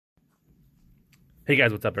Hey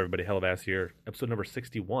guys, what's up, everybody? Hellabass here. Episode number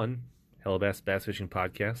 61, Hellabass Bass Fishing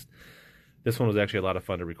Podcast. This one was actually a lot of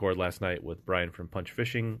fun to record last night with Brian from Punch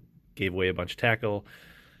Fishing. Gave away a bunch of tackle,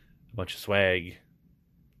 a bunch of swag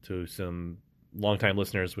to some longtime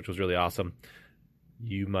listeners, which was really awesome.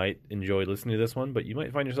 You might enjoy listening to this one, but you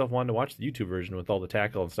might find yourself wanting to watch the YouTube version with all the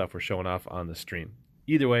tackle and stuff we're showing off on the stream.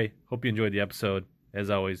 Either way, hope you enjoyed the episode.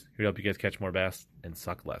 As always, here to help you guys catch more bass and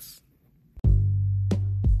suck less.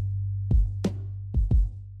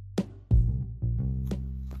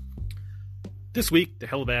 This week, the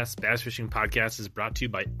Hellabass Bass Fishing Podcast is brought to you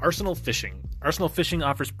by Arsenal Fishing. Arsenal Fishing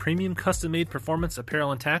offers premium custom-made performance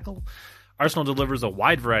apparel and tackle. Arsenal delivers a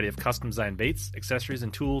wide variety of custom-designed baits, accessories,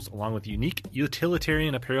 and tools, along with unique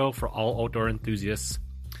utilitarian apparel for all outdoor enthusiasts.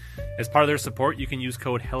 As part of their support, you can use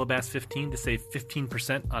code HELLABASS15 to save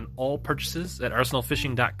 15% on all purchases at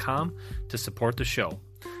arsenalfishing.com to support the show.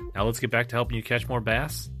 Now let's get back to helping you catch more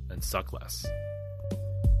bass and suck less.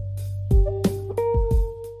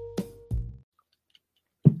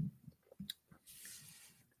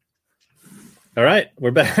 All right,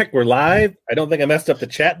 we're back. We're live. I don't think I messed up the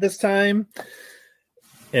chat this time.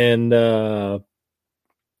 And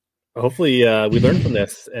hopefully we learned from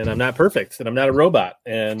this. And I'm not perfect. And I'm not a robot.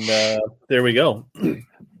 And there we go.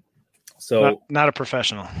 So not a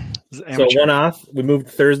professional. So one off. We moved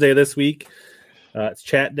Thursday this week. It's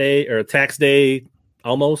chat day or tax day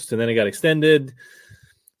almost. And then it got extended.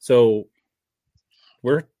 So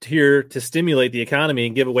we're here to stimulate the economy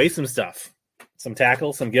and give away some stuff. Some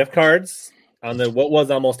tackle, some gift cards on the what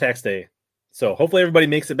was almost tax day. So hopefully everybody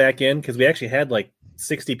makes it back in because we actually had like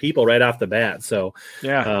 60 people right off the bat. So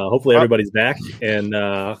yeah, hopefully everybody's back and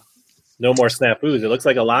no more snafus. It looks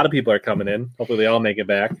like a lot of people are coming in. Hopefully they all make it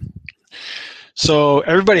back. So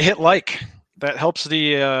everybody hit like. That helps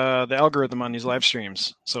the algorithm on these live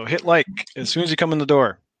streams. So hit like as soon as you come in the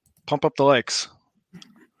door. Pump up the likes.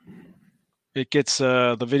 It gets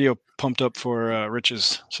the video pumped up for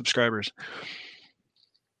Rich's subscribers.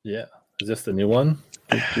 Yeah. Is this the new one?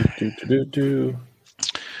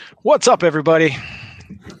 What's up, everybody?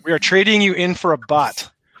 We are trading you in for a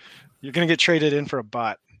bot. You're going to get traded in for a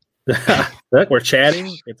bot. Look, we're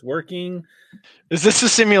chatting. It's working. Is this a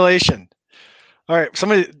simulation? All right.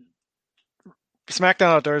 Somebody,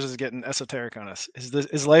 SmackDown Outdoors is getting esoteric on us.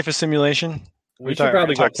 Is life a simulation? We should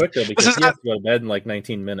probably go quicker because he has to go to bed in like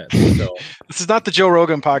 19 minutes. So this is not the Joe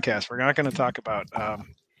Rogan podcast. We're not going to talk about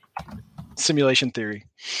simulation theory.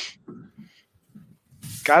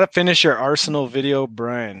 Got to finish your Arsenal video,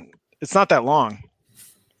 Brian. It's not that long.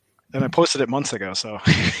 And I posted it months ago, so.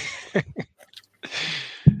 I think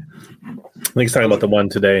he's talking about the one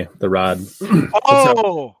today, the rod.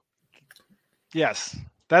 Oh! Yes.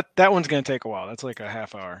 That one's going to take a while. That's like a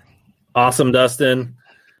half hour. Awesome, Dustin.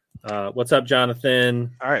 What's up,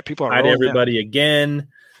 Jonathan? All right, people are Hi to everybody again.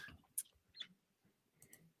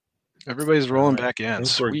 Everybody's rolling back in.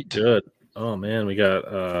 Sweet. We're good. Oh, man, we got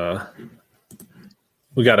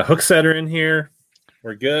a hook setter in here.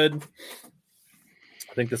 We're good.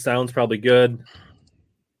 I think the sound's probably good.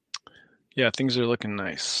 Yeah, things are looking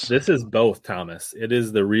nice. This is both, Thomas. It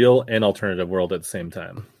is the real and alternative world at the same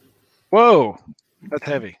time. Whoa, that's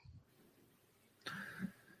heavy.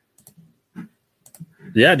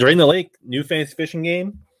 Yeah, Drain the Lake, new fantasy fishing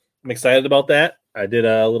game. I'm excited about that. I did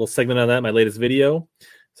a little segment on that in my latest video.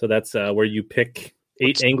 So that's where you pick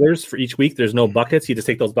 8 anglers for each week. There's no buckets. You just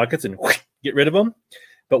take those buckets and get rid of them.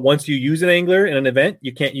 But once you use an angler in an event,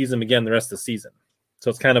 you can't use them again the rest of the season. So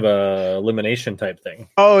it's kind of a elimination type thing.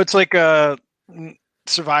 Oh, it's like a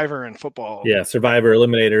Survivor in football. Yeah, Survivor,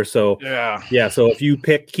 Eliminator. So yeah. So if you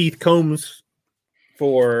pick Keith Combs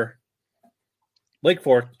for Lake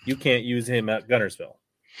Fork, you can't use him at Gunnersville.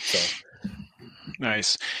 So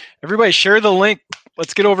nice. Everybody share the link.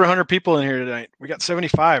 Let's get over 100 people in here tonight. We got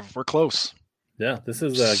 75. We're close. Yeah, this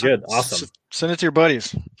is good. Awesome. Send it to your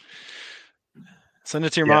buddies. Send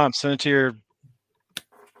it to your mom. Send it to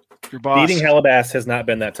your boss. Beating Hellabass has not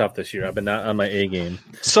been that tough this year. I've been not on my A game.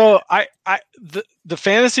 So the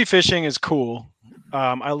fantasy fishing is cool.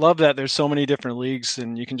 I love that there's so many different leagues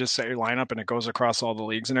and you can just set your lineup and it goes across all the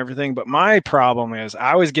leagues and everything. But my problem is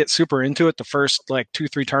I always get super into it the first like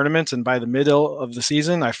 2-3 tournaments, and by the middle of the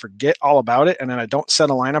season I forget all about it, and then I don't set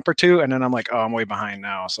a lineup or two, and then I'm like, oh, I'm way behind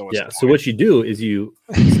now. So so what you do is you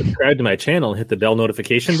subscribe to my channel and hit the bell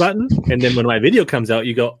notification button, and then when my video comes out,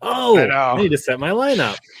 you go, oh, I need to set my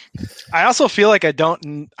lineup. I also feel like I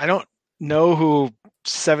don't know who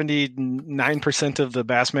 79% of the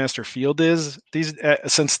Bassmaster field is these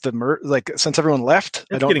since everyone left.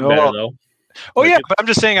 It's getting better though. Oh yeah, but I'm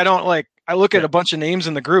just saying I don't like. I look at a bunch of names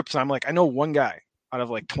in the groups and I'm like, I know one guy out of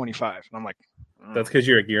like 25, and I'm like, That's because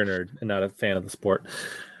you're a gear nerd and not a fan of the sport.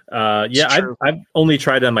 True. I've only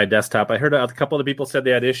tried it on my desktop. I heard a couple of people said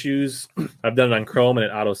they had issues. I've done it on Chrome and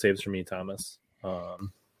it auto saves for me, Thomas.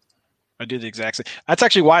 I did the exact same. That's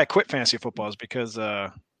actually why I quit fantasy football, is because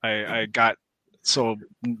I got so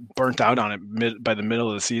burnt out on it by the middle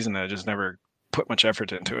of the season that I just never put much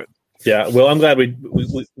effort into it. Yeah, well, I'm glad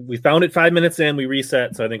we found it 5 minutes in. We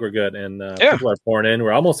reset, so I think we're good. And people are pouring in.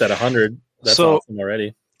 We're almost at 100. That's awesome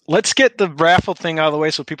already. Let's get the raffle thing out of the way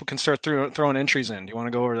so people can start throwing entries in. Do you want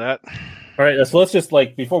to go over that? All right, so let's just,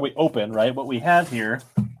 before we open, right, what we have here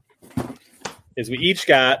is we each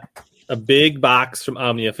got a big box from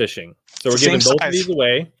Omnia Fishing. So we're giving both of these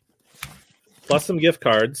away, plus some gift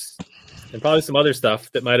cards, and probably some other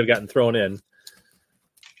stuff that might have gotten thrown in. And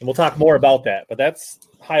we'll talk more about that, but that's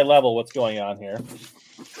high level what's going on here.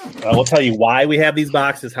 We'll tell you why we have these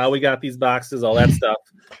boxes, how we got these boxes, all that stuff.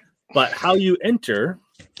 But how you enter,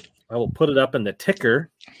 I will put it up in the ticker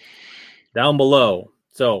down below.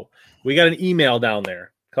 So we got an email down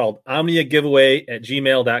there called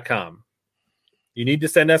omniagiveaway@gmail.com. You need to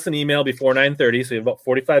send us an email before 9:30, so you have about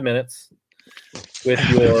 45 minutes with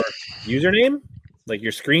your username, like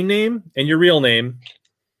your screen name and your real name.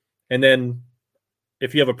 And then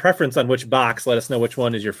if you have a preference on which box, let us know which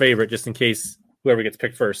one is your favorite, just in case whoever gets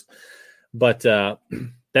picked first. But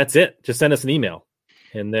that's it. Just send us an email.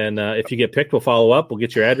 And then if you get picked, we'll follow up. We'll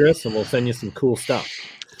get your address, and we'll send you some cool stuff.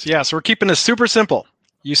 So we're keeping this super simple.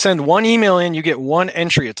 You send one email in, you get one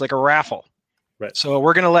entry. It's like a raffle. Right. So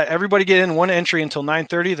we're going to let everybody get in one entry until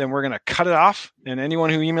 9:30. Then we're going to cut it off. And anyone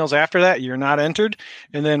who emails after that, you're not entered.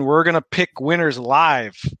 And then we're going to pick winners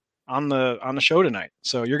live on the show tonight.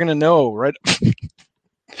 So you're going to know, right?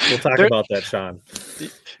 We'll talk about that, Sean.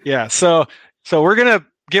 Yeah. So we're going to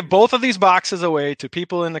give both of these boxes away to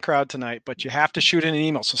people in the crowd tonight, but you have to shoot in an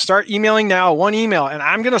email. So start emailing now, one email, and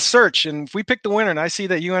I'm going to search. And if we pick the winner and I see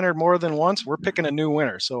that you entered more than once, we're picking a new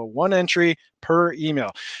winner. So one entry per email.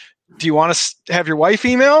 Do you want to have your wife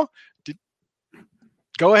email?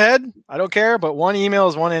 Go ahead. I don't care, but one email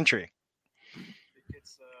is one entry.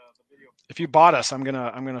 If you bought us, I'm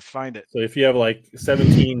gonna find it. So if you have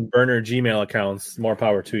 17 burner Gmail accounts, more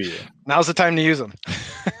power to you. Now's the time to use them.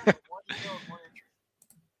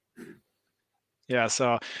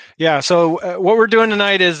 So what we're doing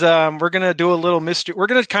tonight is we're gonna do a little mystery. We're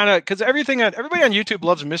gonna kind of, because everybody on YouTube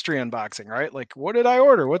loves mystery unboxing, right? Like, what did I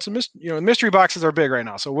order? What's a mystery? Mystery boxes are big right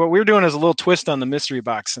now. So what we're doing is a little twist on the mystery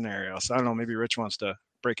box scenario. So I don't know, maybe Rich wants to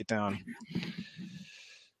break it down.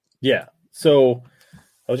 Yeah. So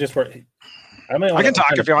I was just working. I can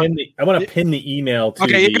talk if you want. I want to pin the email to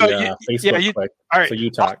Facebook quick. All right. So you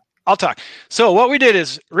talk. I'll talk. So what we did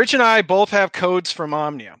is Rich and I both have codes from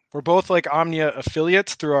Omnia. We're both Omnia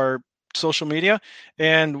affiliates through our social media.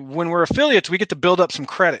 And when we're affiliates, we get to build up some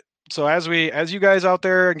credit. So as you guys out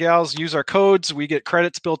there and gals use our codes, we get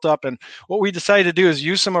credits built up. And what we decided to do is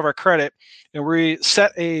use some of our credit, and we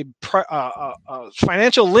set a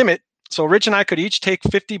financial limit. So Rich and I could each take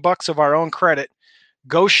 $50 of our own credit,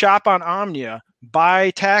 go shop on Omnia,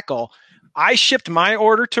 buy tackle. I shipped my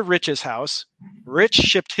order to Rich's house. Rich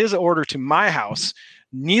shipped his order to my house.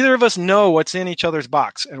 Neither of us know what's in each other's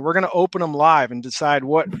box, and we're going to open them live and decide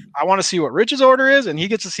what I want to see what Rich's order is, and he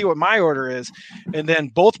gets to see what my order is. And then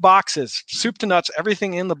both boxes, soup to nuts,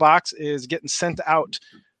 everything in the box is getting sent out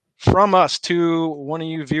from us to one of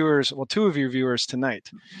you viewers, two of you viewers tonight.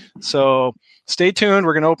 So stay tuned.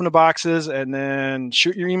 We're going to open the boxes and then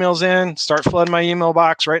shoot your emails in, start flooding my email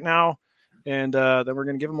box right now, and then we're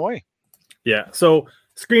going to give them away. Yeah. So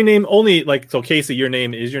screen name only, so Casey, your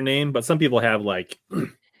name is your name, but some people have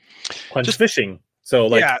Punch Fishing. So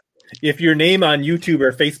if your name on YouTube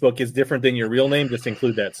or Facebook is different than your real name, just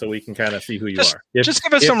include that so we can kind of see who you are. Just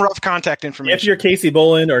give us some rough contact information. If you're Casey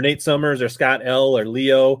Bolin or Nate Summers or Scott L or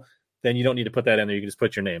Leo, then you don't need to put that in there. You can just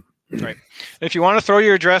put your name. Right. If you want to throw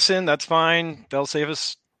your address in, that's fine. They'll save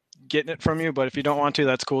us getting it from you. But if you don't want to,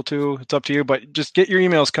 that's cool too. It's up to you. But just get your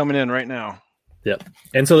emails coming in right now. Yep.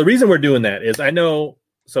 And so the reason we're doing that is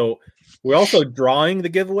so we're also drawing the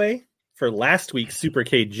giveaway for last week's Super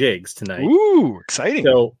K jigs tonight. Ooh, exciting.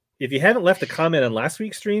 So if you haven't left a comment on last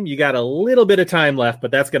week's stream, you got a little bit of time left, but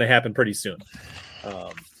that's going to happen pretty soon.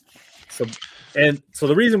 So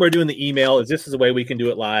the reason we're doing the email is this is a way we can do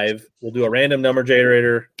it live. We'll do a random number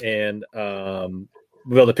generator and we'll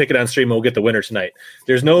be able to pick it on stream and we'll get the winner tonight.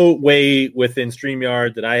 There's no way within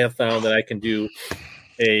StreamYard that I have found that I can do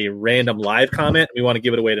a random live comment. We want to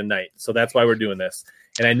give it away tonight. So that's why we're doing this.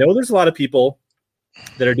 And I know there's a lot of people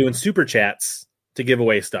that are doing super chats to give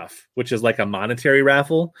away stuff, which is like a monetary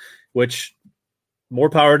raffle, which more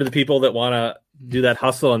power to the people that want to do that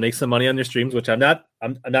hustle and make some money on their streams, which I'm not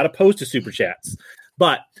I'm not opposed to super chats,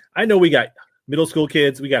 but I know we got middle school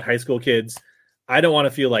kids, we got high school kids. I don't want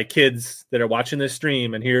to feel like kids that are watching this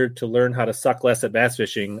stream and here to learn how to suck less at bass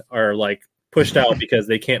fishing are like pushed out because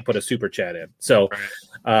they can't put a super chat in. So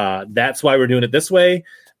that's why we're doing it this way.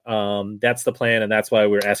 That's the plan, and that's why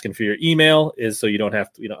we're asking for your email, is so you don't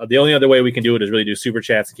have to, the only other way we can do it is really do super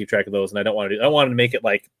chats and keep track of those. And I wanted to make it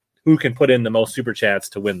like who can put in the most super chats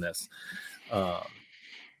to win this.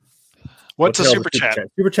 What's a super chat?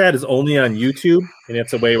 Super chat is only on YouTube, and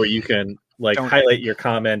it's a way where you can like highlight your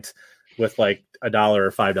comment with like $1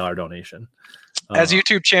 or $5 donation. As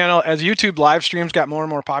YouTube live streams got more and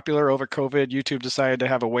more popular over COVID, YouTube decided to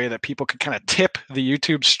have a way that people could kind of tip the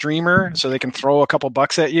YouTube streamer so they can throw a couple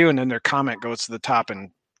bucks at you, and then their comment goes to the top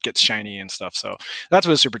and gets shiny and stuff. So that's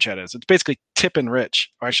what a super chat is. It's basically tip and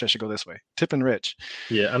rich. Or actually, I should go this way. Tip and rich.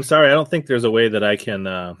 Yeah, I'm sorry. I don't think there's a way that I can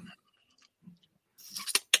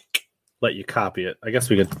let you copy it. I guess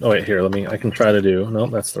we could. Oh wait, here. I can try to do. No,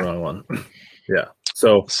 that's the wrong one. Yeah.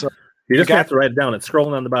 So you just have to write it down. It's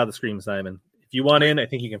scrolling on the bottom of the screen, Simon. If you want in, I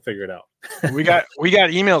think you can figure it out. we got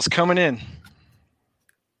emails coming in.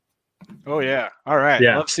 Oh yeah. All right.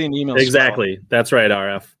 Yeah. I love seeing emails. Exactly. That's right,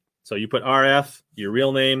 RF. So you put RF, your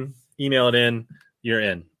real name, email it in, you're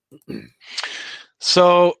in.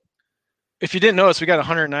 So if you didn't notice, we got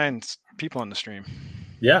 109 people on the stream.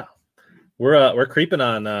 Yeah. We're creeping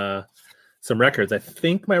on some records. I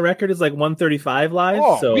think my record is like 135 live.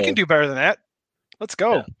 Oh, so we can do better than that. Let's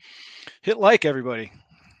go. Yeah. Hit like, everybody.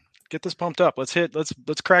 Get this pumped up. Let's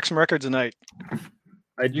crack some records tonight.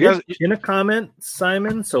 I did pin a comment,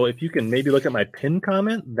 Simon. So if you can maybe look at my pin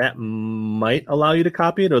comment, that might allow you to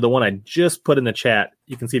copy it, or the one I just put in the chat.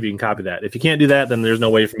 You can see if you can copy that. If you can't do that, then there's no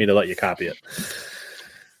way for me to let you copy it.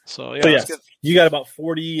 So yes, you got about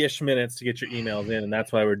 40-ish minutes to get your emails in, and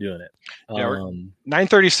that's why we're doing it. Yeah,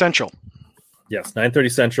 9:30 Central. Yes,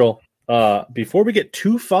 9:30 Central. Before we get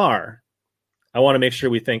too far, I want to make sure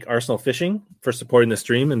we thank Arsenal Fishing for supporting the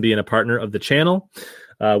stream and being a partner of the channel.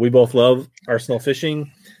 We both love Arsenal Fishing.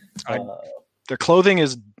 Their clothing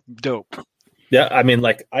is dope. Yeah, I mean,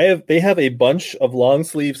 like they have a bunch of long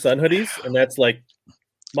sleeve sun hoodies, and that's like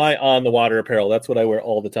my on the water apparel. That's what I wear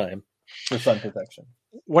all the time for sun protection.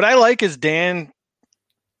 What I like is Dan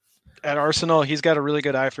at Arsenal. He's got a really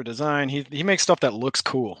good eye for design. He makes stuff that looks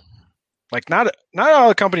cool. Like not all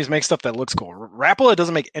the companies make stuff that looks cool. Rapala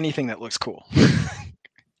doesn't make anything that looks cool,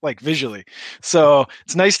 like visually. So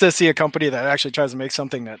it's nice to see a company that actually tries to make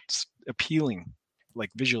something that's appealing,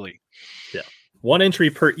 like visually. Yeah, 1 entry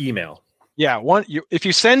per email. Yeah, if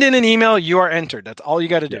you send in an email, you are entered. That's all you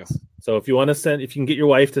got to do. Yes. So if you want to send, if you can get your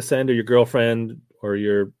wife to send, or your girlfriend, or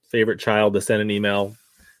your favorite child to send an email,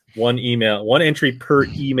 1 entry per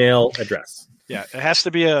email address. Yeah, it has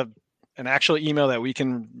to be an actual email that we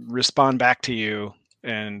can respond back to you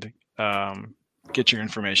and get your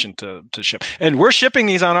information to ship. And we're shipping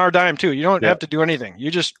these on our dime too. You don't have to do anything.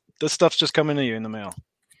 This stuff's just coming to you in the mail.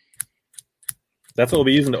 That's what we'll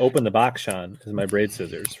be using to open the box, Sean, is my braid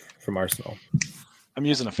scissors from Arsenal. I'm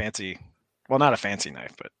using not a fancy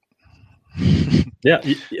knife, but yeah.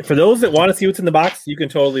 For those that want to see what's in the box, you can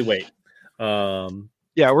totally wait.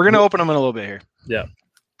 Yeah, we're going to open them in a little bit here. Yeah.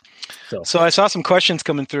 So I saw some questions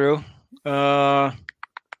coming through. If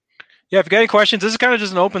you got any questions, this is kind of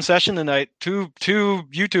just an open session tonight. Two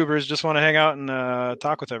YouTubers just want to hang out and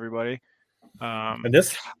talk with everybody. And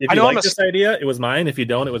this, if you like this idea, it was mine. If you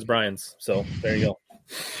don't, it was Brian's. So there you go.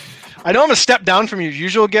 I know I'm a step down from your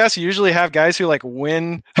usual guests. You usually have guys who like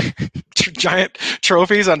win giant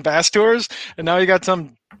trophies on bass tours, and now you got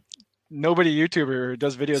some nobody YouTuber who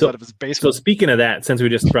does videos out of his basement. So speaking of that, since we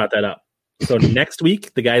just brought that up, so next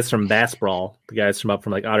week the guys from Bass Brawl, the guys from up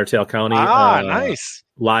from like Otter Tail County, nice,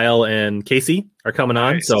 Lyle and Casey are coming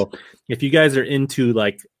on. Nice. So if you guys are into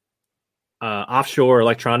like offshore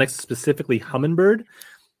electronics, specifically Humminbird,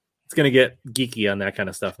 it's gonna get geeky on that kind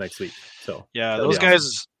of stuff next week. So yeah, those guys.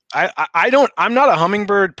 Awesome. I'm not a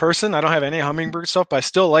Humminbird person. I don't have any Humminbird stuff, but I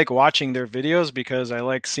still like watching their videos because I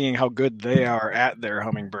like seeing how good they are at their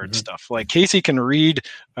Humminbird stuff. Like Casey can read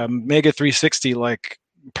Mega 360 like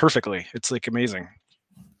perfectly. It's like amazing.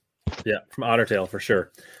 Yeah, from Otter Tail for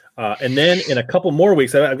sure. And then in a couple more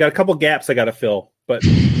weeks, I've got a couple gaps I got to fill. But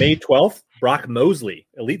May 12th, Brock Mosley,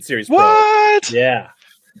 Elite Series Pro. What? Yeah.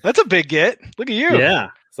 That's a big get. Look at you. Yeah.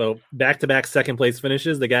 So back-to-back second place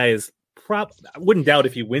finishes. The guy is I wouldn't doubt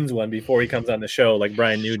if he wins one before he comes on the show like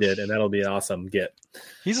Brian New did, and that'll be an awesome get.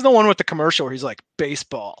 He's the one with the commercial where he's like,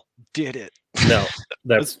 baseball did it. No,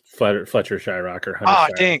 that's Fletcher Shyrocker.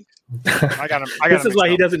 Dang. I got him. This is why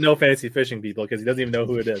he doesn't know fantasy fishing, people, because he doesn't even know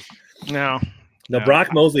who it is. No. No, Yeah.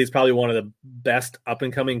 Brock Mosley is probably one of the best up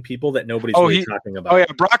and coming people that nobody's really talking about. Oh yeah,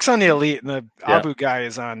 Brock's on the Elite, and the Abu guy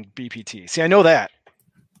is on BPT. See, I know that.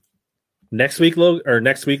 Next week,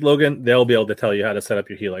 Logan, they'll be able to tell you how to set up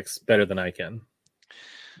your Helix better than I can.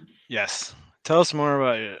 Yes. Tell us more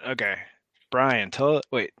about it. Okay, Brian.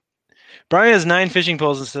 Brian has 9 fishing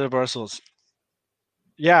poles instead of bar stools.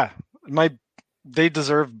 Yeah, they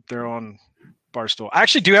deserve their own bar stool. I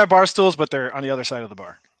actually do have bar stools, but they're on the other side of the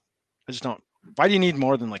bar. I just don't. Why do you need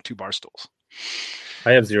more than like 2 bar stools?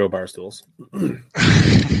 I have 0 bar stools. All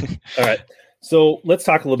right. So let's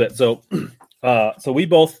talk a little bit. So we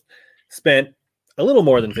both spent a little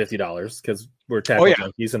more than $50 because we're tackle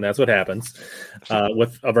junkies, and that's what happens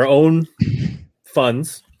of our own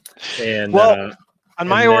funds. And on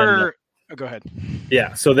my order, go ahead.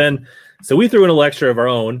 Yeah. So we threw in a lecture of our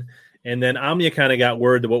own, and then Omnia kind of got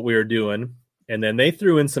word to what we were doing, and then they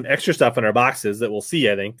threw in some extra stuff in our boxes that we'll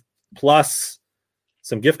see, I think, plus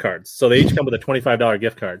some gift cards. So they each come with a $25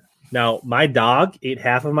 gift card. Now, my dog ate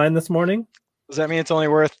half of mine this morning. Does that mean it's only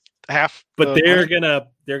worth half? But they're gonna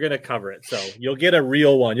cover it. So you'll get a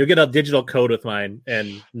real one. You'll get a digital code with mine,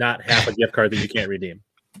 and not half a gift card that you can't redeem.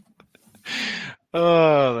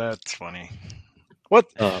 Oh, that's funny. What?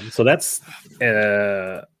 So that's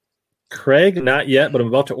Craig, not yet, but I'm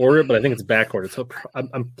about to order it. But I think it's back ordered. So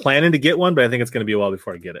I'm planning to get one, but I think it's going to be a while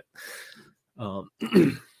before I get it.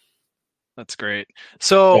 That's great.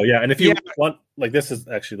 So yeah, and if you want, like, this is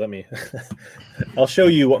actually, let me. I'll show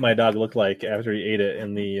you what my dog looked like after he ate it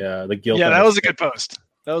in the guilt. Yeah, that was a good post.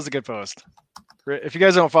 If you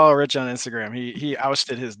guys don't follow Rich on Instagram, he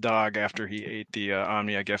ousted his dog after he ate the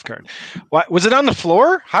Omnia gift card. What was it on the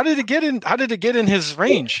floor? How did it get in? How did it get in his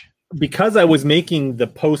range? Because I was making the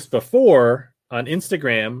post before on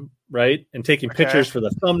Instagram, right, and taking pictures for the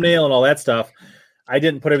thumbnail and all that stuff. I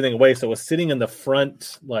didn't put everything away, so it was sitting in the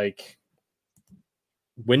front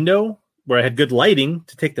window where I had good lighting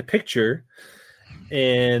to take the picture,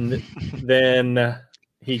 and then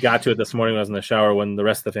he got to it this morning when I was in the shower when the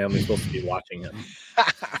rest of the family was supposed to be watching him.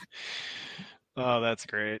 Oh, that's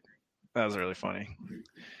great. That was really funny.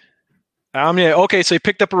 Okay, so he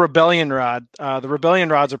picked up a Rebellion rod. The Rebellion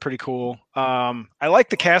rods are pretty cool. I like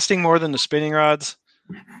the casting more than the spinning rods.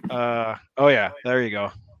 Oh yeah, there you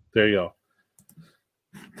go. There you go.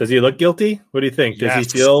 Does he look guilty? What do you think? Does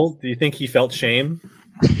he feel? Do you think he felt shame?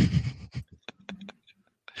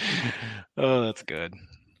 Oh, that's good.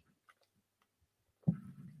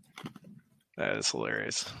 That is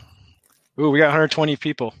hilarious. Ooh, we got 120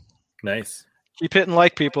 people. Nice. Keep hitting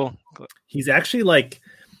like, people. He's actually like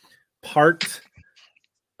part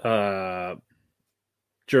German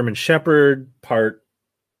Shepherd, part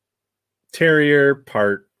Terrier,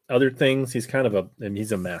 part other things. He's kind of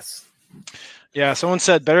he's a mess. Yeah, someone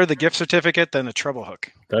said better the gift certificate than the treble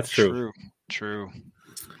hook. That's true. True.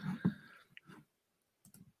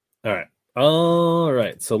 All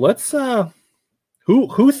right. So let's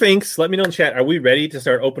who thinks, let me know in the chat, are we ready to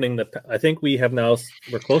start opening I think we're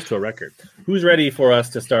close to a record. Who's ready for us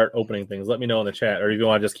to start opening things? Let me know in the chat. Or if you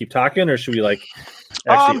want to just keep talking, or should we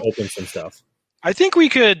actually open some stuff? I think we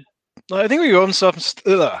could open stuff.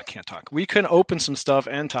 I can't talk. We can open some stuff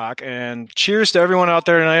and talk. And cheers to everyone out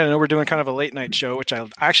there tonight. I know we're doing kind of a late night show, which I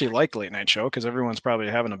actually like late night show because everyone's probably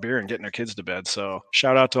having a beer and getting their kids to bed. So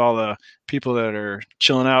shout out to all the people that are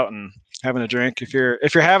chilling out and having a drink. If you're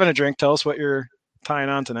having a drink, tell us what you're tying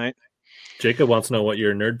on tonight. Jacob wants to know what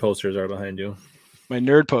your nerd posters are behind you. My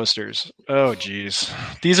nerd posters. Oh, geez.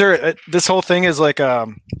 This whole thing is like a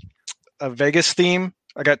Vegas theme.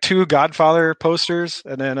 I got 2 Godfather posters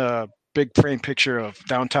and then a big frame picture of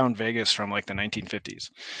downtown Vegas from like the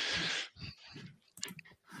 1950s.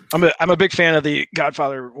 I'm a big fan of the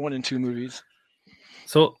Godfather 1 and 2 movies.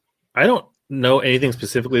 So I don't know anything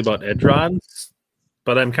specifically about edge rods,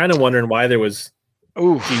 but I'm kind of wondering why there was G.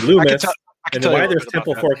 Loomis, and why there's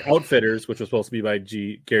Temple Fork Outfitters, which was supposed to be by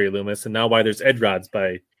Gary Loomis, and now why there's edge rods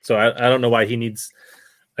by. So I don't know why he needs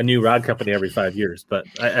a new rod company every 5 years, but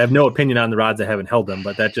I have no opinion on the rods. I haven't held them,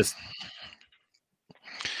 but that just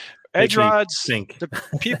edge rods.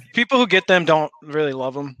 People who get them don't really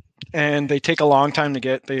love them, and they take a long time to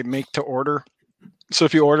get. They make to order, so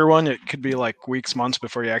if you order one, it could be like weeks, months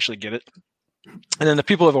before you actually get it. And then the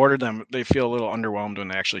people who have ordered them, they feel a little underwhelmed when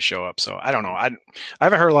they actually show up. So I don't know. I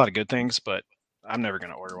haven't heard a lot of good things, but I'm never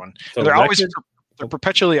going to order one. So they're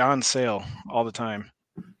perpetually on sale all the time.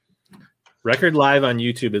 Record live on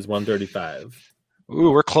YouTube is 135.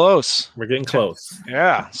 Ooh, we're close. We're getting close.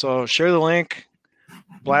 Yeah. So share the link,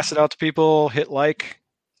 blast it out to people, hit like.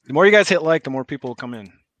 The more you guys hit like, the more people will come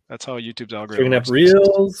in. That's how YouTube's algorithm Bringing up works.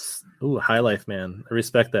 reels. Ooh, High Life, man. I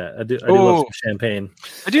respect that. I do love some champagne.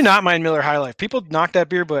 I do not mind Miller High Life. People knock that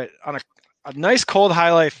beer, but on a nice cold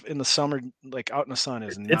High Life in the summer, like out in the sun,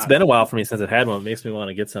 is not. It's been a while for me since I've had one. It makes me want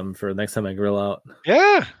to get some for the next time I grill out.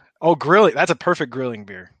 Yeah. Oh, grilling. That's a perfect grilling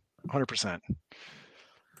beer. 100%.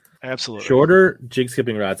 Absolutely. Shorter jig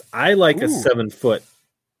skipping rods. I like a 7 foot.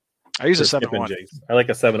 I use a 7-1. Jigs. I like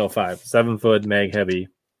a 705. 7 foot mag heavy.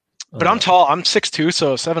 But I'm tall. I'm 6'2",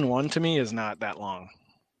 so 7'1" to me is not that long.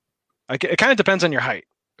 It kind of depends on your height.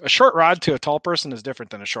 A short rod to a tall person is different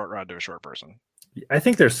than a short rod to a short person. I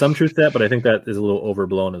think there's some truth to that, but I think that is a little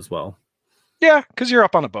overblown as well. Yeah, because you're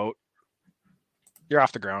up on a boat. You're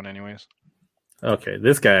off the ground anyways. Okay,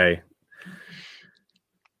 this guy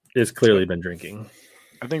has clearly been drinking.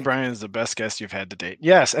 I think Brian is the best guest you've had to date.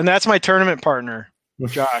 Yes, and that's my tournament partner,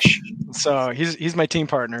 Josh. So he's my team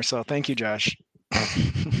partner. So thank you, Josh.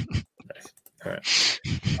 All right.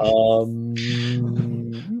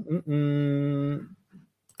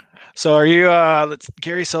 So are you?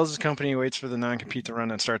 Gary sells his company, waits for the non-compete to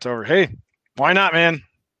run, and starts over. Hey, why not, man?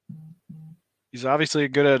 He's obviously a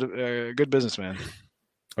good businessman.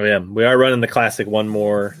 Oh yeah, we are running the classic one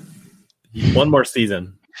more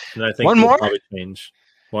season, and I think one more probably change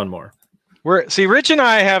one more. Rich and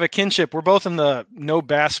I have a kinship. We're both in the no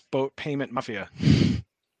bass boat payment mafia.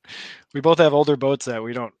 We both have older boats that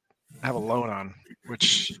we don't have a loan on,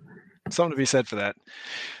 which something to be said for that.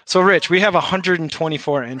 So, Rich, we have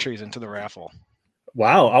 124 entries into the raffle.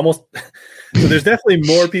 Wow, almost. So there's definitely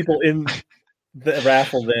more people in the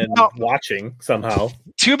raffle than watching somehow.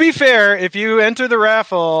 To be fair, if you enter the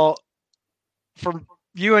raffle from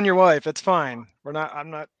you and your wife, it's fine. I'm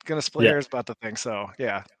not going to split hairs about the thing. So,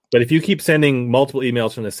 yeah. But if you keep sending multiple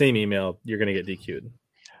emails from the same email, you're going to get DQ'd.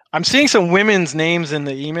 I'm seeing some women's names in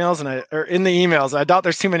the emails, I doubt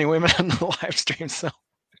there's too many women on the live stream. So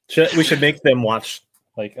we should make them watch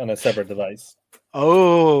like on a separate device.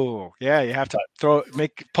 Oh, yeah, you have to pull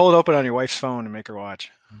it open on your wife's phone and make her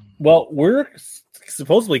watch. Well, we're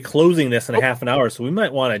supposedly closing this in a half an hour, so we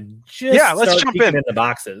might want to let's jump in the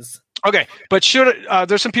boxes. Okay, but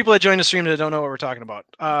there's some people that join the stream that don't know what we're talking about.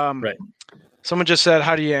 Right. Someone just said,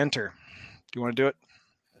 "How do you enter?" Do you want to do it?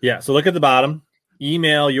 Yeah. So look at the bottom.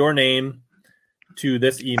 Email your name to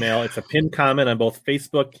this email. It's a pinned comment on both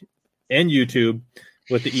Facebook and YouTube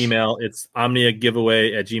with the email. It's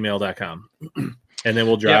omniagiveaway@gmail.com. And then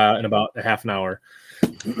we'll draw in about a half an hour.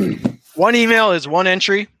 One email is one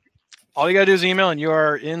entry. All you got to do is email and you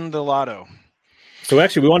are in the lotto. So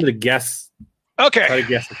actually we wanted to guess. Okay. Try to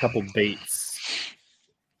guess a couple baits.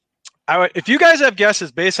 If you guys have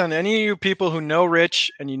guesses based on any of you people who know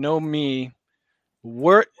Rich and you know me,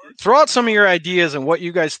 throw out some of your ideas and what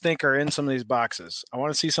you guys think are in some of these boxes. I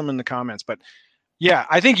want to see some in the comments, but yeah,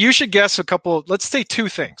 I think you should guess a couple. Let's say two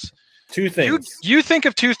things. Two things. You think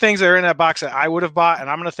of two things that are in that box that I would have bought,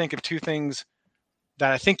 and I'm going to think of two things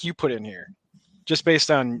that I think you put in here, just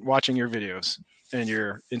based on watching your videos and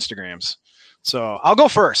your Instagrams. So I'll go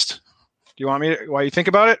first. Do you want me while you think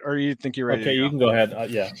about it, or you think you're ready? Okay, you can go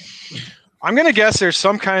ahead. Yeah. I'm going to guess there's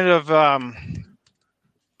some kind of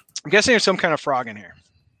I'm guessing there's some kind of frog in here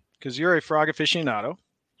because you're a frog aficionado.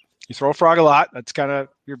 You throw a frog a lot. That's kind of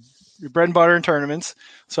your bread and butter in tournaments.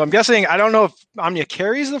 So I'm guessing, I don't know if Omnia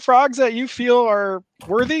carries the frogs that you feel are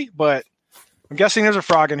worthy, but I'm guessing there's a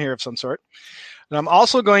frog in here of some sort. And I'm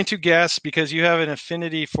also going to guess, because you have an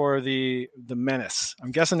affinity for the menace,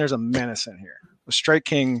 I'm guessing there's a menace in here. A Strike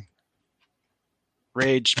King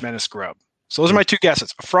Rage Menace Grub. So those are my two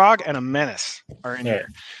guesses. A frog and a menace are in here.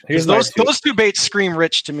 Those two baits scream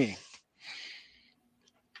Rich to me.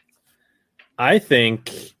 I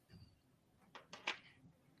think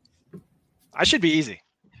I should be easy.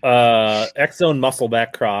 X-Zone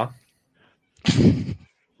Muscleback Craw.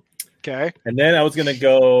 Okay. And then I was going to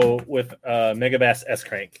go with Megabass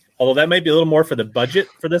S-Crank. Although that might be a little more for the budget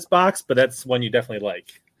for this box, but that's one you definitely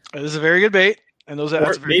like. This is a very good bait. And that's a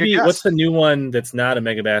very maybe good guess. What's the new one that's not a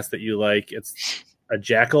Megabass that you like? It's a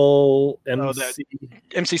Jackal MC.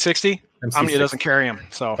 MC60? Omnia doesn't carry them.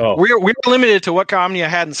 So we're limited to what Omnia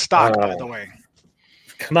had in stock, by the way.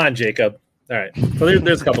 Come on, Jacob. All right. So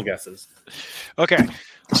there's a couple guesses. Okay.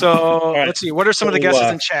 So let's see. What are some of the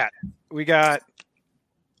guesses in chat? We got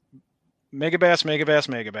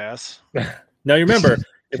Megabass. Now, you remember,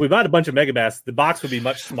 if we bought a bunch of Megabass, the box would be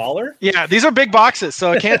much smaller. Yeah, these are big boxes,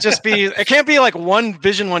 so it can't just be. It can't be like one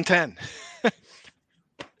Vision 110.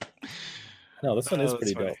 No, this one is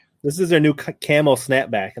pretty dope. This is their new camo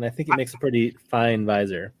snapback, and I think it makes a pretty fine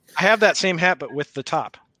visor. I have that same hat, but with the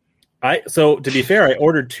top. So to be fair, I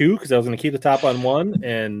ordered two because I was going to keep the top on one,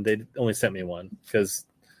 and they only sent me one because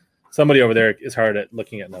Somebody over there is hard at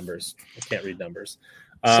looking at numbers. I can't read numbers.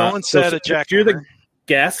 Someone said a jackhammer. You're the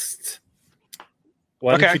guest.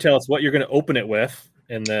 Why don't you tell us what you're going to open it with,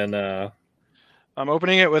 and then I'm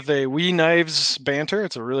opening it with a Wee Knives Banter.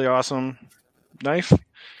 It's a really awesome knife.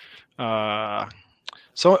 There's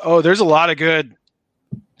a lot of good.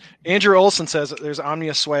 Andrew Olson says that there's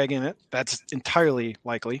Omnia swag in it. That's entirely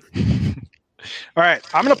likely. All right,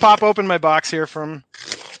 I'm going to pop open my box here from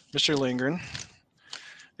Mr. Lindgren.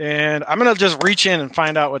 And I'm going to just reach in and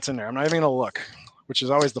find out what's in there. I'm not even going to look, which is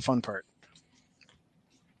always the fun part.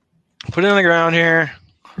 Put it on the ground here.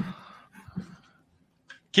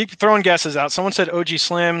 Keep throwing guesses out. Someone said OG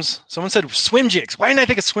Slims. Someone said Swim Jigs. Why didn't I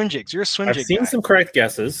think of Swim Jigs? You're a Swim Jig I've seen guy. some correct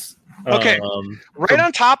guesses. Okay. Right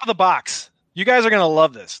on top of the box. You guys are going to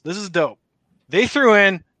love this. This is dope. They threw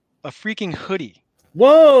in a freaking hoodie.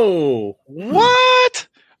 Whoa. What?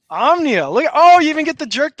 Omnia. Look. Oh, you even get the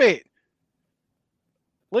jerkbait.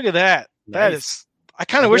 Look at that. Nice. That is. I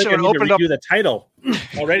kind of wish it would have opened up. The title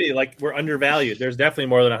already. Like, we're undervalued. There's definitely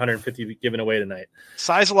more than 150 given away tonight.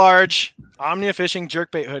 Size large, Omnia Fishing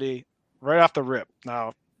jerkbait hoodie, right off the rip.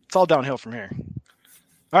 Now it's all downhill from here.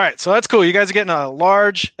 All right, so that's cool. You guys are getting a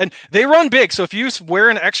large, and they run big. So if you wear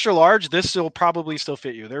an extra large, this will probably still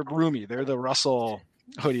fit you. They're roomy. They're the Russell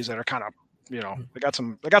hoodies that are kind of, they got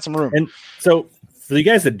some room. And so for you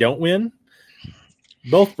guys that don't win,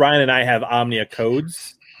 both Brian and I have Omnia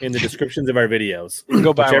codes in the descriptions of our videos.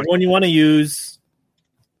 Go buy whichever one you want to use.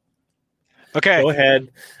 Okay. Go ahead.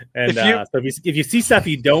 And so if you see stuff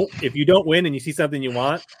if you don't win and you see something you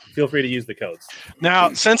want, feel free to use the codes.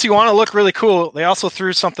 Now, since you want to look really cool, they also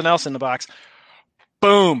threw something else in the box.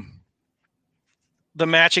 Boom. The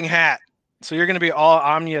matching hat. So you're going to be all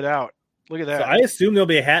Omnia'd out. Look at that. So I assume there'll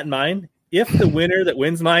be a hat in mine. If the winner that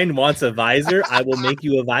wins mine wants a visor, I will make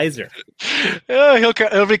you a visor. Yeah,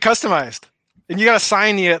 it'll be customized. And you got to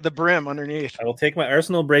sign the brim underneath. I will take my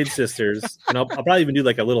Arsenal Braid Sisters, and I'll probably even do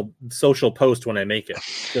like a little social post when I make it,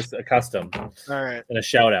 just a custom. All right, and a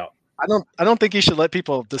shout out. I don't think you should let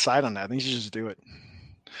people decide on that. I think you should just do it.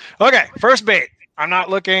 Okay, first bait. I'm not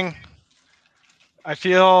looking. I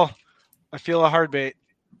feel a hard bait.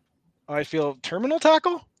 I feel terminal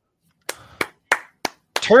tackle.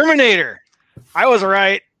 Terminator. I was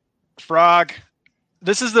right. Frog.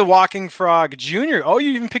 This is the Walking Frog Junior. Oh, you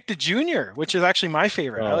even picked the Junior, which is actually my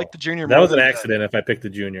favorite. I like the Junior. That was an accident if I picked the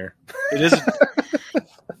Junior. It is.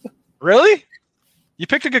 Really? You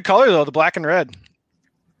picked a good color, though, the black and red.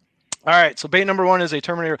 All right, so bait number one is a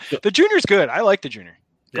Terminator. The Junior's good. I like the Junior.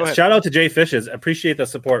 Go ahead. Shout out to Jay Fishes. Appreciate the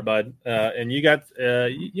support, bud. And you got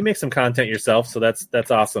you make some content yourself, so that's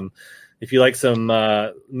awesome. If you like some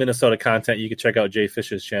Minnesota content, you can check out Jay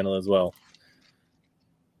Fish's channel as well.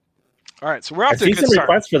 All right, so we're off to a I good see some start.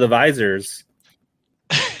 requests for the visors.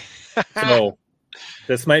 So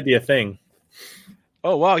this might be a thing.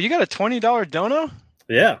 Oh, wow. You got a $20 dono?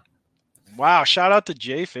 Yeah. Wow. Shout out to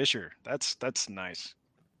Jay Fisher. That's nice.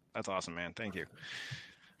 That's awesome, man. Thank you.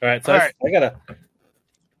 All right. So I gotta.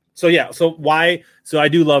 So yeah. So I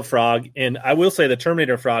do love frog, and I will say the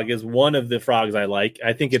Terminator frog is one of the frogs I like.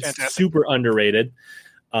 I think it's fantastic. Super underrated.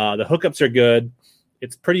 The hookups are good.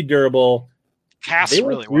 It's pretty durable. Casts they were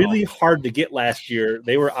really well. really hard to get last year.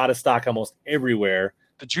 They were out of stock almost everywhere.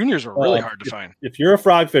 The Juniors were really hard to find. If you're a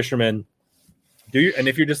frog fisherman, and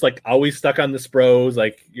if you're just like always stuck on the Spros,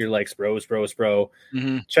 like you're like Spro,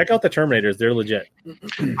 Mm-hmm. check out the Terminators. They're legit.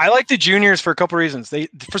 I like the Juniors for a couple reasons.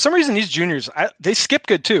 For some reason, these Juniors, they skip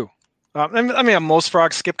good too. I mean, most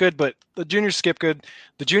frogs skip good, but the Juniors skip good.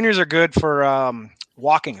 The Juniors are good for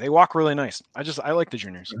walking. They walk really nice. I like the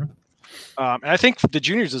Juniors. Mm-hmm. And I think the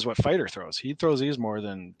Juniors is what Fighter throws. He throws these more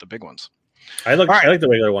than the big ones. I like the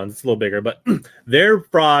regular ones. It's a little bigger, but their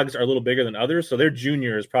frogs are a little bigger than others. So their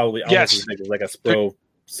Junior is probably almost as big as like a Spro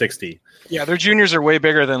 60. Yeah, their Juniors are way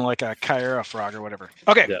bigger than like a Kyra frog or whatever.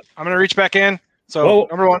 Okay, yeah. I'm going to reach back in. So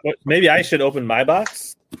number one. Maybe I should open my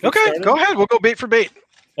box. Okay, go ahead. We'll go bait for bait.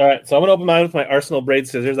 All right, so I'm going to open mine with my Arsenal Braid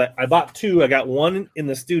Scissors. I bought two. I got one in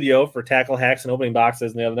the studio for tackle hacks and opening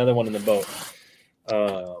boxes, and I have another one in the boat.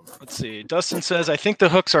 Let's see. Dustin says, I think the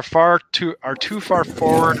hooks are too far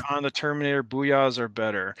forward on the Terminator. Booyahs are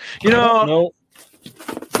better. No.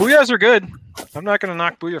 Booyahs are good. I'm not going to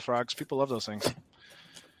knock Booyah frogs. People love those things.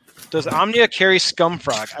 Does Omnia carry Scum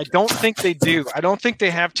Frog? I don't think they do. I don't think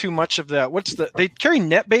they have too much of that. They carry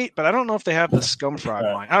net bait, but I don't know if they have the Scum Frog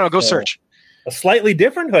line. I don't know. Go search. A slightly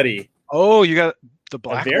different hoodie. Oh, you got the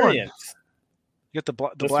black variant. One. You got the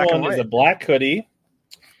black this one and white. Is a black hoodie.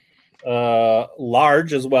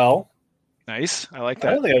 Large as well. Nice. I like that.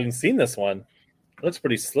 I don't think I've even seen this one. It looks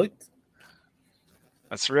pretty slick.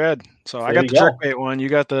 That's red. So I got the jerkbait one. You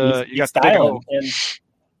got the big O.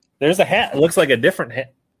 There's a hat. It looks like a different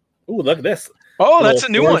hat. Ooh, look at this. Oh, that's a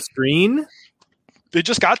new one. Screen. They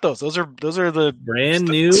just got those. Those are the brand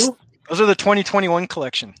new. Those are the 2021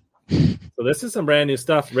 collection. So this is some brand new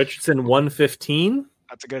stuff. Richardson 115.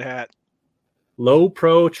 That's a good hat. Low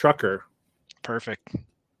Pro Trucker. Perfect.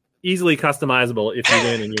 Easily customizable if you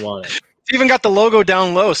win and you want it. It's even got the logo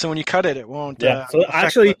down low, so when you cut it, it won't. Yeah. So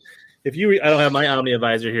actually, if you, I don't have my Omnia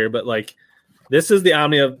visor here, but like, this is the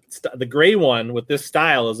Omnia, the gray one with this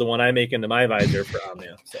style is the one I make into my visor for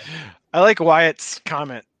Omnia. So. I like Wyatt's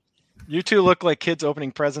comment. You two look like kids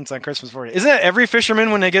opening presents on Christmas morning. Isn't that every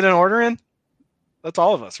fisherman when they get an order in? That's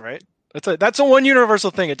all of us, right? That's a one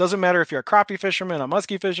universal thing. It doesn't matter if you're a crappie fisherman, a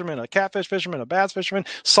muskie fisherman, a catfish fisherman, a bass fisherman,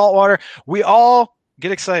 saltwater. We all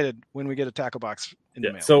get excited when we get a tackle box in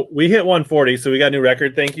the mail. So we hit 140, so we got a new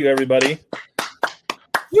record. Thank you, everybody.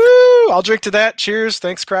 Woo! I'll drink to that. Cheers.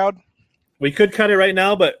 Thanks, crowd. We could cut it right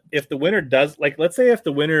now, but if the winner does, like, let's say if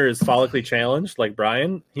the winner is follically challenged, like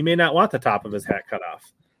Brian, he may not want the top of his hat cut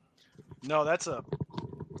off. No, that's going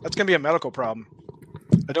to be a medical problem.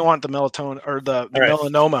 I don't want the melatonin or the right.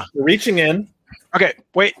 melanoma. We're reaching in. Okay,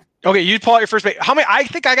 wait. Okay, you pull out your first bait. How many? I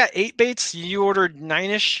think I got 8 baits. You ordered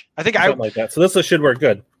 9-ish. I think Something like that. So this should work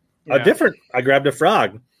good. Yeah. I grabbed a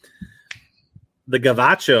frog. The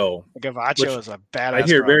Gavacho. The Gavacho is a badass. I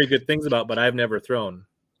hear frog. very good things about, but I've never thrown.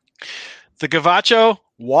 The Gavacho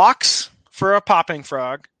walks for a popping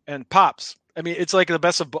frog and pops. I mean, it's like the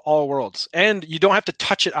best of all worlds. And you don't have to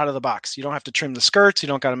touch it out of the box. You don't have to trim the skirts. You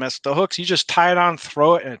don't got to mess with the hooks. You just tie it on,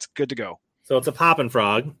 throw it, and it's good to go. So it's a popping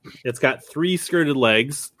frog. It's got 3 skirted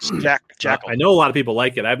legs. Jackal. I know a lot of people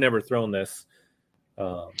like it. I've never thrown this.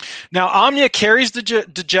 Now, Omnia carries the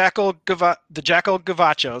Jackal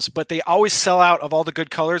Gavachos, but they always sell out of all the good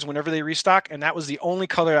colors whenever they restock, and that was the only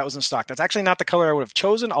color that was in stock. That's actually not the color I would have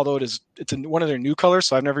chosen, although it's one of their new colors,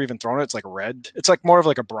 so I've never even thrown it. It's like red. It's like more of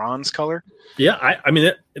like a bronze color. Yeah, I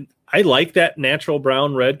mean, I like that natural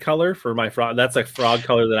brown red color for my frog. That's a frog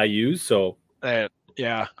color that I use. So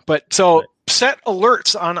yeah, but so set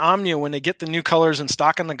alerts on Omnia when they get the new colors in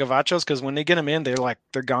stock on the Gavachos, because when they get them in,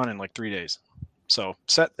 they're gone in like 3 days. So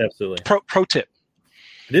set absolutely pro tip.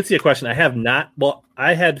 I did see a question. I have not. Well,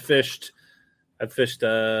 I've fished. What's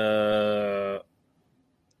the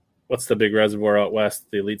big reservoir out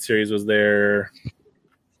west? The Elite Series was there.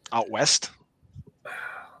 Out west?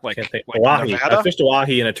 Like Oahe. Nevada? I fished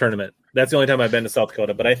Oahe in a tournament. That's the only time I've been to South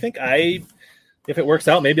Dakota. But I think if it works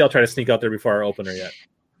out, maybe I'll try to sneak out there before our opener yet.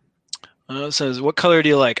 It says, what color do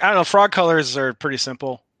you like? I don't know. Frog colors are pretty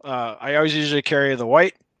simple. I always usually carry the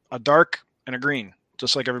white, a dark, and a green,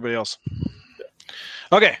 just like everybody else.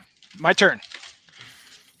 Okay, my turn.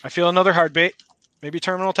 I feel another hard bait, maybe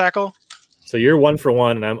terminal tackle. So you're 1 for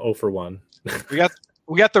 1, and I'm 0 for 1. we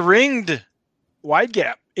got the ringed wide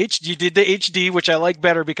gap. HD did the HD, which I like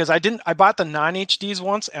better because I bought the non-HDs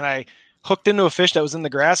once, and I hooked into a fish that was in the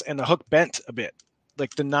grass, and the hook bent a bit.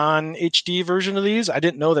 Like the non-HD version of these, I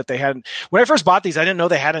didn't know that they had. When I first bought these, I didn't know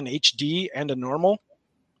they had an HD and a normal,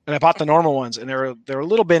 and I bought the normal ones, and they're a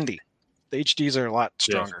little bendy. The HDs are a lot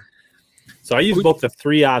stronger. Yes. So I use both the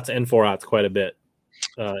 3/0 and 4/0 quite a bit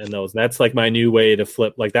in those. And that's like my new way to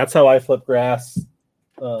flip. Like that's how I flip grass.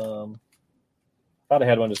 Thought I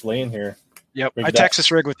had one just laying here. Yep, I Texas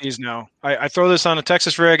rig with these now. I throw this on a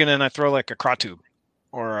Texas rig, and then I throw like a craw tube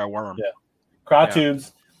or a worm. Yeah, craw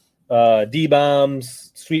tubes,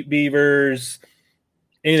 D-bombs, sweet beavers,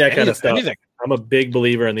 any of that kind of stuff. Anything. I'm a big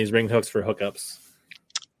believer in these ring hooks for hookups.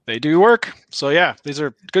 They do work. So yeah, these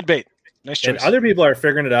are good bait. Nice choice. And other people are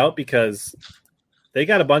figuring it out because they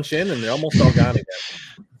got a bunch in and they're almost all gone again.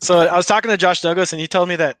 So I was talking to Josh Douglas, and he told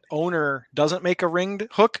me that owner doesn't make a ringed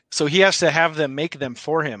hook, so he has to have them make them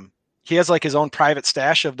for him. He has like his own private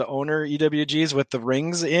stash of the owner EWGs with the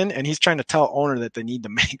rings in, and he's trying to tell owner that they need to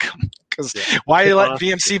make them. Because why are you letting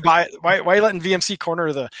VMC buy? Why are you letting VMC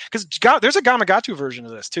corner the? Because there's a Gamagatu version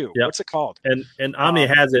of this too. Yep. What's it called? And Omni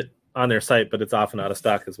has it on their site, but it's often out of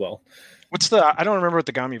stock as well. I don't remember what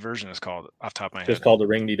the Gami version is called off the top of my head. It's called the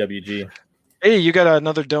Ring DWG. Hey, you got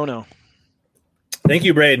another dono. Thank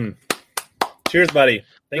you, Braden. Cheers, buddy.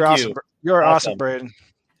 Thank you. Awesome. You're awesome, Braden.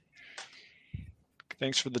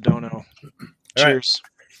 Thanks for the dono. Cheers.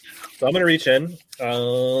 Right. So I'm going to reach in.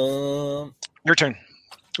 Your turn.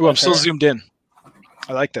 Oh, I'm still zoomed in.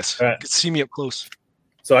 I like this. Right. You can see me up close.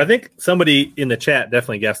 So I think somebody in the chat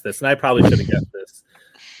definitely guessed this, and I probably should have guessed this.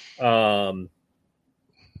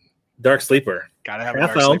 Dark Sleeper. Gotta have a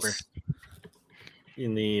Dark Sleeper.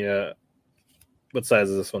 In the what size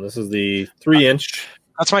is this one? This is the 3-inch.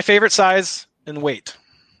 That's my favorite size and weight.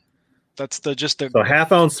 That's so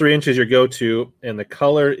 1/2 ounce, 3 inches your go-to, and the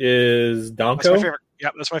color is Donko. That's my favorite.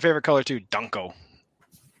 Yep, that's my favorite color too, Donko.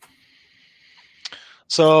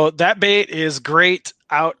 So that bait is great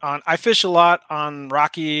out on. I fish a lot on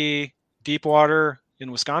rocky deep water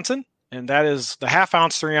in Wisconsin, and that is the 1/2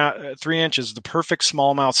 ounce 3 inch is the perfect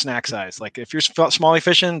smallmouth snack size. Like if you're smallie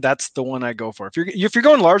fishing, that's the one I go for. If you're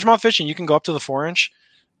going largemouth fishing, you can go up to the 4-inch,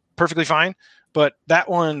 perfectly fine. But that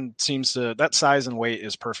one that size and weight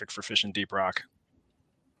is perfect for fishing deep rock.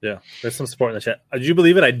 Yeah, there's some support in the chat. Did you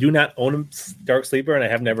believe it? I do not own a Dark Sleeper, and I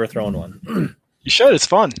have never thrown one. You should. It's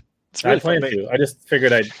fun. It's really I plan to. I just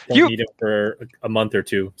figured I don't need it for a month or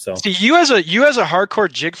two. So see, you as a hardcore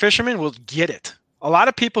jig fisherman will get it. A lot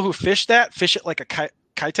of people who fish it like a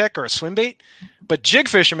Kitech or a swim bait, but jig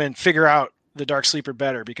fishermen figure out the Dark Sleeper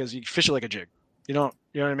better because you fish it like a jig. You know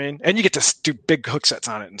what I mean? And you get to do big hook sets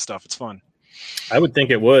on it and stuff. It's fun. I would think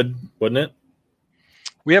it would, wouldn't it?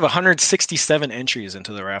 We have 167 entries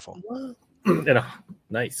into the raffle.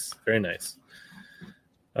 Nice, very nice.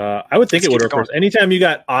 I would think it would work. Anytime you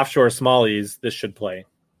got offshore smallies, this should play.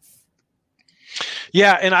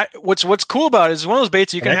 Yeah, and what's cool about it is one of those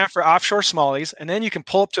baits you can have for offshore smallies, and then you can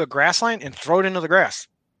pull up to a grass line and throw it into the grass.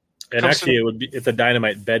 And actually, it's a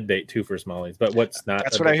dynamite bed bait too for smallies. But what's not?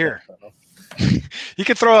 That's what I hear. You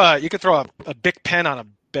could throw a Bic pen on a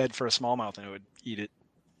bed for a smallmouth and it would eat it.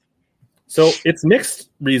 So it's mixed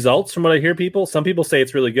results from what I hear people. Some people say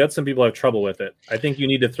it's really good. Some people have trouble with it. I think you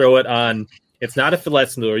need to throw it on. It's not a fillet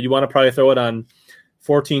lure. You want to probably throw it on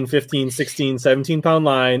 14, 15, 16, 17-pound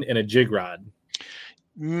line and a jig rod.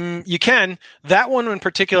 You can. That one in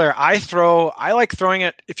particular, I like throwing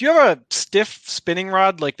it. If you have a stiff spinning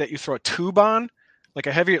rod like that you throw a tube on, like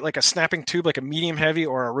a snapping tube, like a medium heavy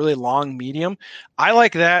or a really long medium, I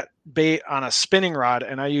like that bait on a spinning rod,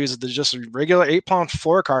 and I use just a regular 8-pound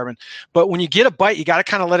fluorocarbon. But when you get a bite, you got to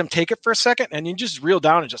kind of let them take it for a second, and you just reel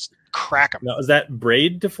down and just crack them. Now, is that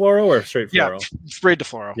braid to fluoro or straight fluoro? Yeah, braid to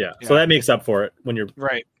fluoro. Yeah, so that makes up for it when you're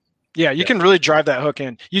right. Yeah, you can really drive that hook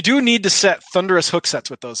in. You do need to set thunderous hook sets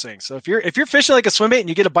with those things. So if you're fishing like a swim bait and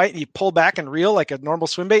you get a bite and you pull back and reel like a normal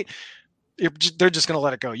swim bait, they're just going to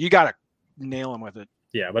let it go. You got to nail them with it.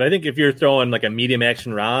 Yeah, but I think if you're throwing like a medium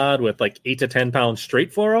action rod with like 8 to 10 pounds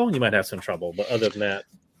straight fluoro, you might have some trouble. But other than that,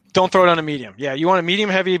 don't throw it on a medium. Yeah, you want a medium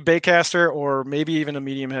heavy baitcaster or maybe even a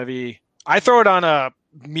medium heavy. I throw it on a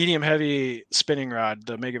medium heavy spinning rod,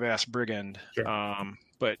 the Megabass Brigand. Sure.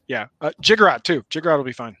 But yeah, jig rod too. Jig rod will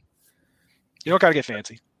be fine. You don't got to get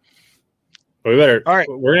fancy. Well, all right.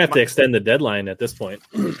 We're going to have to extend the deadline at this point.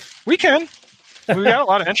 We can. We got a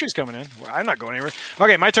lot of entries coming in. I'm not going anywhere.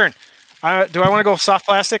 Okay, my turn. Do I want to go soft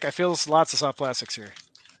plastic? I feel there's lots of soft plastics here.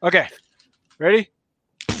 Okay. Ready?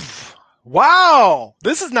 Wow.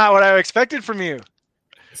 This is not what I expected from you.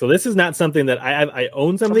 So this is not something that I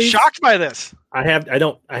own some of these. I'm shocked by this. I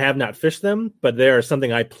have not fished them, but they are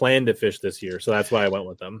something I plan to fish this year. So that's why I went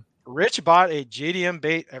with them. Rich bought a JDM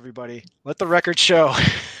bait, everybody. Let the record show.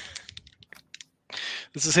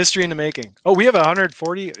 This is history in the making. Oh, we have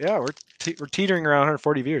 140. Yeah, we're teetering around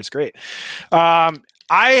 140 viewers. Great. I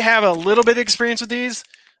have a little bit of experience with these.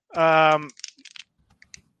 You got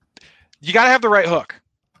to have the right hook.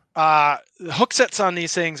 The hook sets on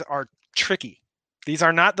these things are tricky. These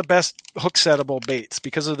are not the best hook settable baits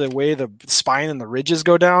because of the way the spine and the ridges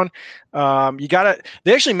go down.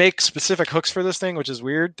 They actually make specific hooks for this thing, which is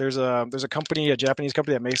weird. There's a company, a Japanese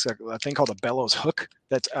company that makes a thing called a bellows hook.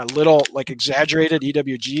 That's a little like exaggerated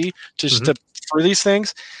EWG for these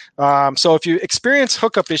things. So if you experience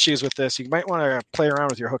hookup issues with this, you might want to play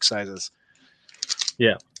around with your hook sizes.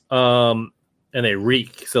 Yeah. And they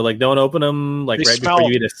reek. So like, don't open them like right before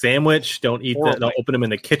you eat a sandwich. Don't don't open them in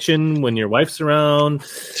the kitchen when your wife's around.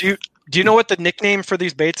 Do you know what the nickname for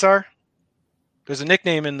these baits are? There's a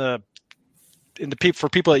nickname for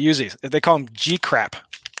people that use these. They call them G crap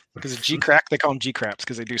because of G crack. They call them G craps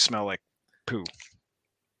because they do smell like poo.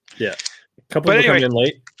 Yeah. A couple people coming in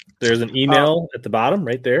late. There's an email at the bottom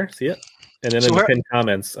right there. See it? And then in the pinned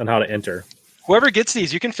comments on how to enter. Whoever gets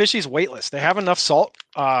these, you can fish these weightless. They have enough salt.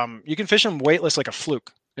 You can fish them weightless like a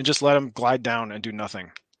fluke and just let them glide down and do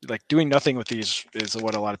nothing. Like doing nothing with these is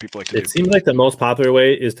what a lot of people like to do. It seems like the most popular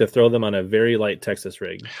way is to throw them on a very light Texas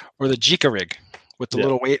rig. Or the Jika rig with the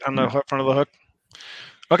little weight on the front of the hook.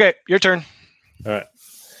 Okay, your turn. All right.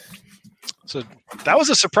 So that was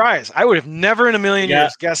a surprise. I would have never in a million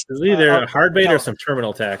years guessed. It was either a hard bait or some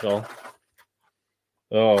terminal tackle.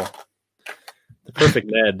 Oh, the perfect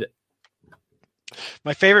Ned.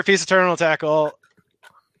 My favorite piece of terminal tackle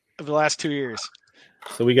of the last 2 years.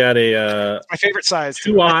 So we got my favorite size.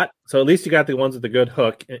 2-aught. So at least you got the ones with the good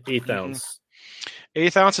hook, 1/8 ounce.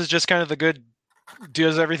 1/8 ounce is just kind of the good,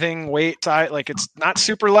 does everything weight size. Like it's not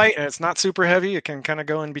super light and it's not super heavy. It can kind of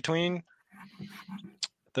go in between.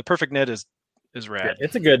 The perfect Ned is is Yeah, rad.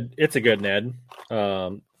 it's a good Ned.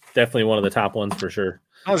 Definitely one of the top ones for sure.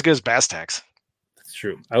 Not as good as Bass Tax. That's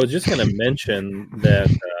true. I was just going to mention that.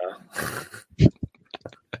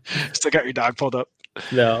 Still got your dog pulled up.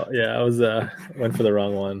 No, yeah, I was went for the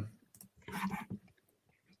wrong one.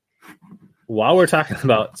 While we're talking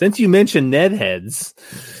about, since you mentioned Ned heads,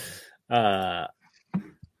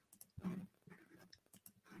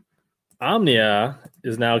 Omnia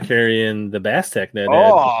is now carrying the Bastec Ned head,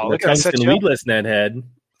 the look at that tungsten weedless Ned head.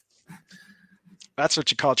 That's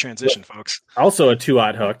what you call transition, folks. Also a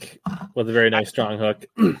 2/0 hook with a very nice strong hook.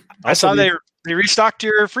 I saw they restocked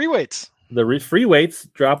your free weights. The free weights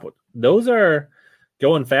drop. Those are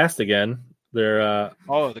going fast again. They're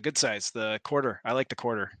the good size, the quarter. I like the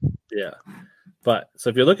quarter. yeah. But so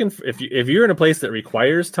if you're looking for, if you're in a place that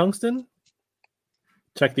requires tungsten,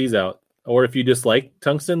 check these out. Or if you just like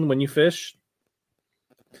tungsten when you fish,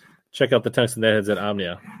 check out the tungsten Ned heads at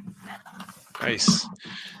Omnia. Nice.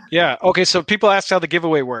 Yeah. Okay. So people ask how the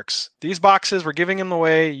giveaway works. These boxes, we're giving them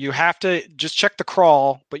away. You have to just check the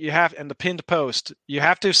crawl, but and the pinned post. You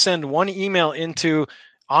have to send one email into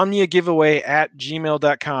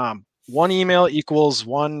omniagiveaway@gmail.com. One email equals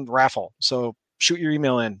one raffle. So shoot your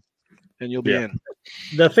email in, and you'll be in.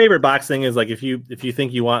 The favorite box thing is like if you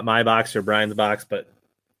think you want my box or Brian's box, but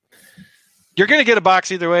you're gonna get a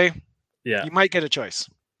box either way. Yeah, you might get a choice.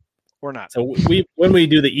 Or not. So when we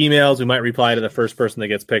do the emails, we might reply to the first person that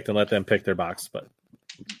gets picked and let them pick their box. But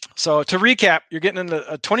so to recap, you're getting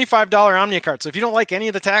a $25 Omnia cart. So if you don't like any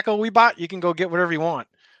of the tackle we bought, you can go get whatever you want.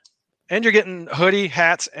 And you're getting hoodie,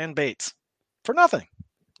 hats, and baits for nothing.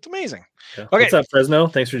 It's amazing. Yeah. Okay. What's up, Fresno?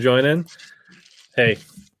 Thanks for joining. Hey,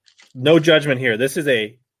 no judgment here. This is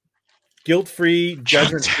a guilt-free,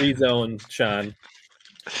 judgment-free zone, Sean.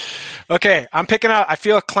 Okay, I'm picking out. I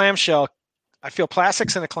feel a clamshell. I feel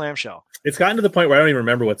plastics in a clamshell. It's gotten to the point where I don't even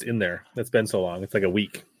remember what's in there. It's been so long. It's like a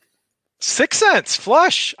week. 6 cents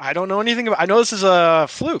flush. I don't know anything about. I know this is a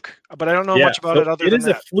fluke, but I don't know much about it. Other than it is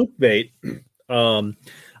a fluke bait. I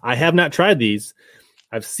have not tried these.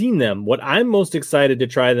 I've seen them. What I'm most excited to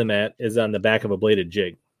try them at is on the back of a bladed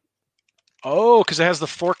jig. Oh, because it has the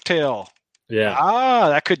fork tail. Yeah.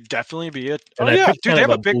 That could definitely be it. And dude, they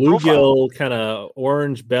have a big bluegill, kind of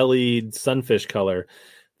orange bellied sunfish color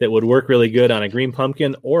that would work really good on a green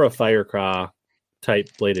pumpkin or a fire craw type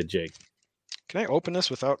bladed jig. Can I open this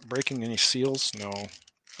without breaking any seals? No,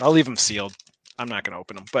 I'll leave them sealed. I'm not going to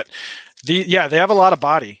open them, but they have a lot of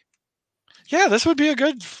body. Yeah, this would be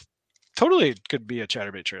totally could be a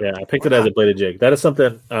chatterbait trailer. Yeah, I picked it as a bladed jig. That is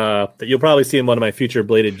something that you'll probably see in one of my future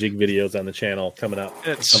bladed jig videos on the channel coming up.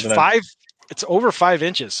 It's it's over 5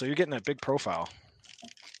 inches, so you're getting that big profile.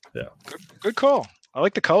 Yeah. Good call. I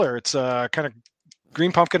like the color. It's kind of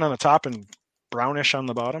green pumpkin on the top and brownish on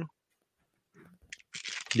the bottom.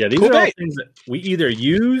 Yeah, these are all things that we either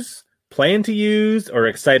use, plan to use, or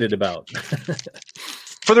excited about.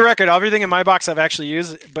 For the record, everything in my box I've actually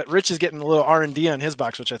used, but Rich is getting a little R&D on his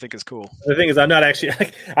box, which I think is cool. The thing is, I'm not actually,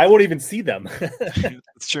 I won't even see them.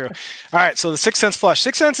 That's true. All right, so the 6 cents flush.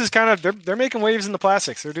 6 cents is kind of, they're making waves in the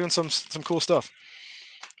plastics. They're doing some cool stuff.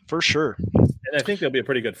 For sure. And I think they'll be a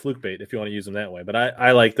pretty good fluke bait if you want to use them that way. But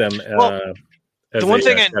I like them as the one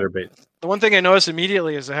thing I noticed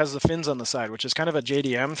immediately is it has the fins on the side, which is kind of a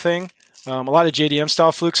JDM thing. A lot of JDM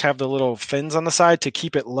style flukes have the little fins on the side to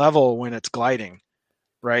keep it level when it's gliding,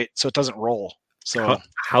 right? So it doesn't roll. So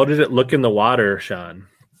how did it look in the water, Sean?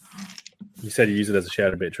 You said you use it as a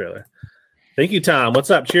chatterbait trailer. Thank you, Tom. What's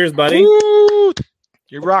up? Cheers, buddy. Woo!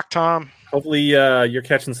 You rock, Tom. Hopefully you're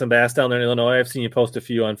catching some bass down there in Illinois. I've seen you post a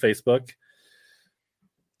few on Facebook.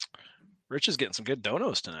 Rich is getting some good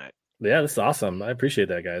donos tonight. Yeah, this is awesome. I appreciate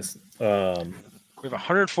that, guys. We have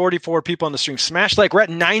 144 people on the stream. Smash like. We're at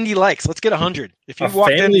 90 likes. Let's get 100. If you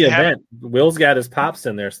walked in, event. Will's got his pops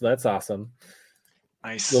in there, so that's awesome.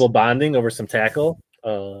 Nice. Little bonding over some tackle.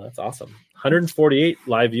 That's awesome. 148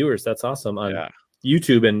 live viewers. That's awesome on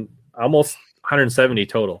YouTube and almost 170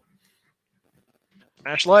 total.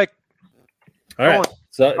 Smash like. All right.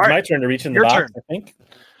 So it's my turn to reach in the box, I think.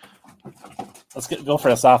 Let's go for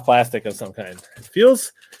a soft plastic of some kind. It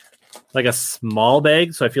feels like a small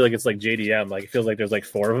bag, so I feel like it's like JDM. Like it feels like there's like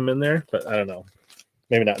 4 of them in there, but I don't know.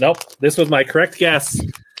 Maybe not. Nope. This was my correct guess.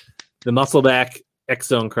 The Muscleback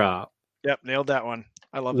X-Zone Craw. Yep, nailed that one.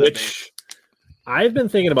 I love that bait. I've been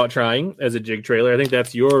thinking about trying as a jig trailer. I think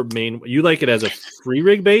that's your main. You like it as a free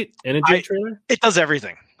rig bait and a jig trailer? It does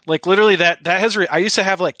everything. Like literally that has. I used to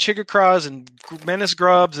have like Chigga craws and menace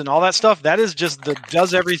grubs and all that stuff. That is just the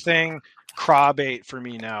does everything craw bait for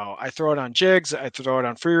me now. I throw it on jigs. I throw it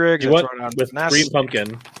on free rigs. I throw it on with green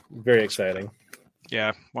pumpkin. Very exciting.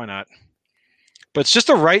 Yeah, why not? but it's just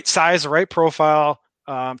the right size, the right profile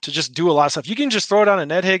to just do a lot of stuff. You can just throw it on a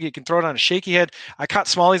Ned Hig. You can throw it on a shaky head. I caught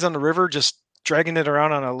smallies on the river, just dragging it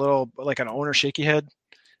around on a little, like an owner shaky head.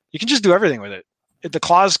 You can just do everything with it. The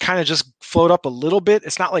claws kind of just float up a little bit.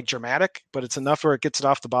 It's not like dramatic, but it's enough where it gets it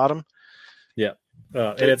off the bottom. Yeah.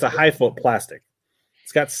 And it's a high float plastic.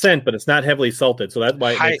 It's got scent, but it's not heavily salted. So that's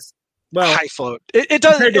why it makes, well, high float. It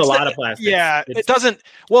doesn't. Compared to a lot of plastics. Yeah, it doesn't.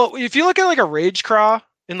 Well, if you look at like a rage craw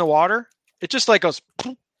in the water, it just like goes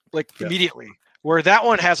like immediately. Where that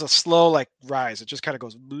one has a slow like rise. It just kind of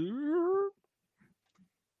goes. You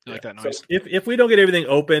like that noise? So if we don't get everything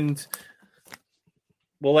opened,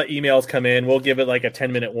 we'll let emails come in. We'll give it like a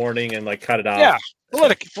 10-minute warning and like cut it off. Yeah, we'll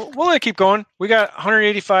let it keep going. We got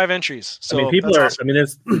 185 entries. So I mean, people are. Awesome. I mean,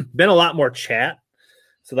 there's been a lot more chat,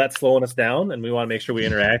 so that's slowing us down, and we want to make sure we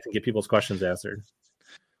interact and get people's questions answered.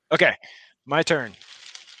 Okay, my turn.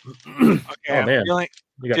 Okay, oh man,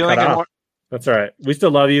 you got cut off. That's all right. We still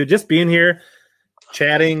love you. Just being here,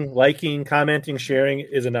 chatting, liking, commenting, sharing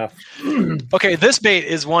is enough. Okay, this bait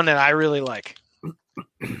is one that I really like.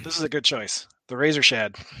 This is a good choice. The Razor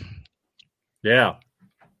Shad. Yeah.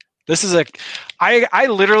 This is I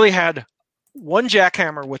literally had one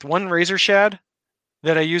jackhammer with one Razor Shad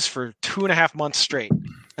that I used for 2.5 months straight.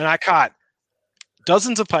 And I caught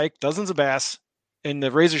dozens of pike, dozens of bass, and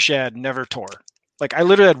the Razor Shad never tore. Like I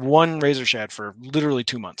literally had one Razor Shad for literally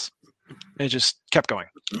 2 months. And it just kept going.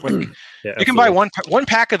 Yeah, you can buy one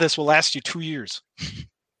pack of this will last you 2 years.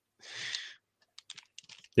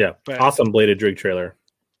 Yeah. But awesome bladed jig trailer.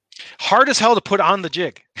 Hard as hell to put on the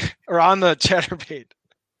jig or on the chatterbait.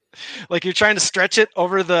 Like you're trying to stretch it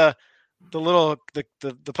over the little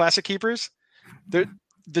the plastic keepers. The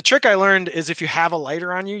trick I learned is if you have a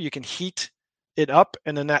lighter on you, you can heat it up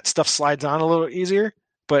and then that stuff slides on a little easier.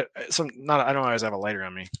 But I don't always have a lighter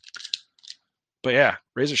on me. But yeah,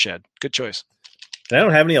 Razor Shad, good choice. And I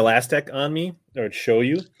don't have any Elastec on me or to show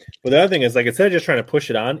you. But the other thing is, like, instead of just trying to push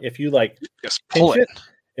it on, if you like just pull it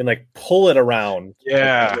and like pull it around,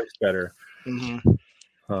 yeah, it works better. Mm-hmm.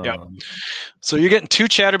 Yeah. So you're getting 2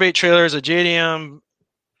 chatterbait trailers, a JDM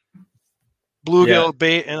bluegill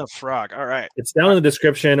bait, and a frog. All right. It's down in the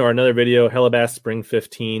description or another video. Hellabass Spring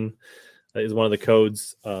 15 is one of the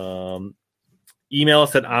codes. Email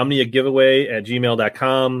us at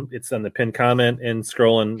omniagiveaway@gmail.com. It's on the pinned comment and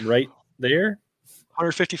scrolling right there.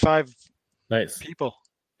 155 nice people.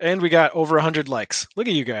 And we got over 100 likes. Look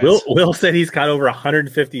at you guys. Will said he's caught over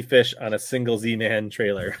 150 fish on a single Z-Man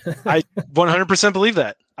trailer. I 100% believe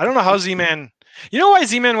that. I don't know how Z-Man... You know why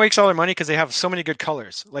Z-Man wakes all their money? Because they have so many good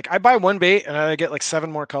colors. Like, I buy one bait and I get like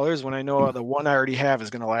 7 more colors when I know the one I already have is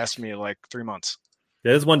going to last me like 3 months.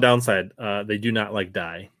 There's one downside. They do not like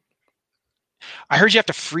dye. I heard you have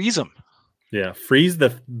to freeze them. Yeah, freeze the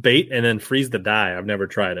bait and then freeze the dye. I've never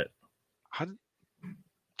tried it. I'm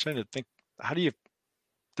trying to think. How do you...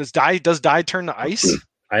 Does dye turn to ice?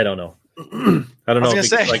 I don't know. I don't know. I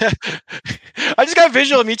just got a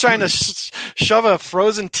visual of me trying to shove a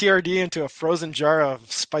frozen TRD into a frozen jar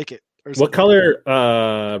of Spike It. What color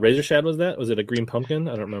Razor Shad was that? Was it a green pumpkin?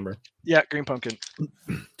 I don't remember. Yeah, green pumpkin.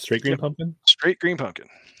 Straight green pumpkin? Straight green pumpkin.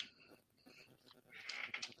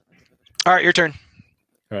 All right, your turn.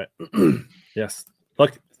 All right. Yes.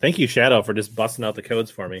 Look, thank you, Shadow, for just busting out the codes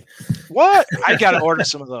for me. What? I got to order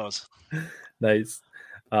some of those. Nice.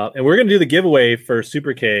 And we're going to do the giveaway for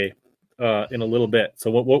Super K in a little bit.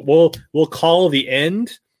 So we'll call the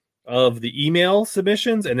end of the email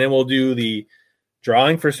submissions, and then we'll do the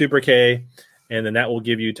drawing for Super K, and then that will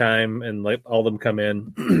give you time and let all of them come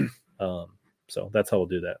in. So that's how we'll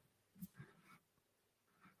do that.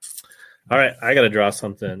 All right, I got to draw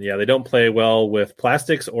something. Yeah, they don't play well with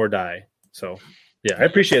plastics or dye. So, yeah, I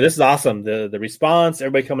appreciate it. This is awesome. The response,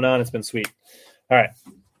 everybody coming on, it's been sweet. All right.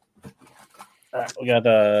 We got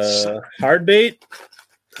a hard bait.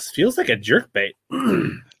 This feels like a jerk bait.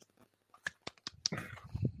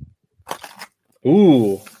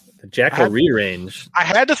 Ooh, the Jacko rearrange. I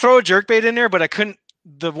had to throw a jerk bait in there, but I couldn't.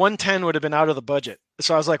 The 110 would have been out of the budget.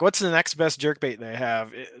 So I was like, what's the next best jerk bait they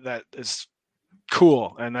have that is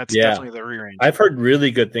cool? And that's definitely the rearrange. I've heard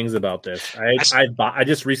really good things about this. I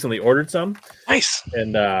just recently ordered some. Nice.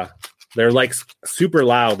 And they're like super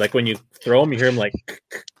loud. Like when you throw them, you hear them like.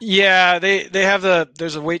 Yeah, they have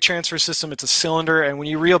there's a weight transfer system. It's a cylinder, and when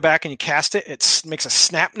you reel back and you cast it, it makes a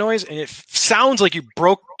snap noise, and it sounds like you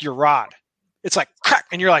broke your rod. It's like crack,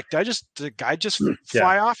 and you're like, did the guy just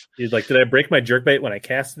fly off? He's like, did I break my jerkbait when I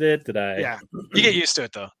casted it? Did I? Yeah, you get used to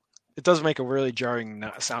it though. It does make a really jarring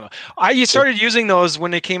sound. I started using those when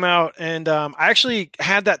they came out, and I actually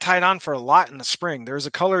had that tied on for a lot in the spring. There was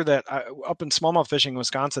a color that up in smallmouth fishing in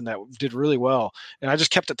Wisconsin that did really well, and I just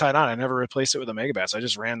kept it tied on. I never replaced it with a Megabass. I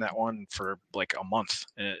just ran that one for like a month.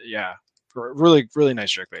 And really, really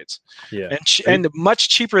nice jerkbaits. Yeah, and much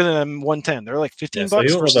cheaper than 110. They're like $15. So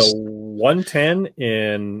you have a 110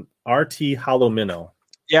 in RT hollow minnow.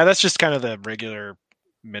 Yeah, that's just kind of the regular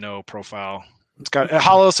minnow profile. It's got a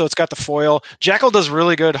hollow, so it's got the foil. Jackal does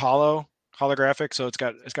really good holographic, so it's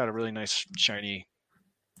got a really nice shiny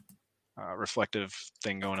reflective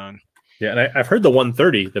thing going on. Yeah, and I've heard the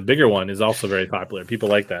 130, the bigger one, is also very popular. People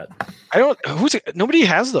like that. Nobody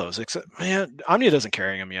has those except Omnia doesn't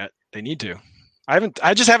carry them yet. They need to.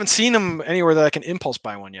 I just haven't seen them anywhere that I can impulse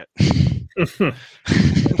buy one yet.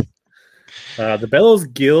 The Bellows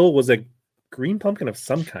gill was a green pumpkin of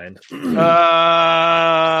some kind.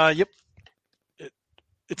 Yep.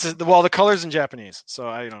 The color's in Japanese, so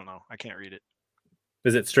I don't know. I can't read it.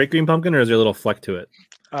 Is it straight green pumpkin, or is there a little fleck to it?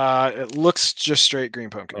 It looks just straight green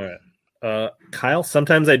pumpkin. All right. Kyle,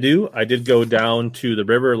 sometimes I do. I did go down to the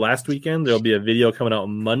river last weekend. There'll be a video coming out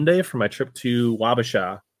Monday for my trip to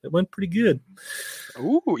Wabasha. It went pretty good.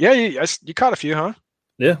 Ooh, yeah, you caught a few, huh?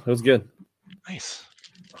 Yeah, it was good. Nice.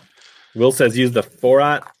 Will says use the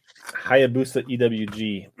 4-aught Hayabusa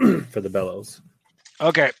EWG for the bellows.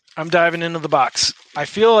 Okay, I'm diving into the box. I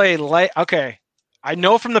feel a light. Okay, I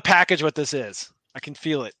know from the package what this is. I can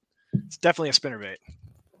feel it. It's definitely a spinnerbait.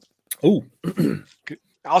 Oh,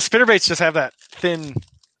 all spinnerbaits just have that thin.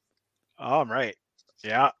 Oh, I'm right.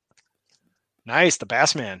 Yeah. Nice. The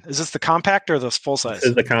Bassman. Is this the compact or the full size? This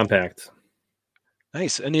is the compact.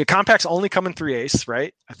 Nice. And the compacts only come in 3/8,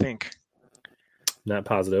 right? I think. Not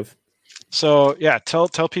positive. So yeah, tell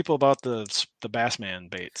people about the Bassman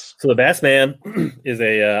baits. So the Bassman is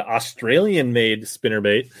a Australian-made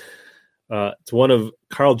spinnerbait. It's one of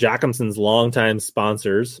Carl Jacobson's longtime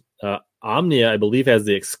sponsors. Omnia, I believe, has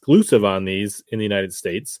the exclusive on these in the United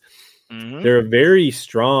States. Mm-hmm. They're a very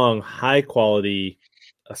strong, high-quality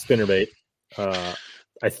spinnerbait.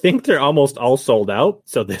 I think they're almost all sold out.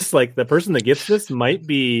 So this, like, the person that gets this might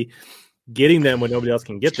be getting them when nobody else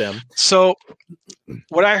can get them. So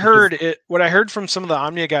what I heard from some of the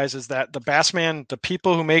Omnia guys is that the Bassman, the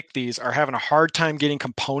people who make these, are having a hard time getting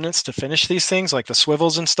components to finish these things, like the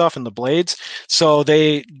swivels and stuff and the blades. So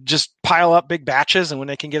they just pile up big batches, and when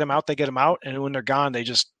they can get them out, they get them out. And when they're gone,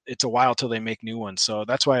 it's a while till they make new ones. So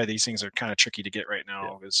that's why these things are kind of tricky to get right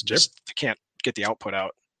now. Yeah. It's just they can't get the output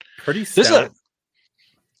out. Pretty stout.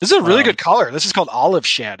 This is a really good color. This is called olive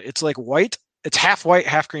shad. It's like white. It's half white,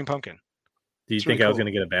 half green pumpkin. Do you think really I was going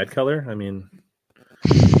to get a bad color? I think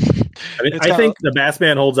the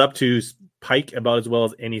Bassman holds up to pike about as well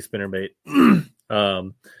as any spinnerbait.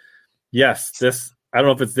 Yes, this, I don't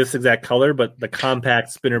know if it's this exact color, but the compact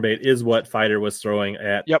spinnerbait is what Fighter was throwing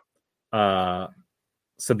at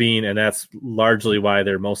Sabine, and that's largely why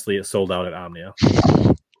they're mostly sold out at Omnia.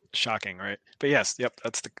 Shocking, right? But yes,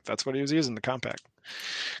 that's what he was using, the compact.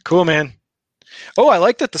 Cool, man. Oh, I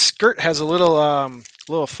like that the skirt has a little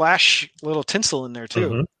flash, little tinsel in there too.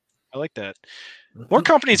 Mm-hmm. I like that. More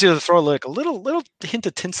companies either throw like a little hint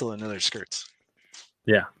of tinsel into their skirts.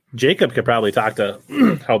 Yeah, Jacob could probably talk to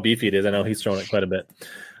how beefy it is. I know he's thrown it quite a bit.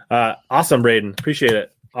 Awesome, Braden. Appreciate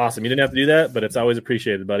it. Awesome. You didn't have to do that, but it's always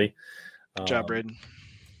appreciated, buddy. Good job, Braden.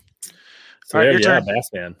 So all right, yeah,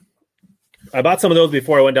 Bassman. I bought some of those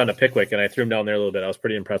before I went down to Pickwick, and I threw them down there a little bit. I was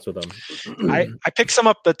pretty impressed with them. I picked some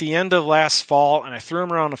up at the end of last fall, and I threw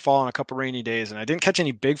them around the fall on a couple rainy days, and I didn't catch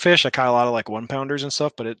any big fish. I caught a lot of like 1-pounders and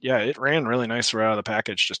stuff, but it ran really nice right out of the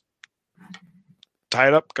package. Just tie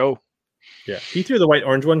it up, go. Yeah, he threw the white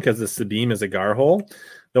orange one because the Sabine is a gar hole.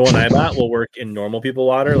 The one I bought will work in normal people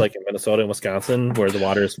water, like in Minnesota and Wisconsin, where the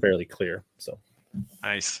water is fairly clear. So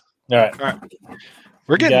nice. All right.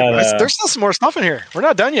 We're getting there's still some more stuff in here. We're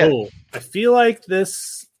not done yet. Oh, I feel like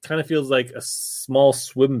this kind of feels like a small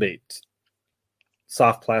swim bait.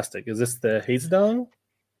 Soft plastic. Is this the Hazedong?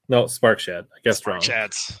 No, Spark Shad. I guess wrong.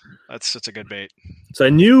 Shads. That's such a good bait. So I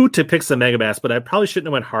knew to pick some Megabass, but I probably shouldn't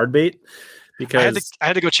have went hard bait because I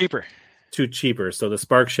had to go cheaper. Too cheaper. So the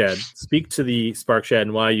Spark Shad. Speak to the Spark Shad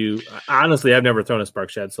and why you. Honestly, I've never thrown a Spark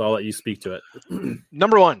Shad, so I'll let you speak to it.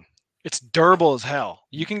 Number one. It's durable as hell.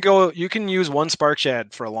 You can use one Spark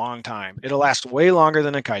Shad for a long time. It'll last way longer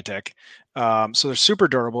than a Kitech. So they're super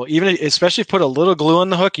durable. Especially if you put a little glue on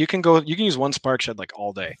the hook, you can use one Spark Shad like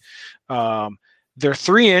all day. They're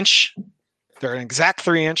 3-inch. They're an exact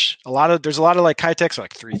 3-inch. There's a lot of like Kitechs are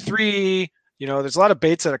like 3.3. There's a lot of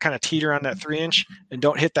baits that are kind of teeter on that 3-inch and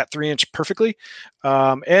don't hit that 3-inch perfectly.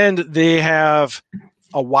 And they have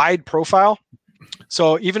a wide profile.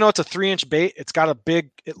 So even though it's a 3-inch bait,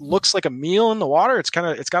 it looks like a meal in the water. It's got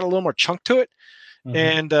a little more chunk to it. Mhm.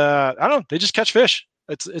 And I don't know, they just catch fish.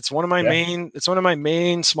 It's one of my main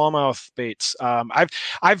smallmouth baits.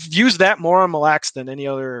 I've used that more on Mille Lacs than any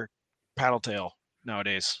other paddle tail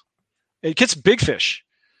nowadays. It gets big fish.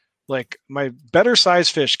 Like my better size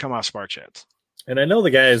fish come off Spark Shads. And I know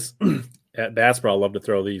the guys at Bass Pro love to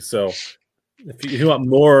throw these. So if you want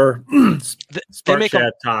more Spark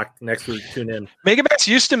Shad talk next week, tune in. Megabass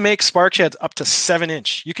used to make Spark Shads up to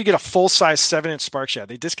 7-inch. You could get a full size 7-inch Spark Shad.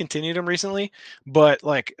 They discontinued them recently, but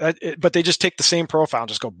but they just take the same profile and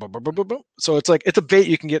just go boom, boom, boom, boom, boom. So it's a bait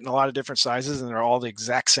you can get in a lot of different sizes, and they're all the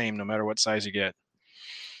exact same no matter what size you get.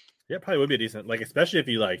 Yeah, it probably would be decent. Like especially if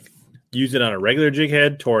you use it on a regular jig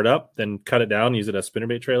head, tore it up, then cut it down, use it as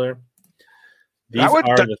spinnerbait trailer. These are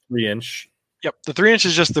the 3-inch. Yep, the 3-inch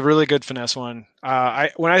is just the really good finesse one.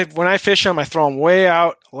 When I fish them, I throw them way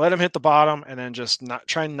out, let them hit the bottom, and then just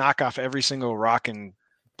try and knock off every single rock and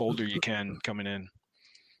boulder you can coming in.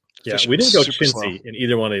 Yeah, we didn't go chintzy in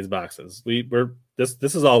either one of these boxes.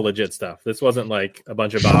 This is all legit stuff. This wasn't like a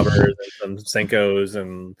bunch of bobbers and some Senkos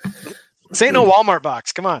and. This ain't no Walmart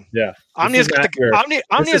box. Come on. Yeah. Omnia's got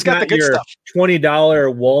the good stuff. $20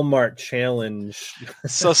 Walmart challenge.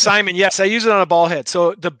 So Simon, yes, I use it on a ball head.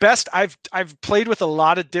 So the best I've played with a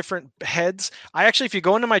lot of different heads. If you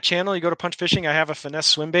go into my channel, you go to Punch Fishing, I have a finesse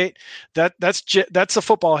swim bait. That's a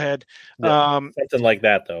football head. Yeah, something like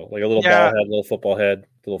that though. Like a little ball head, little football head.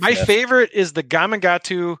 My favorite is the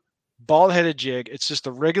Gamakatsu bald-headed jig. It's just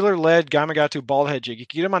a regular lead Gamakatsu bald-head jig. You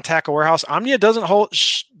can get them on Tackle Warehouse. Omnia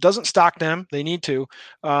doesn't stock them. They need to.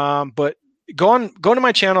 But go to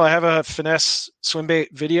my channel. I have a finesse swim bait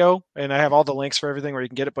video, and I have all the links for everything where you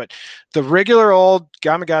can get it. But the regular old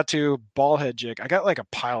Gamakatsu bald-head jig, I got like a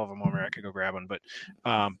pile of them over there. I could go grab one. But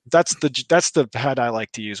that's the head I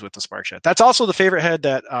like to use with the Spark Shad. That's also the favorite head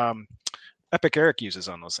that Epic Eric uses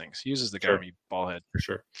on those things. He uses the Gami ball head. For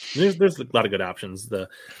sure. There's a lot of good options. The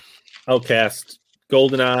Outcast,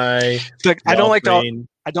 GoldenEye. I don't like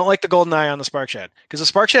the GoldenEye on the Spark Shad because the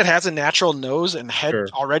Spark Shad has a natural nose and head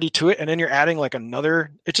already to it, and then you're adding like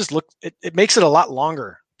another. It just it makes it a lot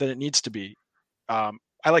longer than it needs to be.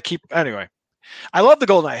 Anyway. I love the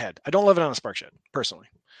GoldenEye head. I don't love it on a Spark Shad personally.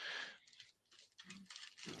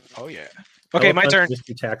 Oh yeah. Okay, my turn.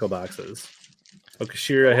 Mystery tackle boxes.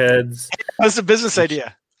 Okashira heads. That's a business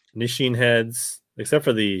idea. Nisshin heads, except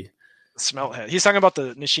for the smelt head. He's talking about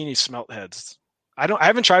the Nishini smelt heads. I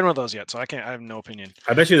haven't tried one of those yet, so I have no opinion.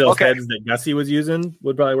 I bet you those heads that Gussie was using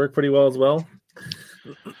would probably work pretty well as well.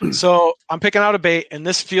 So I'm picking out a bait, and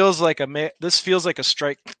this feels like a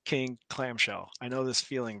Strike King clamshell. I know this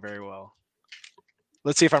feeling very well.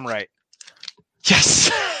 Let's see if I'm right.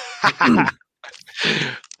 Yes.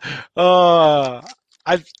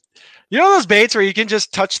 You know those baits where you can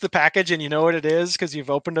just touch the package and you know what it is because you've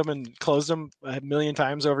opened them and closed them a million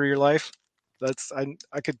times over your life. I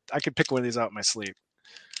could pick one of these out in my sleep.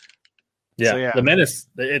 Yeah, so, yeah. The Menace,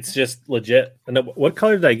 it's just legit. And what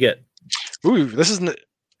color did I get? Ooh, this is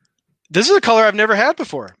a color I've never had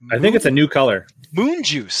before. I think it's a new color. Moon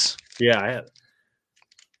Juice. Yeah,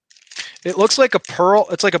 it looks like a pearl.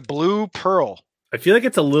 It's like a blue pearl. I feel like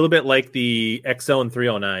it's a little bit like the X-Zone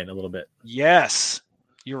 309, a little bit. Yes,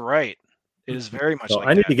 you're right. It is very much like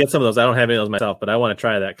I need to get some of those. I don't have any of those myself, but I want to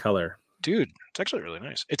try that color. Dude, it's actually really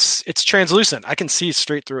nice. It's translucent. I can see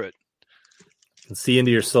straight through it. And see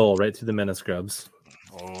into your soul, right through the Menace Grubs.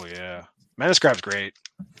 Oh, yeah. Menace Grub's great.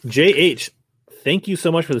 JH, thank you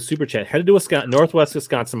so much for the super chat. Headed to Northwest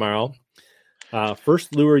Wisconsin tomorrow.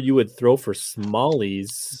 First lure you would throw for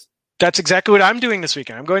smallies. That's exactly what I'm doing this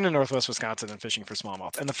weekend. I'm going to Northwest Wisconsin and fishing for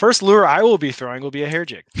smallmouth. And the first lure I will be throwing will be a hair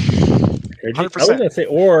jig. 100%. I was going to say,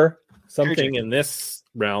 or something in this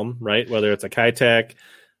realm, right? Whether it's a Kitech,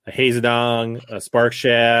 a Hazedong, a Spark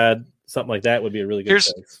Shad, something like that would be a really good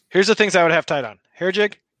choice. Here's the things I would have tied on. Hair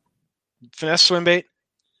jig, finesse swim bait,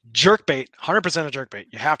 jerk bait, 100% a jerk bait.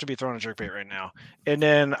 You have to be throwing a jerk bait right now. And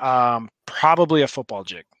then probably a football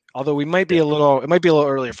jig. Although it might be a little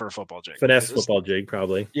earlier for a football jig. Finesse football jig,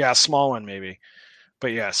 probably. Yeah, a small one maybe.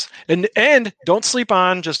 But yes. And don't sleep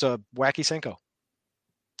on just a wacky Senko.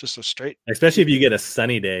 Just a straight. Especially if you get a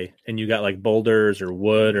sunny day and you got like boulders or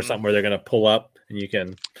wood or something where they're going to pull up and you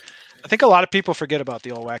can. I think a lot of people forget about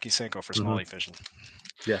the old wacky Senko for smallie fishing.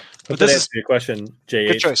 Yeah. But this is your question, JH.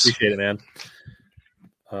 Good choice. Appreciate it,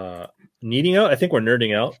 man. Needing out. I think we're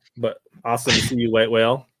nerding out, but awesome to see you, White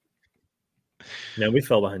Whale. Man, we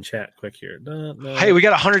fell behind chat quick here. No. Hey, we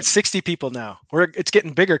got 160 people now. It's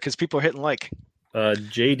getting bigger because people are hitting like.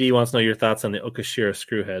 JD wants to know your thoughts on the Okashira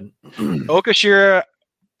screwhead. Okashira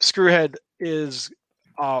screwhead is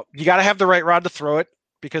You got to have the right rod to throw it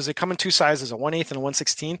because they come in two sizes, a 1/8 and a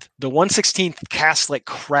 1/16. The 1/16 casts like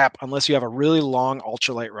crap unless you have a really long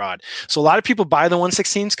ultralight rod. So a lot of people buy the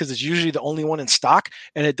 1/16s because it's usually the only one in stock,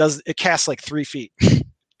 and it casts like 3 feet.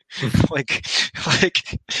 like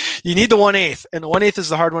you need the 1/8, and the 1/8 is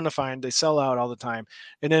the hard one to find. They sell out all the time.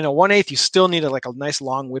 And then a 1/8, you still need a nice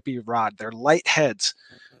long whippy rod. They're light heads.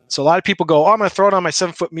 So a lot of people go, I'm going to throw it on my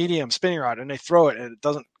 7-foot medium spinning rod, and they throw it, and it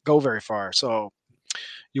doesn't go very far. So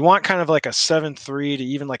you want kind of like a 7.3 to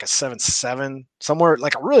even like a 7.7, somewhere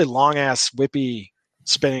like a really long ass whippy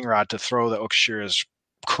spinning rod to throw the Okashiras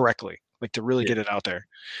correctly, like to really get it out there.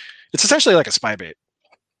 It's essentially like a spy bait.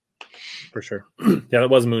 For sure. Yeah, that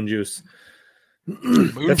was Moon Juice.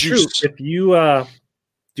 That's Juice. True. If you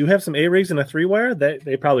do have some A-rigs and a 3-wire,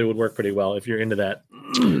 they probably would work pretty well if you're into that.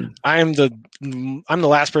 I'm the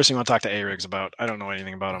last person you want to talk to A-rigs about. I don't know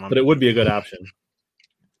anything about them. But it would be a good option.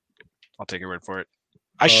 I'll take your word for it.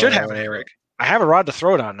 I should have an A-rig. I have a rod to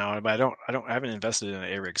throw it on now, but I haven't invested in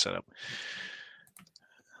an A-rig setup.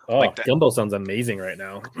 Oh, like that. Gumbo sounds amazing right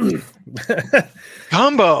now.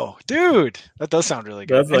 Gumbo, dude, that does sound really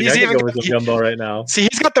good. That's like I can go with Gumbo right now. See,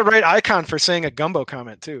 he's got the right icon for saying a Gumbo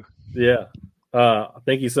comment too. Yeah.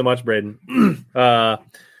 Thank you so much, Braden.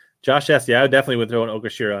 Josh asked, I definitely would throw an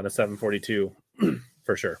Okashira on a 742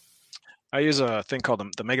 for sure. I use a thing called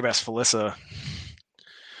the Megabass Felissa.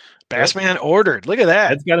 Bassman ordered. Look at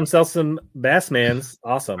that. Ed's got himself some Bassmans.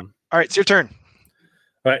 Awesome. All right, it's your turn.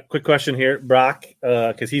 All right, quick question here, Brock,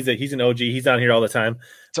 because he's an OG. He's on here all the time.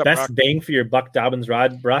 What's up, Best Brock? bang for your Buck Dobbins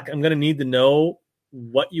rod, Brock. I'm going to need to know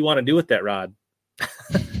what you want to do with that rod.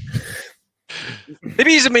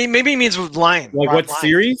 Maybe he means with line. Like what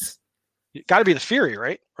series? Got to be the Fury,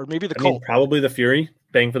 right? Or maybe the Colt. Probably the Fury.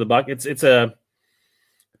 Bang for the buck. It's a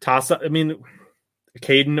toss up. I mean, a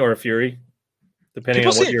Caden or a Fury, depending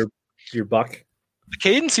on what your buck. The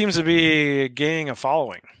Caden seems to be gaining a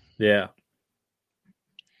following. Yeah.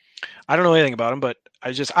 I don't know anything about him, but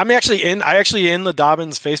I'm actually in the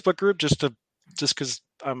Dobbins Facebook group just because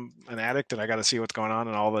I'm an addict and I got to see what's going on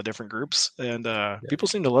in all the different groups. And people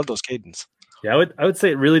seem to love those Cadens. Yeah, I would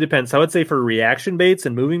say it really depends. I would say for reaction baits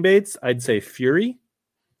and moving baits, I'd say Fury.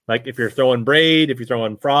 Like if you're throwing braid, if you're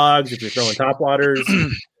throwing frogs, if you're throwing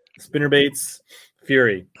topwaters, spinner baits,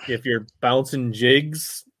 Fury. If you're bouncing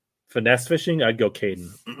jigs, finesse fishing, I'd go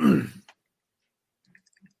Caden.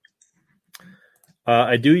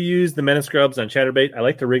 I do use the Menace Grubs on chatterbait. I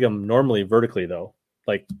like to rig them normally vertically though,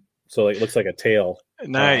 so it looks like a tail.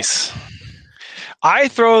 Nice. I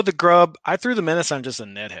threw the Menace on just a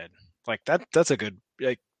net head. Like that's a good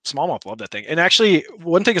smallmouth love that thing. And actually,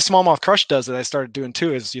 one thing a smallmouth crush does that I started doing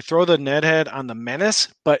too is you throw the net head on the Menace,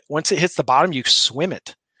 but once it hits the bottom, you swim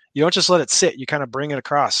it. You don't just let it sit. You kind of bring it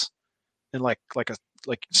across and like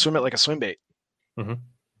swim it like a swim bait. Mm-hmm.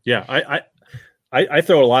 Yeah, I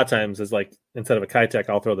throw it a lot of times as like instead of a Kitech,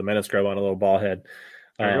 I'll throw the Menace Grub on a little ball head.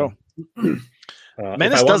 There you go. If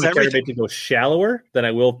Menace I want does my everything. chatterbait to go shallower, then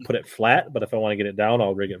I will put it flat. But if I want to get it down,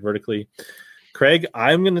 I'll rig it vertically. Craig,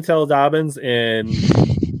 I'm going to tell Dobbins, and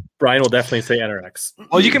Brian will definitely say NRX.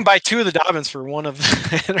 Well, you can buy 2 of the Dobbins for 1 of the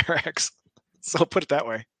NRX. So I'll put it that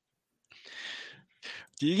way.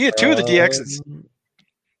 You get 2 of the DXs.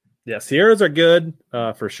 Yeah, Sierras are good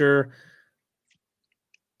for sure.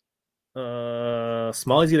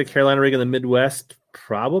 Smallies get a Carolina rig in the Midwest,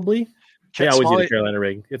 probably. They always get a Carolina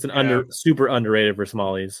rig. It's an super underrated for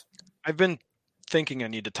Smallies. I've been thinking I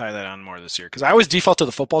need to tie that on more this year because I always default to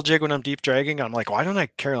the football jig when I'm deep dragging. I'm like, why don't I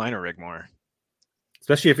Carolina rig more?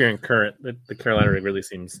 Especially if you're in current, the Carolina rig really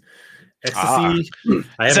seems ecstasy.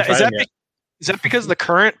 Is that because the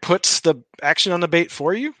current puts the action on the bait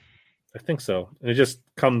for you? I think so. And it just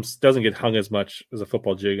doesn't get hung as much as a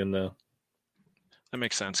football jig in the. That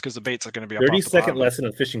makes sense because the baits are going to be 30-second lesson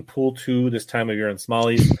on fishing pool 2 this time of year on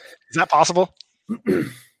Smallies. Is that possible?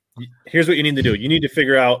 Here's what you need to do. You need to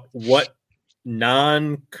figure out what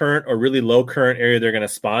non-current or really low current area they're going to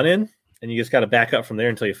spawn in, and you just got to back up from there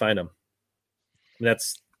until you find them. And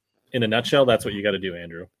that's, in a nutshell, that's what you got to do,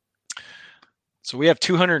 Andrew. So we have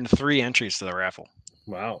 203 entries to the raffle.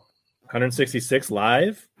 Wow. 166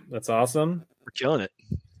 live. That's awesome. We're killing it.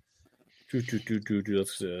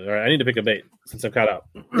 Let's all right, I need to pick a bait since I'm caught up.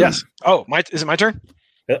 Yes. Oh, is it my turn?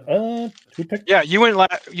 Who picked? Yeah, you went.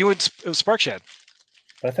 It was Sparkshed.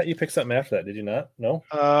 I thought you picked something after that. Did you not? No.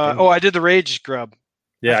 I did the Rage Grub.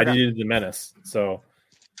 Yeah, I did the Menace. So.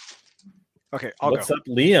 Okay, I'll go. What's up,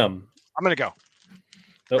 Liam? I'm gonna go.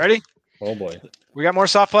 Oh. Ready? Oh boy. We got more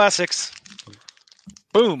soft plastics.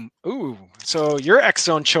 Boom. Ooh. So your X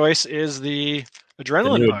Zone choice is the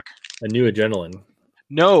Adrenaline Buck. A new Adrenaline.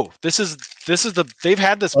 No, this is they've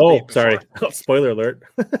had this. Oh, bait sorry. before. Spoiler alert.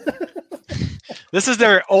 This is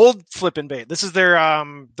their old flipping bait. This is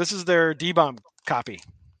their D-bomb copy.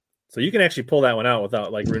 So you can actually pull that one out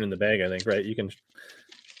without like ruining the bag, I think, right? You can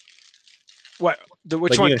Which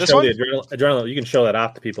like, one? You can This show one? the adrenaline. You can show that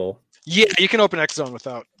off to people. Yeah, you can open X Zone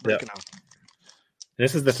without breaking out.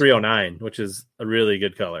 This is the 309, which is a really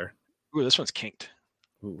good color. Ooh, this one's kinked.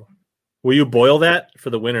 Ooh. Will you boil that for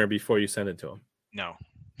the winner before you send it to them? No.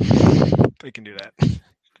 They can do that.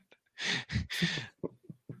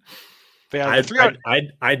 But yeah,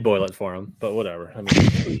 I'd boil it for them, but whatever. I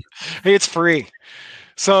mean, hey, it's free.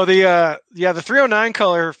 So the 309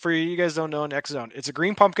 color, for you guys don't know, in X Zone, it's a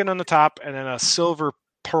green pumpkin on the top and then a silver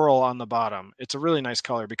pearl on the bottom. It's a really nice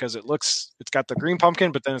color because it's got the green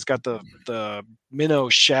pumpkin, but then it's got the minnow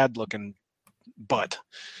shad looking butt.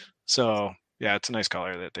 So yeah, it's a nice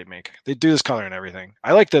color that they make. They do this color and everything.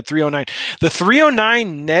 I like the 309. The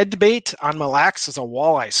 309 Ned bait on Mille Lacs is a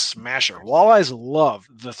walleye smasher. Walleyes love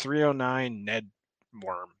the 309 Ned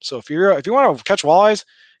worm. So if you want to catch walleyes,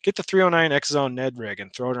 get the 309 X Zone Ned rig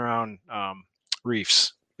and throw it around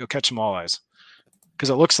reefs. You'll catch some walleyes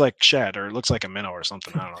because it looks like shad or it looks like a minnow or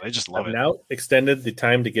something. I don't know. They just love I've it. now extended the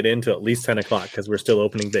time to get into at least 10 o'clock because we're still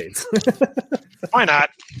opening baits. Why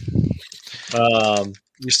not?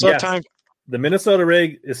 You still have time. The Minnesota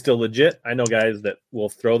rig is still legit. I know guys that will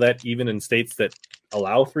throw that even in states that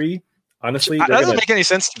allow 3. Honestly, that doesn't make any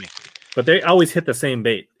sense to me. But they always hit the same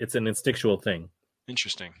bait. It's an instinctual thing.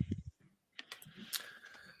 Interesting.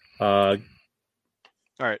 All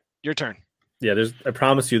right, your turn. Yeah, I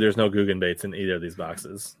promise you there's no Guggen baits in either of these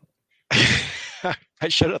boxes. I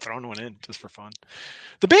should have thrown one in just for fun.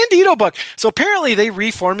 The Bandito bug. So apparently they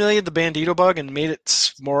reformulated the Bandito bug and made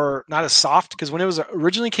it more not as soft because when it was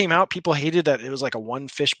originally came out, people hated that it was like a one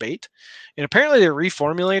fish bait, and apparently they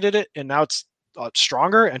reformulated it and now it's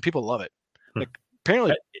stronger and people love it. Like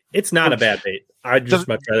apparently it's not a bad bait. I'd just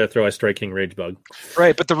much rather throw a Strike King Rage Bug.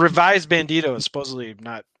 Right, but the revised Bandito is supposedly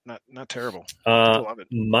not terrible. Love it.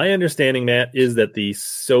 My understanding, Matt, is that the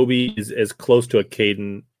Sobe is as close to a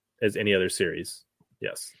Caden as any other series.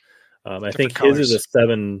 Yes. I think colors. his is a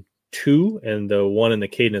 7.2 and the one in the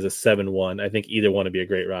Caden is a 7.1. I think either one would be a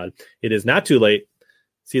great rod. It is not too late.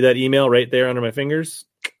 See that email right there under my fingers?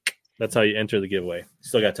 That's how you enter the giveaway.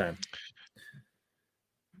 Still got time.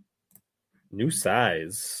 New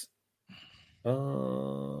size.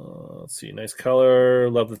 Let's see. Nice color.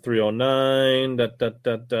 Love the 309.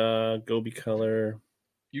 Gobi color.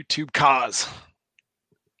 YouTube cause.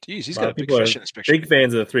 Jeez, he's got a big people fish in his picture. Big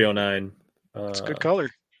fans of the 309. It's a good color.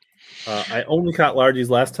 I only caught largies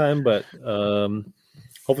last time, but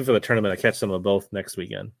hopefully for the tournament I catch some of both next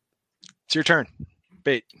weekend. It's your turn.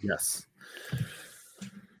 Bait. Yes.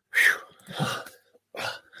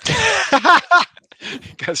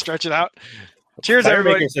 Gotta stretch it out. Cheers,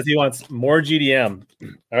 everybody. Says he wants more GDM.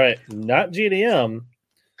 All right, not GDM,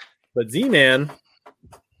 but Z-Man,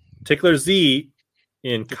 Tickler Z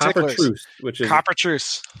in Copper Truce, which is Copper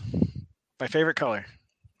Truce. My favorite color.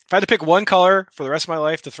 If I had to pick one color for the rest of my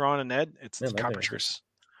life to throw on a Ned, it's Copper Truce.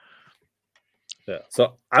 Yeah,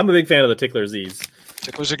 so I'm a big fan of the Tickler Z's.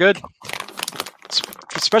 Ticklers are good,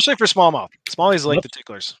 especially for smallmouth. Smallies like the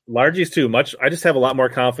ticklers. Largies too. I just have a lot more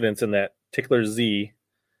confidence in that Tickler Z.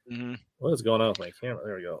 Mm-hmm. What is going on with my camera?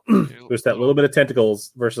 There we go. There's that little bit of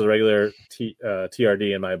tentacles versus a regular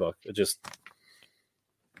TRD in my book. It just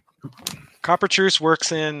Copper Truce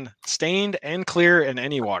works in stained and clear in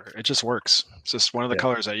any water. It just works. It's just one of the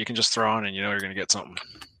colors that you can just throw on and you know you're going to get something.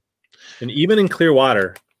 And even in clear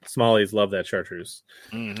water, smallies love that chartreuse.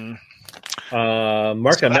 Mm-hmm.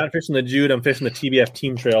 Mark, so I'm not fishing the Jude. I'm fishing the TBF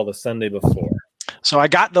Team Trail the Sunday before. So I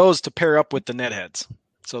got those to pair up with the Ned heads.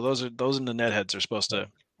 So those and the Ned heads are supposed to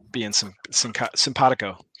be in some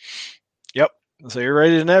simpatico. Yep. So you're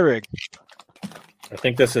ready to Ned rig. I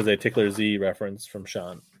think this is a Tickler Z reference from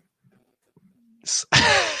Sean.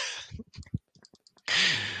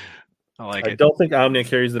 I like it. I don't think Omnia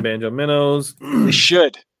carries the Banjo Minnows. They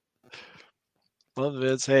should. Love the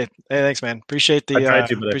vids. Hey, thanks, man. Appreciate the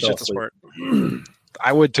appreciate the support.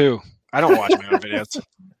 I would too. I don't watch my own videos.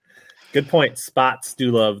 Good point. Spots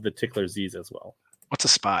do love the Tickler Z's as well. What's a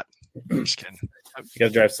spot? I'm just kidding. You got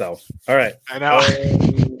to drive south. All right. I know. I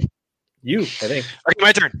think. Okay,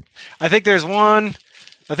 my turn. I think there's one.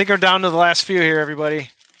 I think we're down to the last few here, everybody.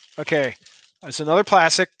 Okay. It's another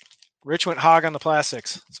plastic. Rich went hog on the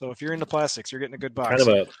plastics. So if you're into plastics, you're getting a good box.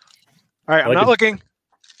 All right, I'm not looking.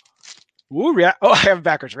 Ooh, I have it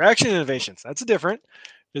backwards. Reaction Innovations. That's different.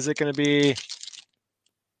 Is it going to be?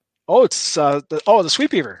 Oh, it's the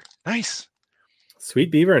Sweet Beaver. Nice.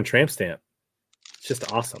 Sweet Beaver and Tramp Stamp. It's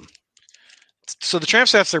just awesome. So the tramp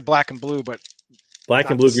staffs are black and blue, but Black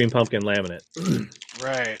and Not blue the green pumpkin laminate.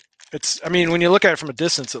 right. I mean, when you look at it from a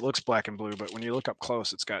distance, it looks black and blue, but when you look up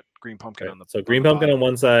close, it's got green pumpkin Right. on the. So green pumpkin bottom. on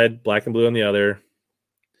one side, black and blue on the other.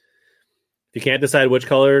 If you can't decide which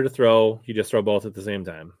color to throw, you just throw both at the same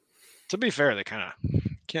time. To be fair, they kind of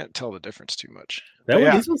can't tell the difference too much. That But one,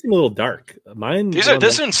 yeah. these ones seem a little dark. Mine.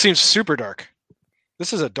 This one seems super dark.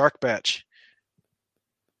 This is a dark batch.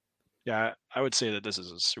 Yeah, I would say that this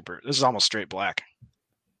is almost straight black.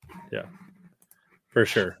 for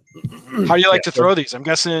sure. How do you like Yeah, to throw these? I'm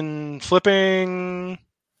guessing flipping,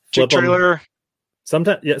 Flip jig 'em. trailer.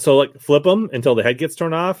 Sometimes, yeah. So like flip them until the head gets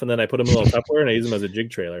torn off, and then I put them in a little Tupperware and I use them as a jig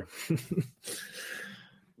trailer.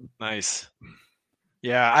 Nice.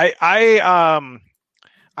 Yeah, I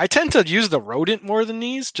tend to use the rodent more than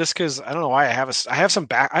these, just because I don't know why I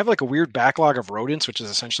have like a weird backlog of rodents, which is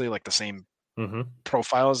essentially like the same Mm-hmm.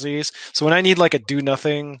 profile as these. So when I need like a do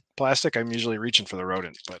nothing plastic, I'm usually reaching for the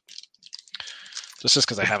rodent, but just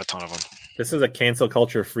because I have a ton of them. This is a cancel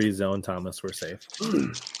culture free zone, Thomas. We're safe.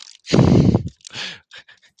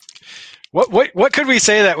 What could we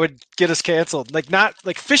say that would get us canceled? Like not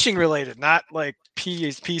like fishing related, not like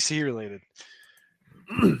PC related.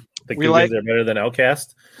 The We Cougars like- are better than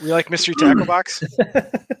Outcast. We like mystery tackle box. All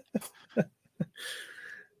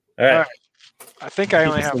right. right. I think I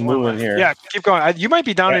only Keep have some one moving left. here. Yeah, keep going. You might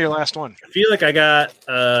be down All to right. your last one. I feel like I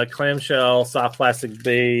got clamshell, soft plastic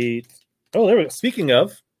bait. Oh, there we go. Speaking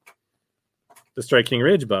of the Strike King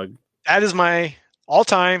Ridge bug, That is my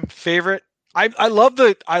all-time favorite. I love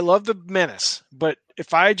the menace, but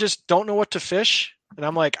if I just don't know what to fish and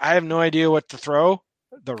I'm like I have no idea what to throw,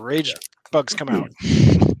 the rage bugs come out.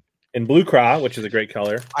 in Blue Craw, which is a great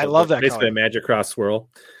color. I love that Basically color. a Magic Cross swirl.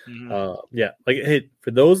 Mhm. Yeah. Like, hey,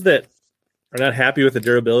 for those that are not happy with the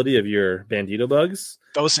durability of your Bandito bugs,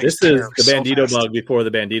 Those things. this is tear the so Bandito fast. bug before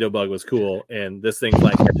the Bandito bug was cool, and this thing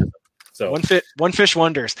like catches them. So One fish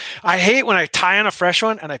wonders. I hate when I tie on a fresh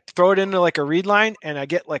one and I throw it into like a reed line and I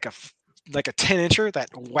get like a 10-incher that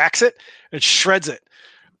whacks it and shreds it,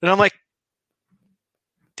 and I'm like,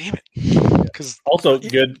 damn it, because also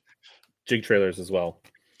good jig trailers as well.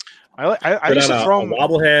 I Good used on to a throw them.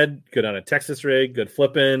 wobblehead, good on a Texas rig, good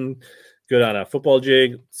flipping, good on a football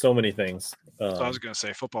jig. So many things. So I was gonna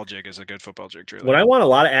say football jig is a good football jig trailer. When I want a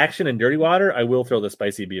lot of action in dirty water, I will throw the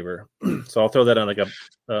Spicy Beaver. So I'll throw that on like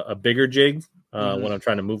a bigger jig Mhm. when I'm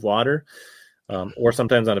trying to move water, or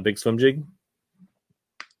sometimes on a big swim jig.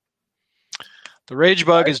 The rage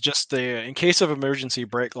bug is just the in case of emergency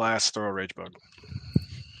break glass, throw a rage bug.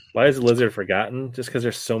 Why is the lizard forgotten? Just because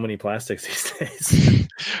there's so many plastics these days.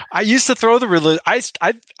 I used to throw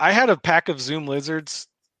I had a pack of Zoom lizards,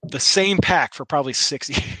 the same pack for probably 6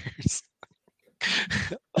 years.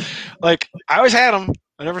 Like I always had them.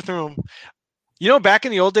 I never threw them. You know, back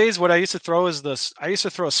in the old days, what I used to throw is this. I used to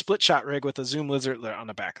throw a split shot rig with a Zoom lizard on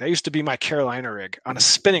the back. That used to be my Carolina rig on a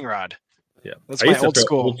spinning rod. Yeah, That's I my used to old throw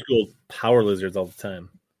school old school power lizards all the time.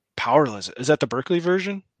 power lizard. Is that the Berkeley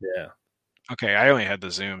version? Yeah, Okay, I only had the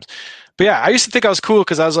Zooms. But yeah, I used to think I was cool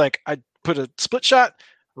because I was like, I'd put a split shot,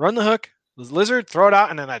 run the hook, the lizard, throw it out,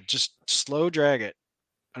 and then I'd just slow drag it.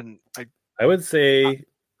 And I would say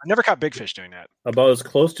I never caught big fish doing that. about as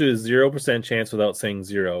close to a 0% chance without saying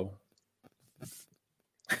zero.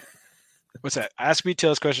 What's that? Ask me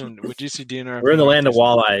Tails question. Would you see DNR? We're in the land of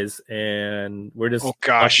walleyes, and we're just Oh,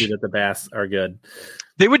 gosh. lucky that the bass are good.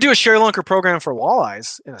 They would do a share lunker program for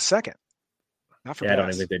walleyes in a second. Not for Yeah, I don't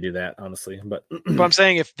bass. even think they do that, honestly. But But I'm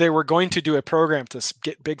saying if they were going to do a program to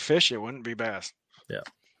get big fish, it wouldn't be bass.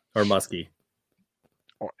 or muskie.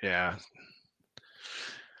 Yeah.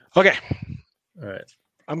 Okay. All right.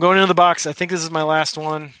 I'm going into the box. I think this is my last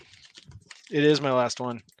one. It is my last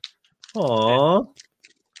one. Aww.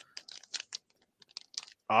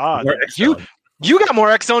 Ah, More you X-Zone. you got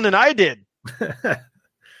more X Zone than I did.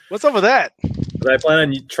 What's up with that? But I plan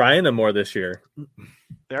on trying them more this year.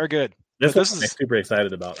 They're good. This But is this I'm is- super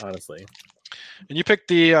excited about, honestly. And you picked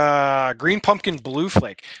the green pumpkin blue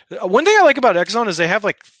flake. One thing I like about X Zone is they have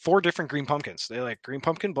like 4 different green pumpkins. They like green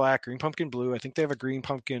pumpkin black, green pumpkin blue. I think they have a green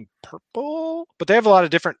pumpkin purple, but they have a lot of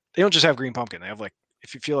different. They don't just have green pumpkin. They have like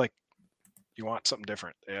if you feel like you want something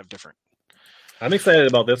different, they have different. I'm excited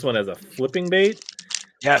about this one as a flipping bait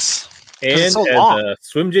Yes. and it's so as long. a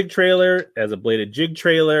swim jig trailer, as a bladed jig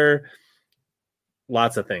trailer.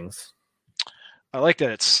 Lots of things. I like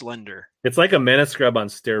that it's slender. It's like a menace scrub on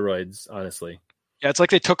steroids, honestly, Yeah, it's like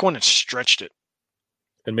they took one and stretched it.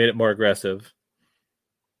 and made it more aggressive.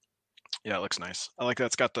 Yeah, it looks nice. I like that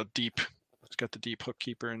it's got the deep hook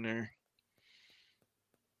keeper in there.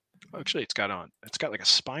 Actually, it's got like a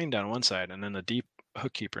spine down one side and then the deep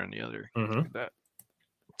hook keeper on the other. Mm-hmm. Look at that.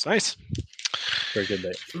 It's nice. Very good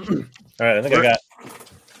bait. All right, I think I got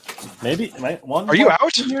maybe one. Are you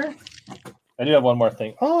out here? I do have one more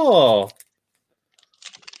thing. Oh,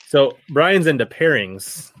 so Brian's into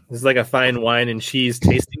pairings. This is like a fine wine and cheese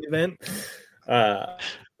tasting event.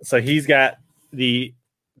 So he's got the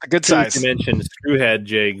good size dimension screwhead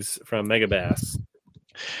jigs from Megabass.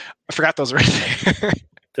 I forgot those right there.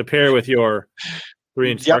 To pair with your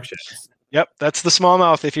 3 instructions. Yep, that's the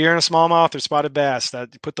smallmouth. If you're in a smallmouth or spotted bass, that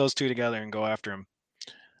put those two together and go after them.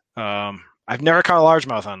 I've never caught a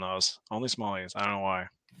largemouth on those. Only smallies. I don't know why.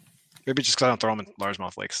 Maybe just because I don't throw them in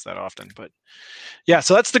largemouth lakes that often. But yeah,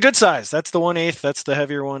 so that's the good size. That's the 1/8. That's the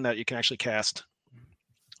heavier one that you can actually cast,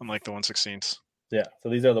 unlike the 1/16. Yeah, so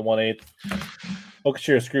these are the 1/8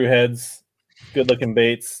 Oakshire screw heads. Good looking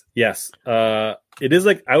baits. Yes, it is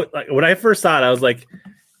like when I first saw it, I was like,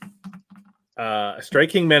 Strike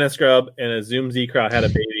King Menace Scrub and a Zoom Z Craw had a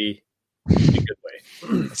baby in a good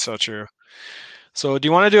way. That's so true. So do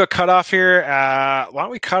you want to do a cutoff here? Why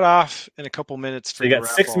don't we cut off in a couple minutes? So you got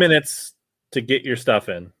 6 minutes to get your stuff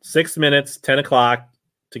in. 6 minutes, 10 o'clock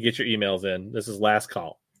to get your emails in. This is last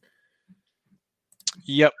call.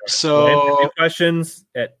 Yep. So questions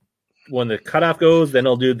at when the cutoff goes, then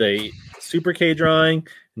I'll do the Super K drawing,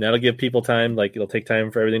 and that'll give people time. Like it'll take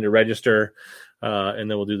time for everything to register,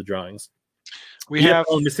 and then we'll do the drawings. We have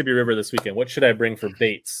on Mississippi River this weekend. What should I bring for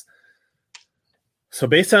baits? So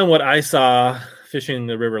based on what I saw fishing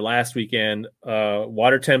the river last weekend,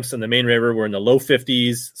 water temps in the main river were in the low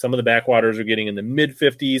 50s. Some of the backwaters are getting in the mid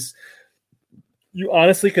 50s. You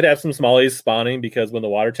honestly could have some smallies spawning because when the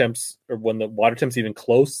water temps even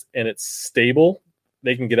close and it's stable,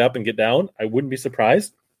 they can get up and get down. I wouldn't be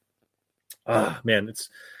surprised. Man,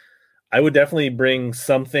 I would definitely bring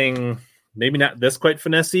something, maybe not this quite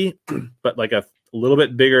finessey, but like a little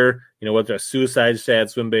bit bigger, whether a suicide shad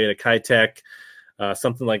swim bait, a Kitech,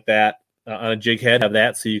 something like that on a jig head, have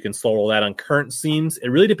that so you can slow roll that on current seams. It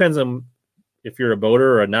really depends on if you're a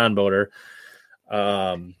boater or a non-boater.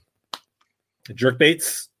 Jerk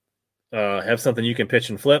baits, have something you can pitch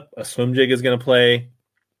and flip. A swim jig is going to play.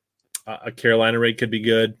 A Carolina rig could be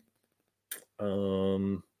good.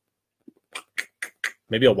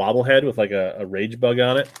 Maybe a wobble head with like a rage bug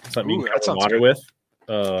on it. Something you can cover water with.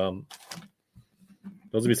 Those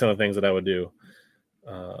would be some of the things that I would do.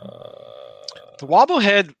 The wobble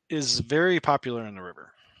head is very popular in the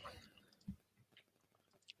river.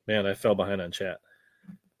 Man, I fell behind on chat.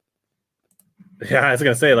 Yeah, I was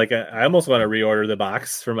going to say, like, I almost want to reorder the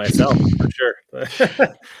box for myself, for sure.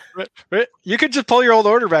 You could just pull your old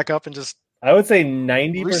order back up and just... I would say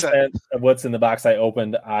 90% of what's in the box I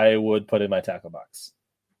opened, I would put in my tackle box.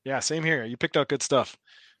 Yeah, same here. You picked out good stuff.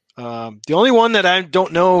 The only one that I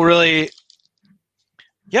don't know really...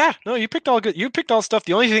 Yeah, no, you picked all good. You picked all stuff.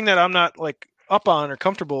 The only thing that I'm not, like, up on or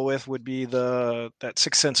comfortable with would be that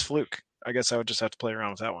 6 cents fluke. I guess I would just have to play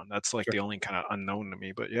around with that one. That's like the only kind of unknown to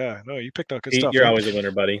me. But yeah, no, you picked out good stuff. You're always a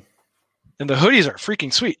winner, buddy. And the hoodies are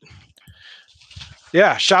freaking sweet.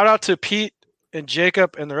 Yeah, shout out to Pete and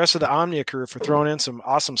Jacob and the rest of the Omnia crew for throwing in some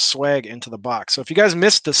awesome swag into the box. So if you guys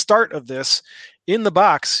missed the start of this, in the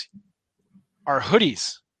box are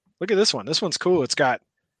hoodies. Look at this one. This one's cool. It's got...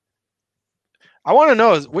 I want to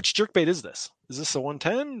know which jerkbait is this? Is this a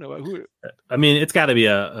 110? I mean, it's got to be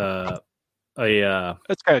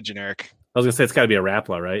it's kind of generic. I was gonna say it's got to be a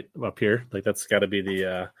Rapala, right? Up here, like that's got to be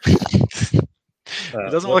the. It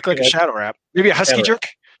doesn't look like a shadow wrap. Maybe a husky jerk.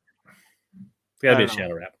 It's got to be a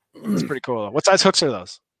shadow wrap. It's pretty cool. What size hooks are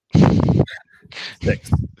those?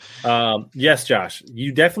 6. Yes, Josh,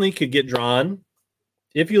 you definitely could get drawn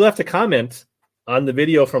if you left a comment on the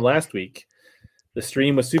video from last week. The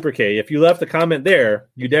stream with Super K. If you left a comment there,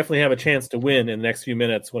 you definitely have a chance to win in the next few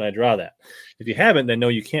minutes when I draw that. If you haven't, then no,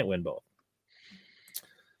 you can't win both.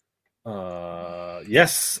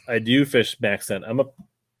 Yes, I do fish Maxent. I'm a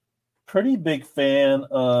pretty big fan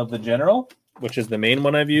of the General, which is the main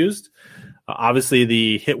one I've used. Obviously,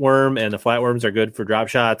 the Hitworm and the Flatworms are good for drop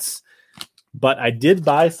shots, but I did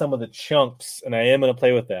buy some of the chunks, and I am going to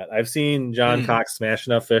play with that. I've seen John Cox smash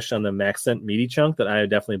enough fish on the Maxent meaty chunk that I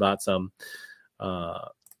definitely bought some. I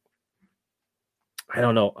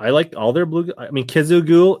don't know. I like all their blue. I mean,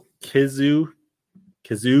 Kazoo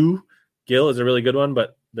Gill is a really good one,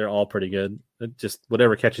 but they're all pretty good. Just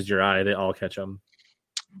whatever catches your eye, they all catch them.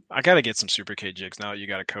 I got to get some Super K jigs now that you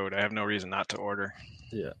got a code. I have no reason not to order.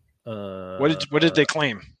 Yeah. What did they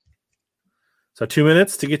claim? So 2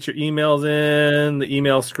 minutes to get your emails in. The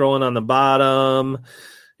email scrolling on the bottom.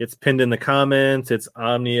 It's pinned in the comments. It's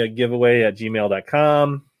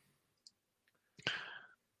omniagiveaway@gmail.com.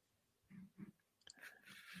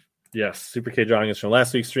 Yes, Super K drawing is from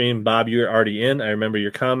last week's stream. Bob, you're already in. I remember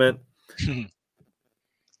your comment.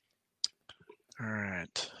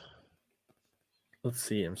 right. Let's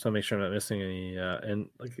see. I'm just gonna make sure I'm not missing any. And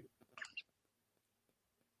like,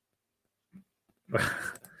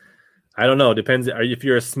 I don't know. Depends. If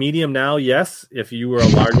you're a medium now, yes. If you were a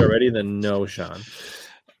large already, then no, Sean.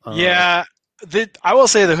 Yeah, I will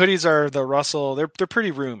say the hoodies are the Russell. They're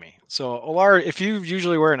pretty roomy. So a large, if you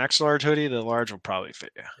usually wear an extra large hoodie, the large will probably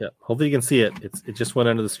fit you. Yeah. Hopefully you can see it. It just went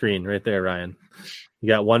under the screen right there, Ryan. You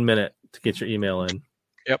got 1 minute to get your email in.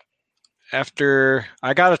 Yep. After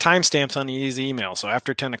I got a timestamp on these email, so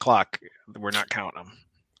after 10 o'clock, we're not counting them.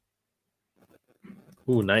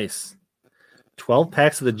 Ooh, nice. 12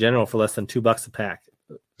 packs of the General for less than $2 a pack.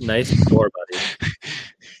 Nice score, buddy.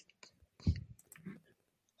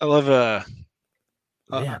 I love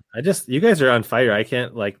Man, you guys are on fire. I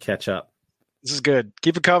can't catch up. This is good.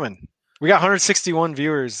 Keep it coming. We got 161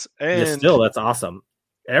 viewers, and Yeah, still, that's awesome.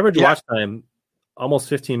 Average watch time, almost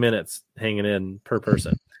 15 minutes hanging in per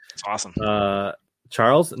person. It's awesome.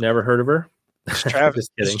 Charles, never heard of her.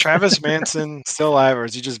 Is Travis Manson still alive, or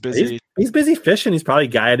is he just busy? He's busy fishing. He's probably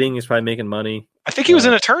guiding. He's probably making money. I think he was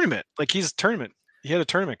in a tournament. He had a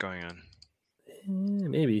tournament going on.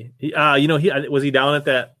 Maybe. Was he down at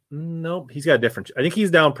that? Nope. He's got a different. I think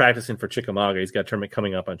he's down practicing for Chickamauga. He's got a tournament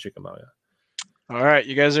coming up on Chickamauga. All right,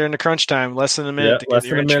 you guys are in the crunch time. Less than a minute. Less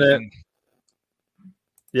than a minute.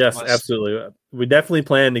 Yes, absolutely. We definitely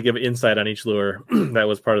plan to give insight on each lure. That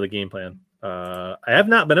was part of the game plan. I have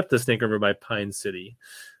not been up to Snake River by Pine City.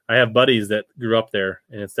 I have buddies that grew up there,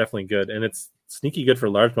 and it's definitely good. And it's sneaky good for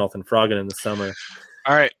largemouth and frogging in the summer.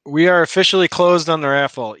 All right, we are officially closed on the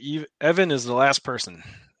raffle. Evan is the last person.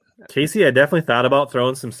 Casey, I definitely thought about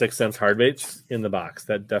throwing some 6 cents hard baits in the box.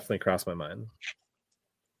 That definitely crossed my mind.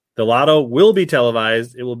 The lotto will be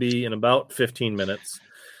televised. It will be in about 15 minutes.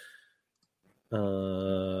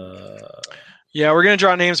 Yeah, we're gonna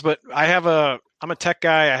draw names, but I'm a tech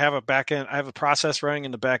guy. I have a back end. I have a process running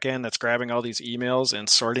in the back end that's grabbing all these emails and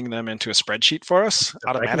sorting them into a spreadsheet for us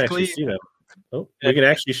automatically. I can see them. Oh, we can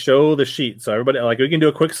actually show the sheet, so everybody we can do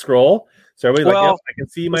a quick scroll. So everybody I can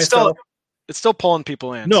see myself. It's still pulling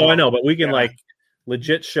people in. No, I know, but we can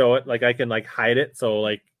legit show it. I can hide it, so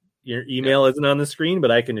your email isn't on the screen,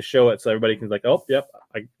 but I can show it so everybody can oh, yep,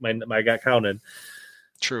 I got counted.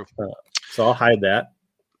 True. So I'll hide that.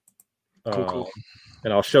 Cool.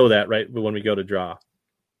 And I'll show that right when we go to draw.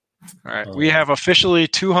 All right. We have officially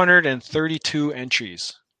 232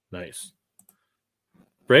 entries. Nice.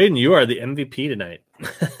 Braden, you are the MVP tonight.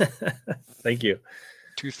 Thank you.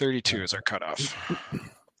 232 is our cutoff.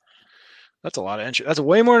 That's a lot of entry. That's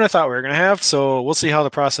way more than I thought we were going to have. So we'll see how the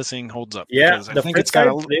processing holds up. Yeah, I think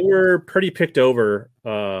they were pretty picked over.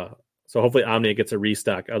 So hopefully Omnia gets a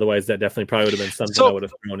restock. Otherwise, that definitely probably would have been something I would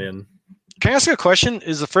have thrown in. Can I ask you a question?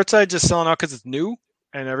 Is the Frittside just selling out because it's new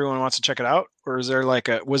and everyone wants to check it out, or is there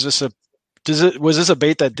was this a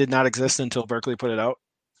bait that did not exist until Berkley put it out?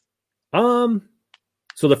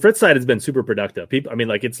 So the Frittside has been super productive. People,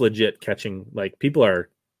 it's legit catching. People are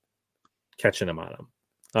catching them on them.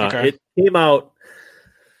 Okay. It came out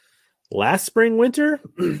last spring, winter.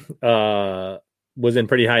 Was in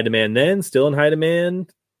pretty high demand then. Still in high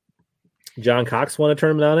demand. John Cox won a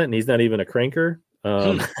tournament on it, and he's not even a cranker.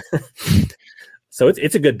 So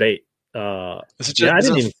it's a good bait. I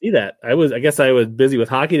didn't even see that. I guess I was busy with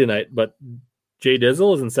hockey tonight, but Jay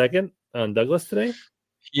Dizzle is in second on Douglas today.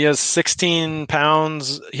 He has 16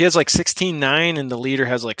 pounds. He has 16.9, and the leader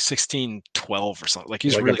has 16.12 or something.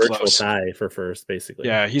 He's really a close. Tie for first, basically.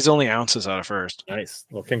 Yeah, he's only ounces out of first. Nice.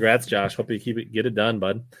 Well, congrats, Josh. Hope you get it done,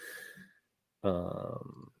 bud. Yeah,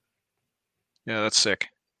 that's sick.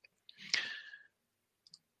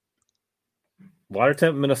 Water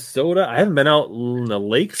temp, Minnesota. I haven't been out in the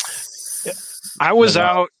lakes. I was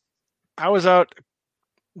out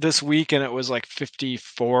this week, and it was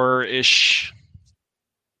 54-ish,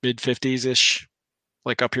 mid 50s-ish,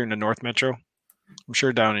 up here in the North Metro. I'm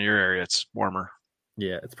sure down in your area it's warmer.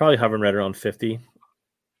 Yeah, it's probably hovering right around 50.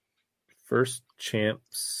 First champ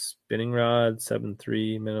spinning rod,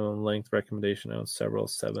 7.3 minimum length recommendation on several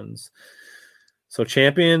 7s. So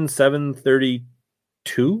champion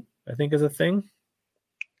 732, I think, is a thing.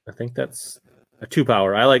 I think that's a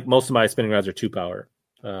 2-power. I most of my spinning rods are 2-power.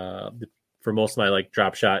 For most of my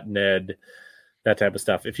drop shot, Ned, that type of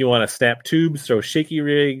stuff. If you want to snap tubes, throw shaky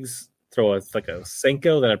rigs, throw a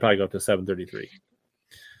Senko, then I'd probably go up to 733.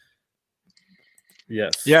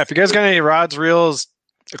 Yes. Yeah, if you guys got any rods, reels,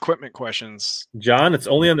 equipment questions. John, it's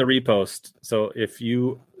only on the repost. So if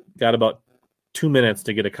you got about 2 minutes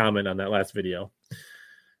to get a comment on that last video.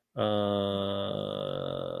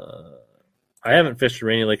 I haven't fished a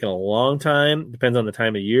Rainy Lake in a long time. Depends on the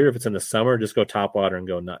time of year. If it's in the summer, just go top water and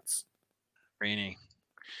go nuts. Rainy.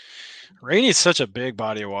 Rainy's such a big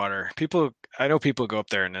body of water. I know people go up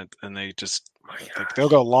there and they just My like, gosh. they'll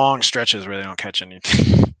go long stretches where they don't catch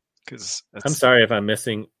anything. Because I'm sorry if I'm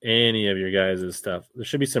missing any of your guys' stuff. There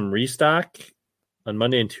should be some restock on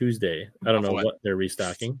Monday and Tuesday. I don't Of know what? what they're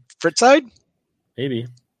restocking. Fritzide? Maybe.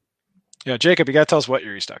 Yeah, Jacob, you gotta tell us what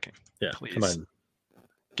you're restocking. Yeah, Please. come on.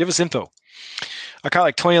 Give us info. I caught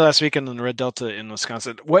like 20 last weekend in the Red Delta in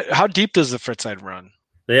Wisconsin. How deep does the Fritzide run?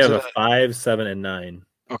 They have Is a it 5, 7, and 9.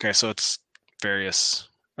 Okay, so it's various.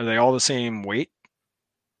 Are they all the same weight?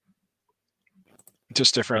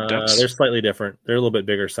 Just different depths? They're slightly different. They're a little bit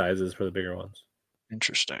bigger sizes for the bigger ones.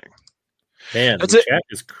 Interesting. Man, That's the it. chat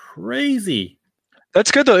is crazy.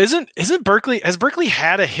 That's good though. Isn't Berkeley, has Berkeley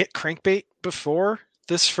had a hit crankbait before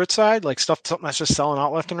this Fritzide? Like something that's just selling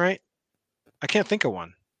out left and right? I can't think of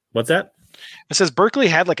one. What's that? It says Berkeley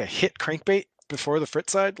had like a hit crankbait before the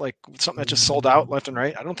Fritzide, like something that just sold out left and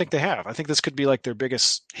right. I don't think they have. I think this could be like their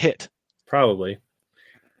biggest hit. Probably.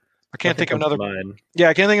 I can't think of Nothing another. comes to mind. Yeah,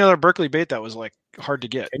 I can't think of another Berkeley bait that was like hard to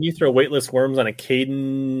get. Can you throw weightless worms on a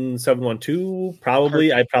Caden 712?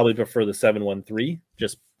 Probably. I'd probably prefer the 713.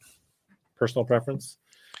 Just personal preference.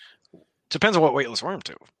 Depends on what weightless worm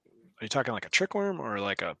too. Are you talking like a trick worm or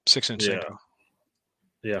like a 6-inch Yeah. Senko?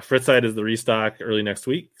 Yeah, Fritzide is the restock early next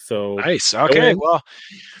week. So Nice. Okay. Well,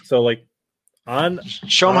 so like on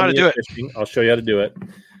show them how to do it. Fishing, I'll show you how to do it.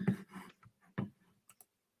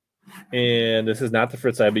 And this is not the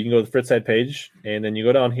Fritzide, but you can go to the Fritzide page, and then you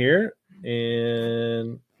go down here,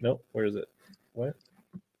 and nope, where is it? What?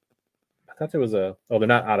 I thought there was a. Oh, they're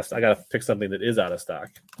not out of stock. I gotta pick something that is out of stock.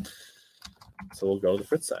 So we'll go to the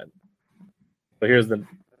Fritzide. But here's the.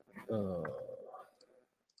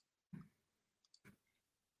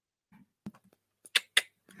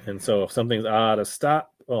 And so if something's out of stock,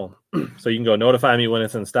 well, so you can go notify me when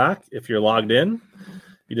it's in stock. If you're logged in,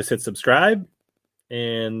 you just hit subscribe,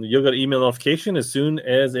 and you'll get an email notification as soon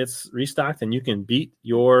as it's restocked, and you can beat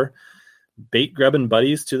your bait grubbing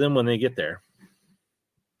buddies to them when they get there.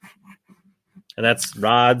 And that's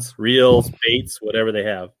rods, reels, baits, whatever they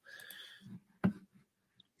have.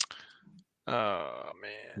 Oh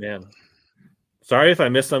Man. Sorry if I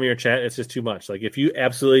missed some of your chat. It's just too much. Like if you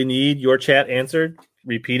absolutely need your chat answered,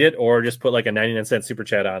 repeat it or just put like a 99-cent super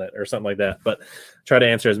chat on it or something like that. But try to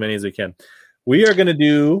answer as many as we can. We are going to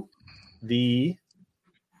do the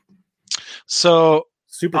super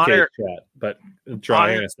K chat, but draw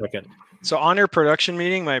in a second. So on your production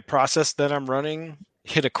meeting, my process that I'm running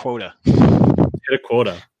hit a quota. Hit a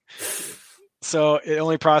quota. So it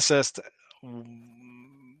only processed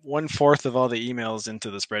 1/4 of all the emails into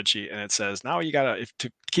the spreadsheet, and it says now you gotta, if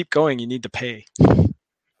to keep going, you need to pay.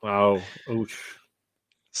 Wow. Oof.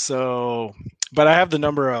 So, but I have the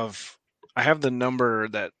number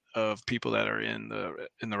that of people that are in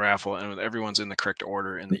the raffle, and everyone's in the correct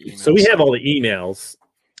order in the email. So we have all the emails.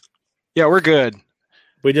 Yeah, we're good.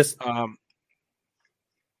 We just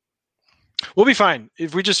we'll be fine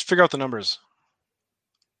if we just figure out the numbers.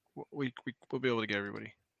 We'll be able to get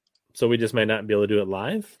everybody. So we just might not be able to do it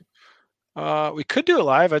live? We could do it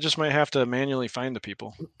live. I just might have to manually find the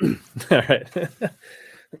people. All right.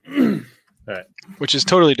 All right. Which is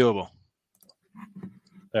totally doable.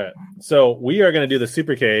 All right. So we are going to do the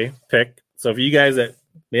Super K pick. So for you guys that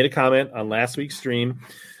made a comment on last week's stream,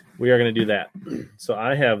 we are going to do that. So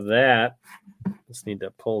I have that. Just need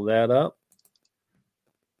to pull that up.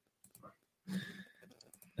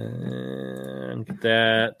 And get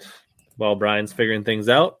that. While Brian's figuring things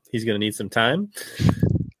out, he's going to need some time.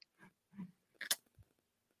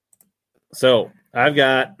 So I've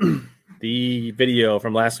got the video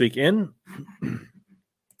from last week in.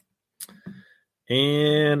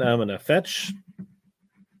 And I'm going to fetch,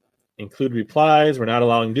 include replies. We're not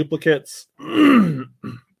allowing duplicates.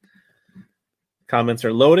 Comments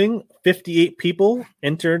are loading. 58 people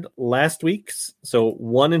entered last week's. So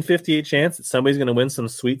 1 in 58 chance that somebody's going to win some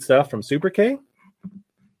sweet stuff from Super K.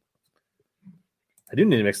 I do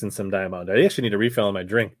need to mix in some Diamond. I actually need to refill on my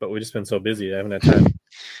drink, but we've just been so busy. I haven't had time.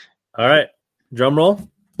 All right. Drum roll.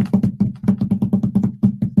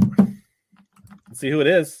 Let's see who it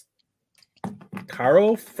is.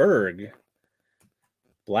 Caro Ferg.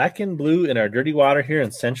 Black and blue in our dirty water here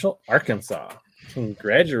in Central Arkansas.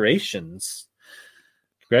 Congratulations.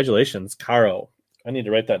 Congratulations, Caro. I need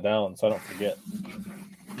to write that down so I don't forget.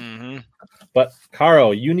 Mm-hmm. But,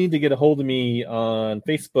 Caro, you need to get a hold of me on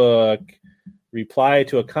Facebook, reply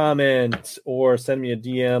to a comment, or send me a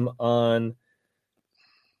DM on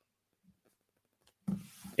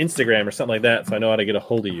Instagram or something like that so I know how to get a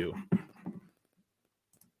hold of you.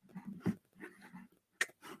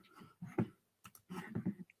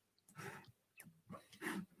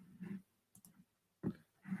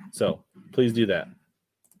 So please do that.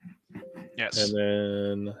 Yes. And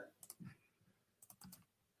then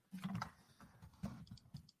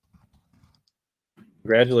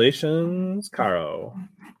congratulations, Caro.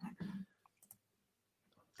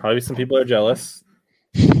 Probably some people are jealous.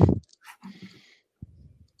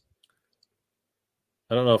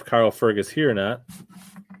 I don't know if Carl Ferg is here or not.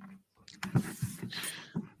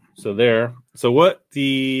 So there. So what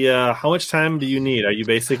how much time do you need? Are you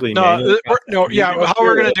basically How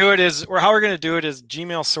we're gonna do it is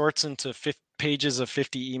Gmail sorts into pages of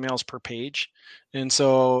 50 emails per page, and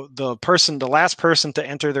so the last person to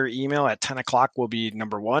enter their email at 10 o'clock will be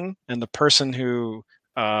number 1, and the person who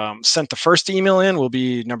sent the first email in will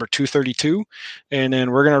be number 232, and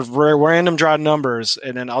then we're gonna random draw numbers,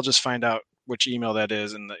 and then I'll just find out which email that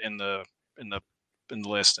is in the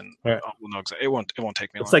list, and right. we'll know exactly. It won't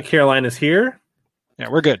take me. Looks like Carolina's here. Yeah,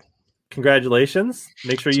 we're good. Congratulations.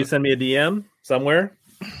 Make sure you send me a DM somewhere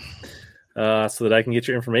so that I can get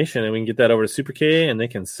your information and we can get that over to Super K and they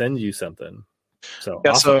can send you something. So,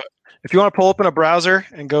 yeah, awesome. So if you want to pull open a browser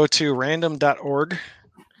and go to random.org,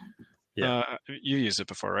 you used it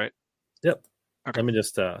before, right? Yep. Okay. Let me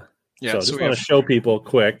just so just want to show people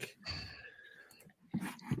quick.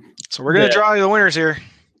 So we're going to draw the winners here.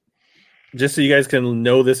 Just so you guys can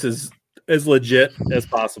know this is as legit as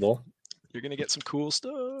possible. You're going to get some cool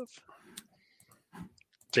stuff.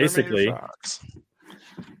 Basically,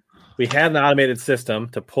 we had an automated system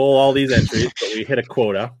to pull all these entries, but we hit a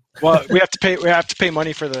quota. Well, we have to pay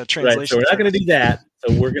money for the translation. Right, so we're not going to do that.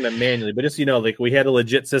 So we're going to manually, but just so you know, like we had a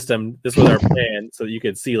legit system. This was our plan, so you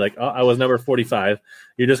could see, like, oh, I was number 45.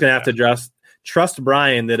 You're just going to have to trust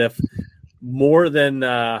Brian that if more than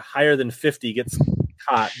higher than 50 gets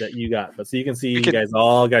caught, that you got. But so you can see, you guys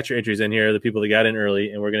all got your entries in here. The people that got in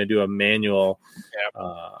early, and we're going to do a manual.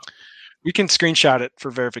 We can screenshot it for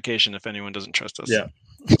verification if anyone doesn't trust us. Yeah.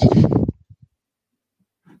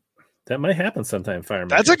 That might happen sometime, Fireman.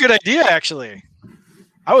 That's a good idea, actually.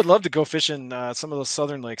 I would love to go fishing some of those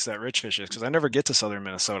southern lakes that Rich fishes, because I never get to southern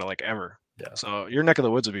Minnesota, like, ever. Yeah. So your neck of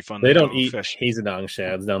the woods would be fun. They don't eat Hazendong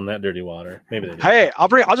shads down that dirty water. Maybe they do. Hey, I'll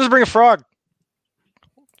just bring a frog.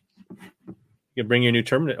 You can bring your new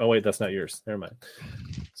Terminator. Oh wait, that's not yours. Never mind.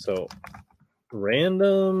 So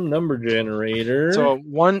random number generator. So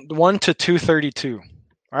 1 to 232.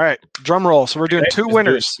 All right, drum roll. So we're doing two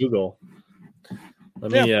winners. Google.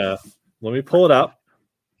 Let me pull it up.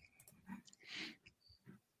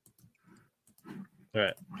 All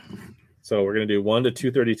right. So we're gonna do 1 to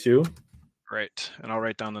 232. Right, and I'll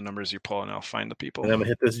write down the numbers you pull, and I'll find the people. And I'm gonna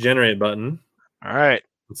hit this generate button. All right.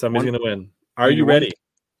 And somebody's gonna win. Are you ready?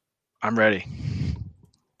 I'm ready.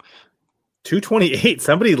 228.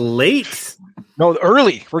 Somebody late. No,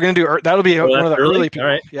 early. We're gonna do. That'll be one of the early people.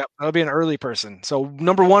 All right. Yep, that'll be an early person. So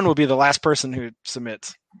number 1 will be the last person who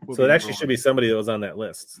submits. So it actually should be somebody that was on that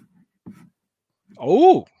list.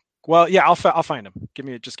 Oh, well, yeah. I'll find him. Give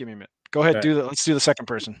me a minute. Go ahead. Right. Let's do the second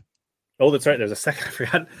person. Oh, that's right. There's a second. I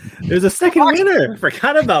forgot. There's a second winner. I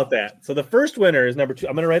forgot about that. So the first winner is number 2.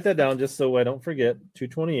 I'm going to write that down just so I don't forget.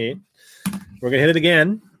 228. We're going to hit it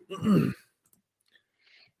again.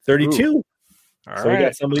 32. All so we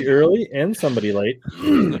got somebody early and somebody late.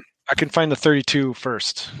 I can find the 32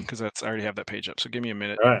 first because I already have that page up. So give me a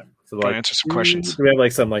minute. All right. So I'll answer some questions. We have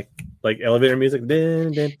like some like elevator music.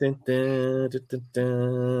 Dun, dun, dun, dun, dun,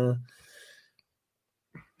 dun,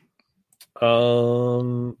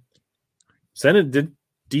 dun. Send a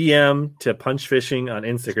DM to Punch Fishing on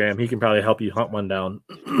Instagram. He can probably help you hunt one down.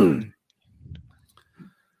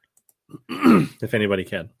 If anybody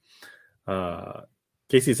can.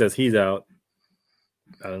 Casey says he's out.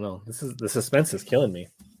 I don't know. The suspense is killing me.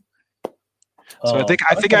 So I think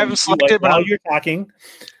I haven't selected. While you're talking,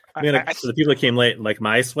 for the people that came late, like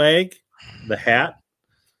my swag, the hat.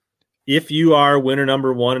 If you are winner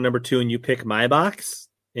number 1 and number 2, and you pick my box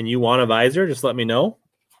and you want a visor, just let me know.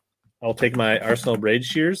 I'll take my Arsenal braid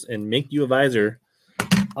shears and make you a visor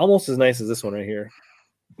almost as nice as this one right here.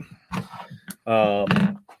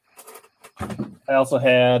 I also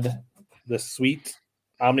had the sweet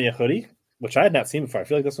Omnia hoodie, which I had not seen before. I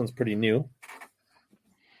feel like this one's pretty new.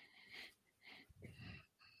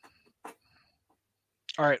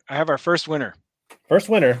 All right, I have our first winner. First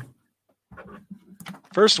winner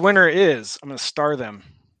is, I'm going to star them.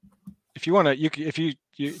 If you want to, do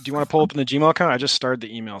you want to pull up in the Gmail account? I just starred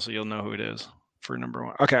the email, so you'll know who it is for number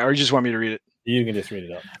 1. Okay, or you just want me to read it? You can just read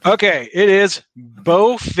it up. Okay, it is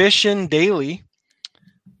Bo Fishing Daily.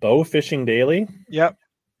 Bo Fishing Daily? Yep.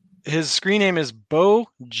 His screen name is Bo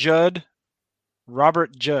Judd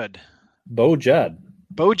Robert Judd. Bo Judd.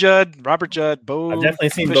 Bo Judd, Robert Judd, Bo. I've definitely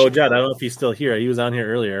seen Bo Judd. I don't know if he's still here. He was on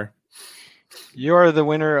here earlier. You're the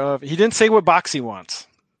winner of. He didn't say what box he wants.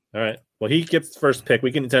 All right. Well, he gets first pick.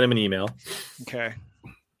 We can send him an email. Okay.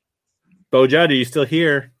 Bo Judd, are you still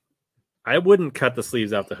here? I wouldn't cut the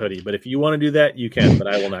sleeves off the hoodie, but if you want to do that, you can, but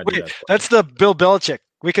I will not do Wait, that. that's the Bill Belichick.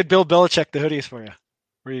 We could Bill Belichick the hoodies for you,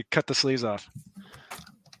 where you cut the sleeves off.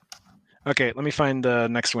 Okay, let me find the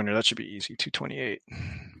next winner. That should be easy. 228.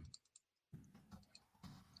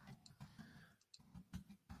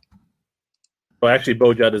 Well, actually,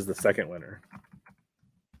 Bo Judd is the second winner.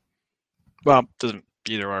 Well, doesn't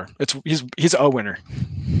either are. He's a winner.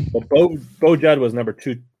 Well, Bo Judd was number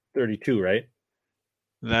 232, right?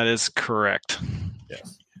 That is correct.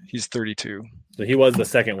 Yes. He's 32. So he was the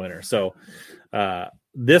second winner. So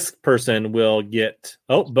this person will get.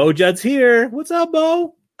 Oh, Bo Judd's here. What's up,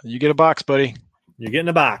 Bo? You get a box, buddy. You're getting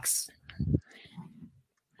a box.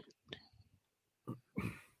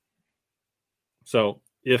 So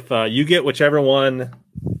if you get whichever one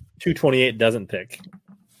 228 doesn't pick.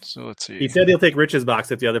 So let's see. He said he'll take Rich's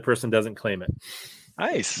box if the other person doesn't claim it.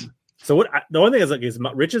 Nice. So the one thing is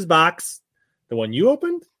Rich's box the one you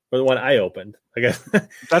opened or the one I opened? I guess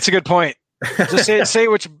that's a good point. Just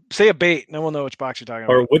say a bait, and then we'll know which box you're talking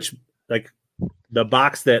about. Or which, like the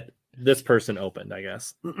box that this person opened, I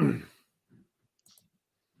guess.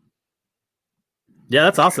 Yeah,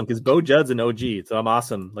 that's awesome because Bo Judd's an OG, so I'm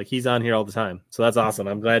awesome. Like he's on here all the time, so that's awesome.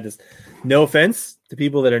 I'm glad. No offense to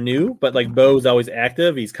people that are new, but like Bo's always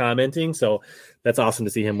active. He's commenting, so that's awesome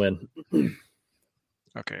to see him win.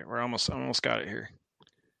 Okay, I almost got it here.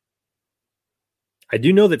 I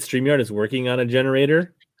do know that StreamYard is working on a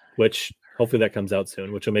generator, which hopefully that comes out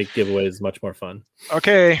soon, which will make giveaways much more fun.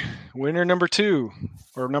 Okay, winner number 2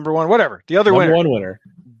 or number 1, whatever. The other number 1 winner,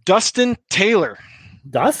 Dustin Taylor.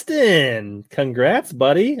 Dustin, congrats,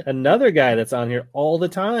 buddy. Another guy that's on here all the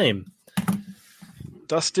time.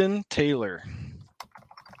 Dustin Taylor.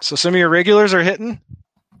 So some of your regulars are hitting?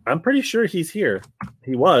 I'm pretty sure he's here.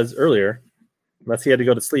 He was earlier, unless he had to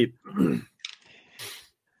go to sleep.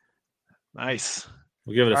 Nice.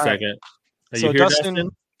 We'll give it a all second. Are so you here, Dustin,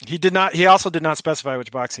 he also did not specify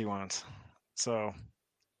which box he wants. So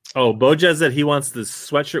oh, Boja said he wants the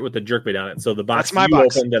sweatshirt with the jerkbait on it. So the box my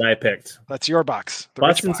box. opened that I picked. That's your box.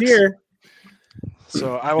 Dustin's here.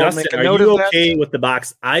 So I will Dustin, make a note of that. Are you okay with the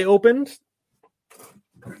box I opened?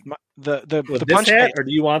 The with punch this hat, bait. or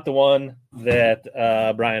do you want the one that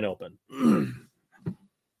Brian opened?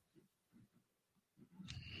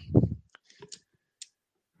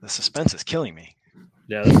 The suspense is killing me.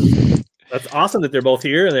 Yeah, that's awesome that they're both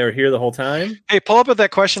here and they were here the whole time. Hey, pull up with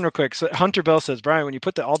that question real quick. So Hunter Bell says, Brian, when you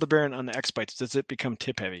put the Aldebaran on the X-Bites, does it become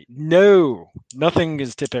tip heavy? No, nothing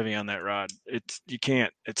is tip heavy on that rod. You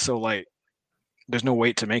can't. It's so light. There's no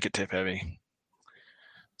weight to make it tip heavy.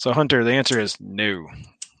 So Hunter, the answer is no.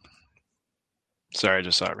 Sorry, I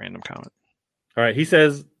just saw a random comment. All right, he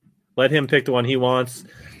says let him pick the one he wants.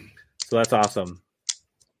 So that's awesome.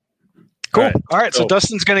 Cool. All right. So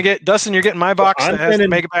Dustin, you're getting my box that has the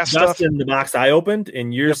Megabass stuff. Dustin, the box I opened,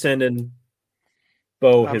 and you're sending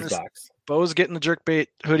Bo his box. Bo's getting the jerkbait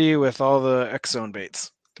hoodie with all the X-Zone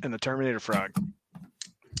baits and the Terminator Frog.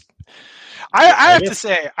 I have to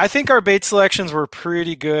say, I think our bait selections were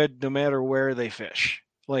pretty good no matter where they fish.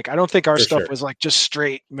 Like, I don't think our stuff was like just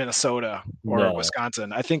straight Minnesota or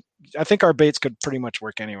Wisconsin. I think our baits could pretty much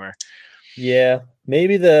work anywhere. Yeah,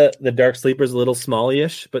 maybe the dark sleeper's a little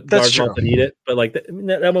small-ish, but that's true. Can eat it. But like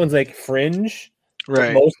that one's like fringe,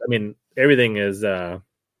 right? Everything is.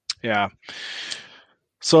 Yeah.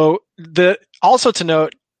 So also to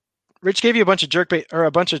note, Rich gave you a bunch of jerkbait or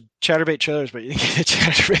a bunch of chatterbait trailers, but you didn't get a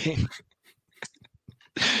chatterbait.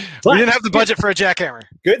 We didn't have the budget for a jackhammer.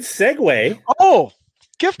 Good segue. Oh,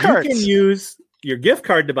 gift cards. You can use your gift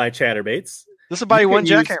card to buy chatterbaits. This will buy you one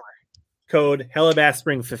jackhammer. Code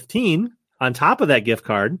HellabassSpring15 on top of that gift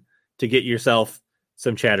card to get yourself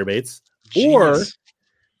some chatterbaits. Genius. Or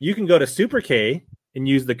you can go to Super K and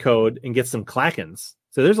use the code and get some Clackens.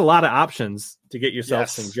 So there's a lot of options to get yourself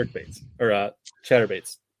some jerkbaits or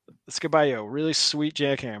chatterbaits. This could buy you a really sweet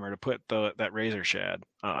jackhammer to put that razor shad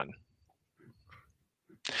on.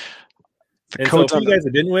 And so if you guys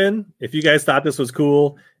that didn't win, if you guys thought this was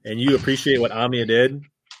cool and you appreciate what Omnia did,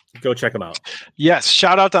 go check them out. Yes,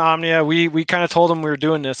 shout out to Omnia. We kind of told them we were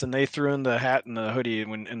doing this, and they threw in the hat and the hoodie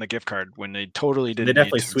and the gift card when they totally didn't. They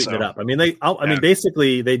definitely sweetened it up. I mean,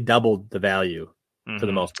 basically they doubled the value for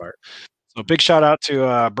the most part. So big shout out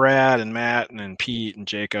to Brad and Matt and Pete and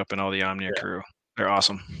Jacob and all the Omnia crew. They're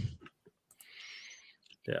awesome.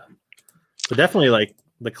 Yeah, so definitely like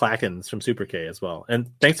the Clackens from Super K as well,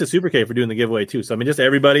 and thanks to Super K for doing the giveaway too. So I mean, just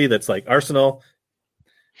everybody that's like Arsenal.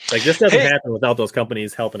 Like this doesn't happen without those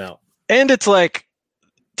companies helping out. And it's like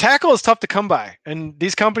tackle is tough to come by, and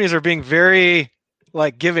these companies are being very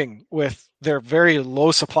giving with their very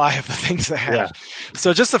low supply of the things they have. Yeah.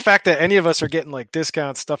 So just the fact that any of us are getting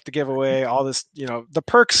discounts, stuff to give away, all this, the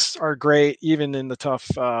perks are great, even in the tough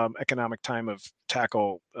economic time of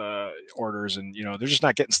tackle orders, and they're just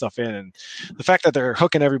not getting stuff in. And the fact that they're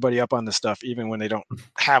hooking everybody up on this stuff, even when they don't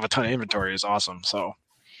have a ton of inventory, is awesome. So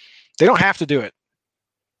they don't have to do it.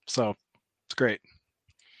 So it's great.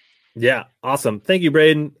 Yeah, awesome. Thank you,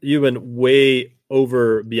 Braden. You've been way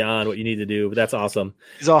over beyond what you need to do, but that's awesome.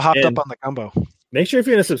 He's all hopped up on the gumbo. Make sure if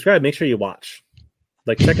you're going to subscribe, make sure you watch.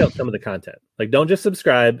 Check out some of the content. Don't just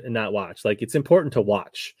subscribe and not watch. It's important to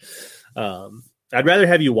watch. I'd rather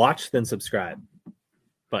have you watch than subscribe.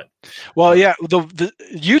 But yeah, the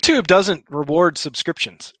YouTube doesn't reward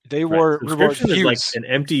subscriptions. They reward views. Is an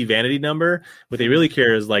empty vanity number. What they really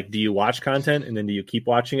care is do you watch content, and then do you keep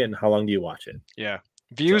watching it, and how long do you watch it? Yeah.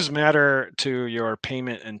 Views matter to your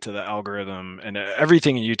payment and to the algorithm, and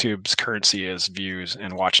everything in YouTube's currency is views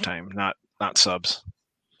and watch time, not subs.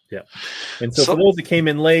 Yeah. And so for those that came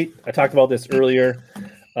in late, I talked about this earlier.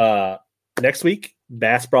 Next week,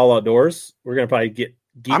 Bass Brawl Outdoors. We're going to probably get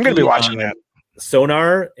I'm going to be watching that.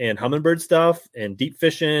 Sonar and humminbird stuff and deep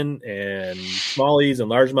fishing and smallies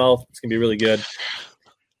and largemouth. It's going to be really good.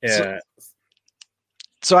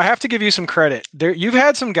 So I have to give you some credit. You've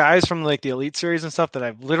had some guys from the Elite Series and stuff that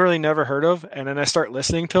I've literally never heard of, and then I start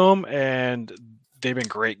listening to them, and they've been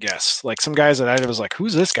great guests. Some guys that I was like,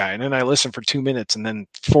 "Who's this guy?" And then I listen for 2 minutes, and then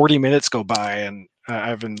 40 minutes go by, and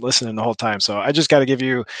I've been listening the whole time. So I just got to give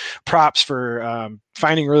you props for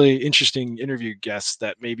finding really interesting interview guests.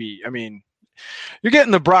 That maybe, you're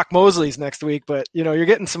getting the Brock Mosleys next week, but you're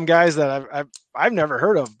getting some guys that I've never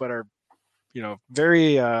heard of, but are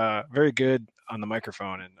very very good on the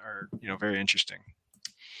microphone and are very interesting.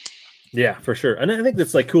 Yeah, for sure. And I think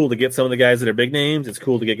that's cool to get some of the guys that are big names. It's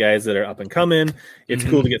cool to get guys that are up and coming. It's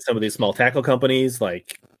cool to get some of these small tackle companies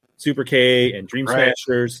like Super K and Dream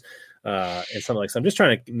Smashers and something so. I'm just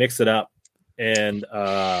trying to mix it up, and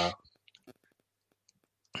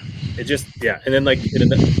it just and then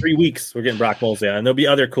in 3 weeks we're getting Brock Mosley on, and there'll be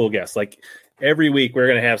other cool guests. Every week we're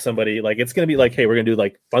going to have somebody it's going to be hey, we're going to do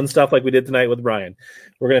fun stuff like we did tonight with Brian.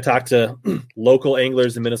 We're going to talk to local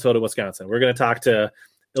anglers in Minnesota, Wisconsin. We're going to talk to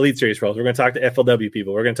Elite Series pros. We're going to talk to FLW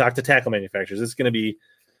people. We're going to talk to tackle manufacturers. It's going to be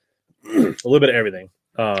a little bit of everything.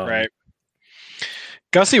 Right.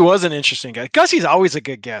 Gussie was an interesting guy. Gussie's always a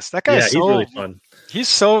good guest. That guy's he's really fun. He's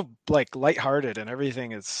so lighthearted, and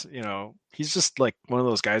everything is, he's just one of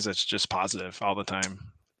those guys that's just positive all the time.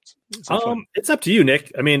 It's up to you,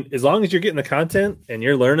 Nick. As long as you're getting the content and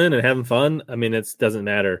you're learning and having fun, it doesn't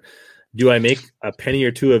matter. Do I make a penny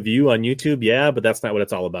or two of you on YouTube? Yeah, but that's not what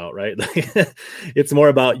it's all about, right? It's more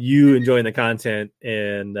about you enjoying the content,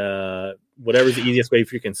 and whatever's the easiest way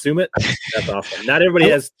for you to consume it. That's awesome. Not everybody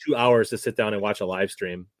has 2 hours to sit down and watch a live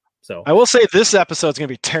stream. So I will say this episode's going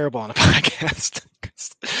to be terrible on a podcast.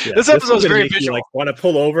 This episode's very visual. You want to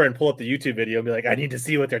pull over and pull up the YouTube video and be like, I need to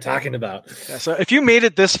see what they're talking about. Yeah, so if you made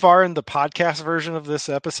it this far in the podcast version of this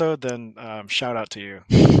episode, then shout out to you,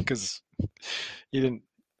 because you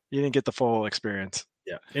didn't get the full experience.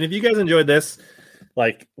 Yeah. And if you guys enjoyed this,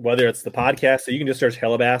 whether it's the podcast, so you can just search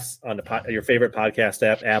Hellabass on your favorite podcast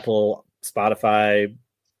app, Apple, Spotify,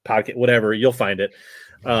 Podcast, whatever, you'll find it.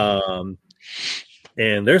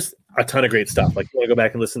 And there's a ton of great stuff. You want to go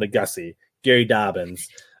back and listen to Gussie, Gary Dobbins,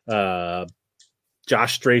 Josh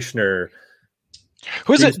Strachner.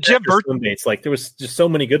 Who's it? Jeb Bertrand. There was just so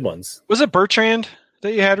many good ones. Was it Bertrand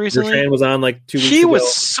that you had recently? Bertrand was on 2 weeks ago. He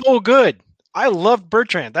was so good. I loved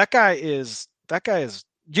Bertrand. That guy is.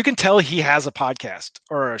 You can tell he has a podcast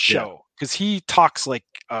or a show because he talks like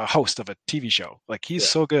a host of a TV show. He's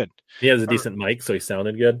so good. He has a decent mic, so he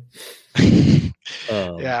sounded good.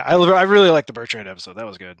 I really liked the Bertrand episode. That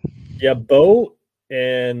was good. Yeah, Bo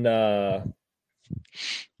and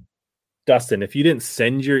Dustin, if you didn't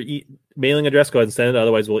send your mailing address, go ahead and send it.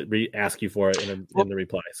 Otherwise, we'll ask you for it in the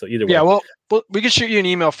reply. So either way. Yeah, well, we can shoot you an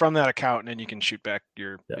email from that account, and then you can shoot back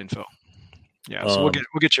your info. Yeah, so we'll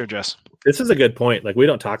get your address. This is a good point. We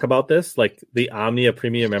don't talk about this, the Omnia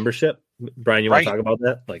Premium membership. Brian, you want to talk about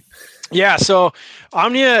that? Yeah, so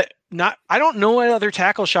Omnia. I don't know what other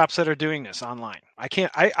tackle shops that are doing this online.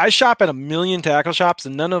 I shop at a million tackle shops,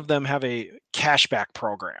 and none of them have a cashback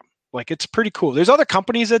program. It's pretty cool. There's other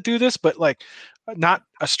companies that do this, but not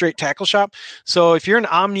a straight tackle shop. So if you're an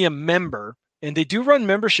Omnia member, and they do run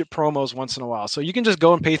membership promos once in a while, so you can just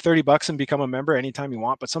go and pay $30 and become a member anytime you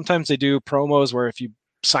want. But sometimes they do promos where if you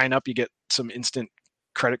sign up, you get some instant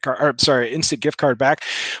instant gift card back.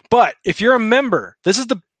 But if you're a member, there's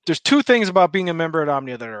 2 things about being a member at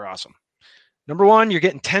Omnia that are awesome. Number one, you're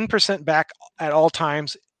getting 10% back at all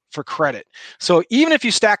times for credit. So even if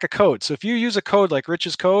you stack a code, so if you use a code like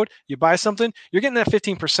Rich's code, you buy something, you're getting that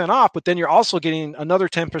 15% off, but then you're also getting another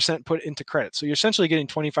 10% put into credit. So you're essentially getting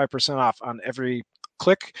 25% off on every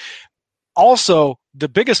click. Also, the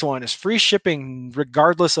biggest one is free shipping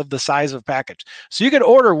regardless of the size of package. So you could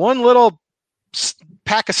order one little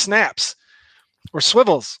pack of snaps or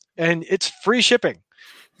swivels and it's free shipping.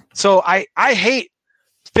 So I hate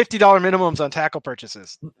 $50 minimums on tackle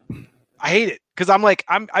purchases. I hate it because I'm like,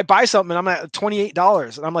 I buy something and I'm at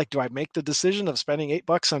 $28 and I'm like, do I make the decision of spending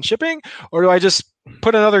 $8 on shipping, or do I just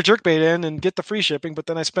put another jerkbait in and get the free shipping? But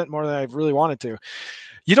then I spent more than I really wanted to.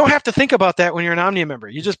 You don't have to think about that when you're an Omnia member.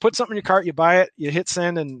 You just put something in your cart, you buy it, you hit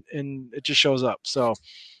send, and it just shows up. So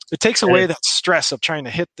it takes away that stress of trying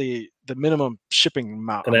to hit the minimum shipping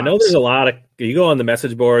amount. And I know there's a lot of, you go on the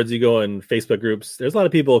message boards, you go in Facebook groups, there's a lot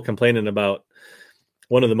of people complaining about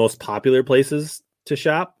one of the most popular places to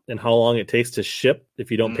shop and how long it takes to ship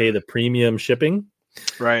if you don't pay the premium shipping.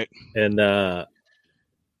 Right. And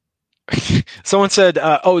someone said,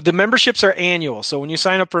 the memberships are annual. So when you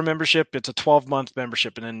sign up for a membership, it's a 12-month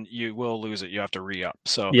membership and then you will lose it. You have to re-up.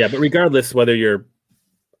 So yeah, but regardless whether you're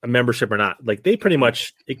a membership or not, like they pretty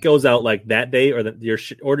much, it goes out like that day or your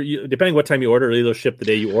order, depending what time you order, it'll ship the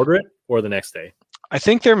day you order it or the next day. I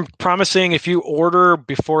think they're promising if you order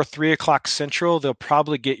before 3:00 Central, they'll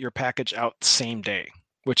probably get your package out the same day,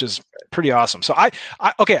 which is pretty awesome. So I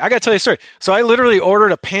got to tell you a story. So I literally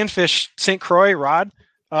ordered a Panfish St. Croix rod.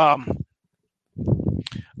 I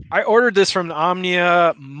ordered this from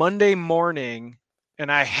Omnia Monday morning, and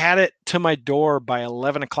I had it to my door by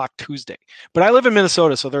 11 o'clock Tuesday. But I live in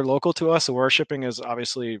Minnesota, so they're local to us, so our shipping is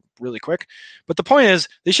obviously really quick. But the point is,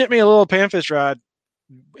 they shipped me a little Panfish rod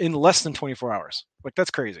in less than 24 hours. Like,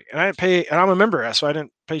 that's crazy. And I didn't pay, and I'm a member, so I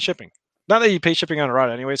didn't pay shipping. Not that you pay shipping on a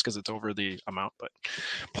rod anyways, because it's over the amount, but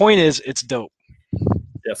point is, it's dope.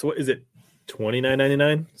 Yeah, so what is it?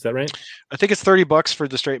 $29.99? Is that right? I think it's $30 for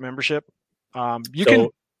the straight membership.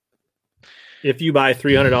 If you buy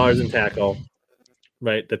 $300 in tackle,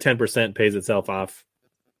 right, the 10% pays itself off,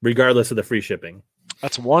 regardless of the free shipping.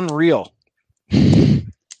 That's one reel.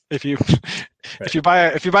 If you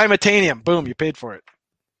buy Metanium, boom, you paid for it.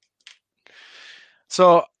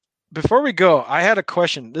 So before we go, I had a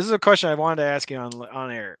question. This is a question I wanted to ask you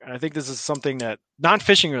on air, and I think this is something that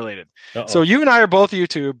non-fishing related. Uh-oh. So you and I are both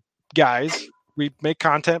YouTube guys. We make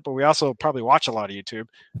content, but we also probably watch a lot of YouTube.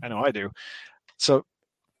 I know I do. So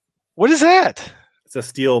what is that? It's a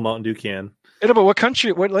steel Mountain Dew can. But what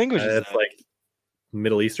country, what language is that? It's like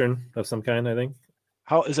Middle Eastern of some kind, I think.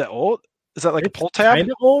 How is that old? Is that like a pull tab? Kind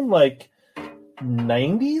of old, like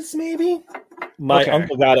 90s maybe. My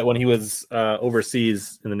uncle got it when he was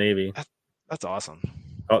overseas in the Navy. That's awesome.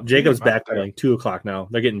 Oh, Jacob's back by like 2:00 now.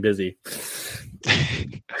 They're getting busy.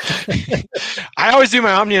 I always do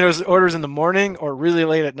my Omnia orders in the morning or really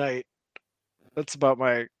late at night. That's about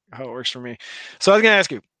how it works for me. So I was going to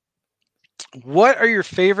ask you, what are your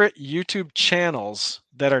favorite YouTube channels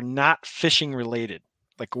that are not fishing related?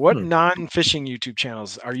 Like, what non-fishing YouTube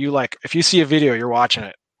channels are you like? If you see a video, you're watching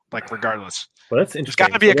it, like, regardless. Well, that's interesting. There's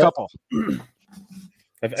got to be a couple.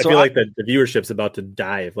 I feel like the viewership's about to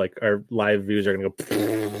dive. Like, our live views are going to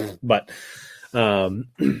go, but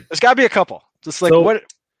there's got to be a couple. Just like what?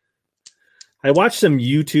 I watched some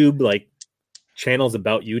YouTube like channels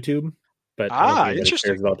about YouTube, but I don't think interesting.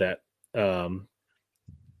 cares about that.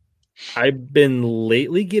 I've been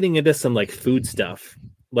lately getting into some like food stuff.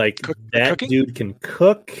 Like cooking? Dude can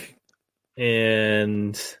cook,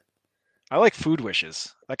 and I like Food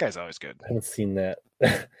Wishes. That guy's always good. I haven't seen that.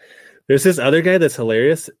 There's this other guy that's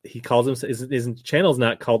hilarious. He calls himself, his channel's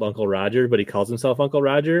not called Uncle Roger, but he calls himself Uncle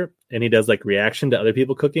Roger, and he does like reaction to other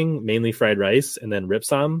people cooking, mainly fried rice, and then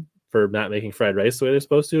rips on them for not making fried rice the way they're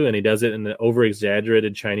supposed to, and he does it in an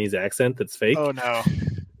over-exaggerated Chinese accent that's fake. Oh no,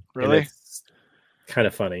 really? It's kind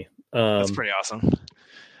of funny. That's pretty awesome.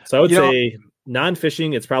 So I would say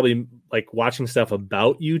non-fishing, it's probably like watching stuff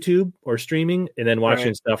about YouTube or streaming, and then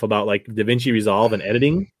watching stuff about like DaVinci Resolve and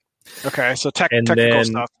editing. Okay, so technical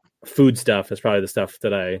stuff. Food stuff is probably the stuff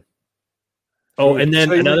that I. Oh, and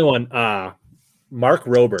then another one, Mark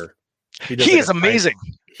Rober. He is amazing.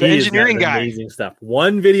 The engineering guy. Amazing stuff.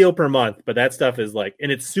 One video per month, but that stuff is like,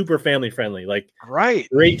 and it's super family friendly. Like,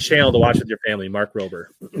 great channel to watch with your family. Mark Rober.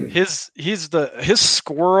 His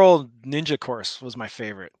squirrel ninja course was my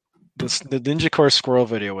favorite. The Ninja Course squirrel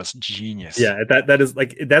video was genius. Yeah, that is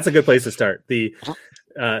like, that's a good place to start. The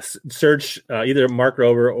search either Mark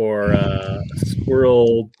Rober or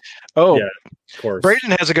squirrel. Course.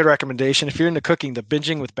 Braden has a good recommendation. If you're into cooking, the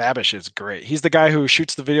Binging with Babish is great. He's the guy who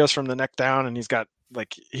shoots the videos from the neck down, and he's got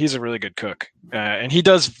like he's a really good cook, and he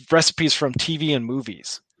does recipes from TV and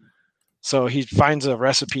movies. So he finds a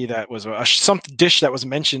recipe that was some dish that was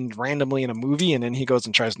mentioned randomly in a movie, and then he goes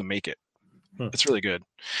and tries to make it. It's really good.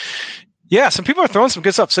 Yeah, some people are throwing some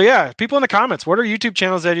good stuff. So yeah, people in the comments, what are YouTube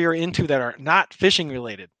channels that you're into that are not fishing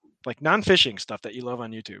related, like non-fishing stuff that you love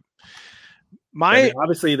on YouTube?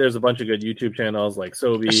 Obviously, there's a bunch of good YouTube channels like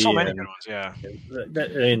Sobe. There's so many good ones, yeah.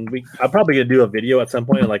 And I'm probably gonna do a video at some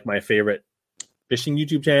point on like my favorite fishing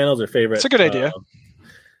YouTube channels or favorite. It's a good idea.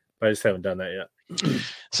 But I just haven't done that yet.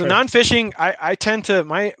 So non-fishing, I tend to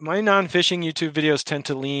my non-fishing YouTube videos tend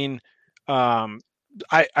to lean.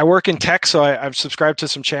 I work in tech, so I've subscribed to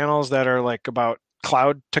some channels that are like about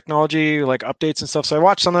cloud technology, like updates and stuff. So I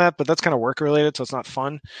watch some of that, but that's kind of work related, so it's not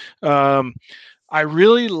fun. I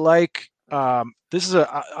really like. I'm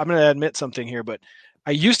going to admit something here, but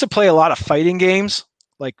I used to play a lot of fighting games,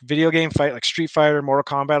 like video game fight, like Street Fighter, Mortal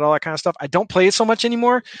Kombat, all that kind of stuff. I don't play it so much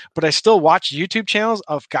anymore, but I still watch YouTube channels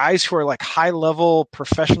of guys who are like high level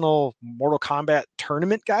professional Mortal Kombat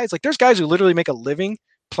tournament guys. Like there's guys who literally make a living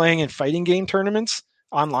playing in fighting game tournaments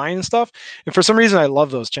online and stuff. And for some reason, I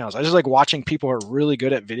love those channels. I just like watching people who are really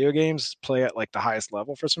good at video games play at like the highest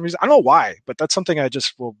level for some reason. I don't know why, but that's something I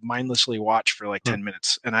just will mindlessly watch for like 10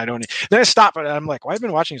 minutes. And then I stop and I'm like, well, I've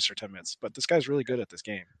been watching this for 10 minutes, but this guy's really good at this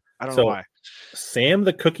game. I don't know why. Sam,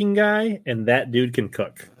 the cooking guy, and that dude can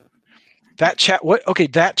cook. That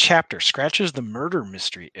chapter scratches the murder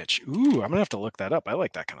mystery itch. Ooh, I'm gonna have to look that up. I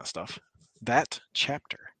like that kind of stuff. That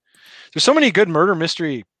chapter. There's so many good murder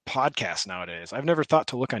mystery podcasts nowadays. I've never thought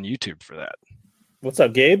to look on YouTube for that. What's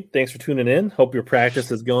up, Gabe? Thanks for tuning in. Hope your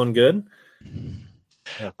practice is going good.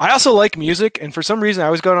 I also like music, and for some reason, I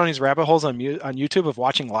always go down these rabbit holes on YouTube of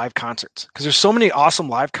watching live concerts because there's so many awesome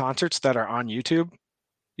live concerts that are on YouTube.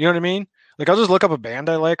 You know what I mean? Like I'll just look up a band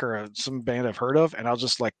I like or some band I've heard of, and I'll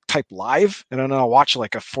just like type live, and then I'll watch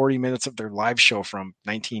like a 40 minutes of their live show from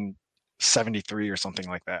 1973 or something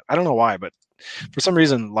like that. I don't know why, but for some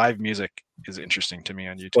reason, live music is interesting to me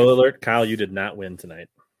on YouTube. Spoiler alert, Kyle, you did not win tonight.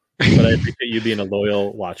 But I appreciate you being a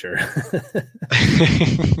loyal watcher.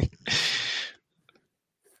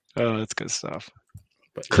 Oh, that's good stuff.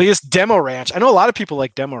 But Cleus Demo Ranch. I know a lot of people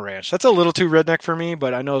like Demo Ranch. That's a little too redneck for me,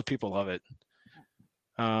 but I know people love it.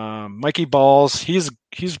 Mikey Balls, he's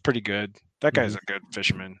pretty good. That guy's a good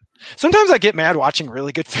fisherman. Sometimes I get mad watching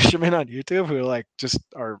really good fishermen on YouTube who like just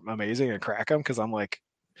are amazing and crack them because I'm like,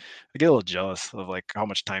 I get a little jealous of like how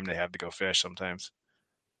much time they have to go fish sometimes.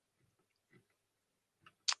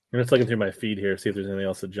 I'm just looking through my feed here, see if there's anything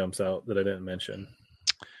else that jumps out that I didn't mention.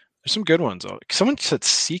 There's some good ones though. Someone said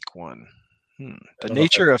Seek one. The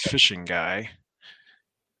Nature of Fishing guy.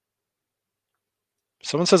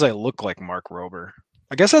 Someone says I look like Mark Rober.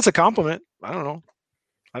 I guess that's a compliment. I don't know.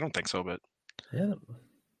 I don't think so, but yeah,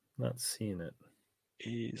 not seeing it.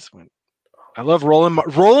 I love Roland.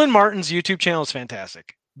 Roland Martin's YouTube channel is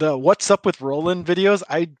fantastic. The What's Up with Roland videos,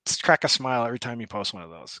 I crack a smile every time he posts one of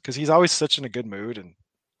those because he's always such in a good mood. And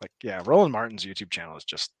like, yeah, Roland Martin's YouTube channel is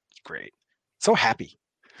just great. So happy.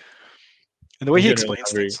 And the way he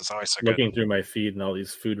explains things is always so good. Looking through my feed and all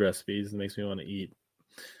these food recipes, it makes me want to eat.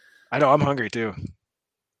 I know, I'm hungry too.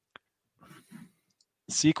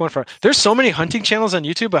 There's so many hunting channels on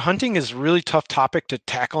YouTube, but hunting is a really tough topic to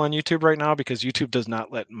tackle on YouTube right now because YouTube does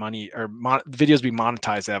not let money or videos be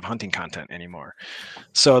monetized that have hunting content anymore.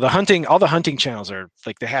 So all the hunting channels are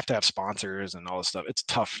like they have to have sponsors and all this stuff. It's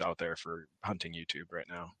tough out there for hunting YouTube right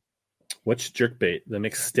now. What's jerkbait? The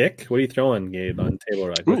mixed stick? What are you throwing, Gabe, on table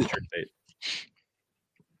rod? What's jerkbait?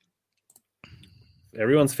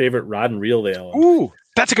 Everyone's favorite rod and reel they own. Ooh,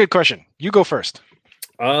 that's a good question. You go first.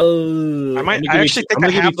 Oh, I actually think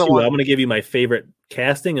I have the one. I'm going to give you my favorite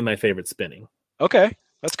casting and my favorite spinning. Okay,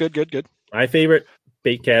 that's good. My favorite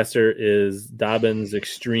bait caster is Dobbins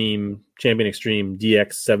Champion Extreme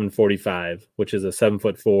DX 745, which is a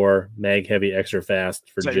 7'4" mag heavy extra fast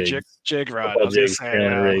for jigs. Jig rod.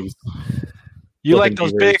 Rigs. You like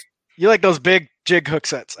those big? You like those big jig hook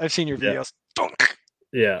sets? I've seen your videos. Dunk.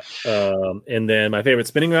 Yeah, and then my favorite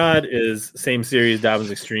spinning rod is same series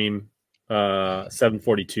Dobbins Extreme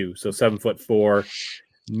 742, so 7'4",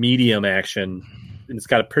 medium action, and it's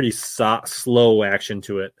got a pretty slow action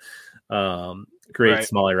to it. Great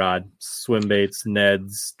smaller rod, swim baits,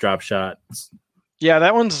 Neds, drop shots. Yeah,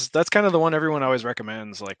 that's kind of the one everyone always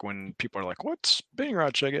recommends. Like when people are like, "What spinning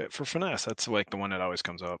rod should I get for finesse?" That's like the one that always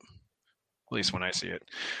comes up, at least when I see it.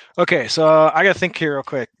 Okay, so I gotta think here real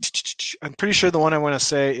quick. I'm pretty sure the one I want to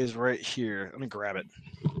say is right here. Let me grab it.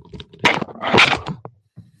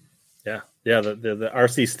 Yeah, the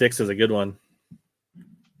RC Sticks is a good one.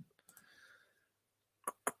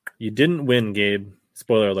 You didn't win, Gabe.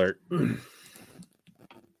 Spoiler alert.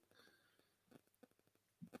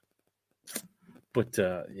 But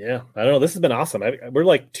yeah, I don't know. This has been awesome. We're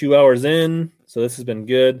like 2 hours in, so this has been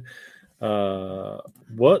good.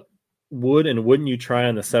 What would and wouldn't you try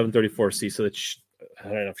on the 734C? So I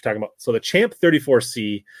don't know if you're talking about. So the Champ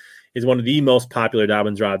 34C is one of the most popular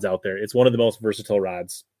Dobyns rods out there. It's one of the most versatile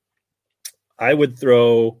rods. I would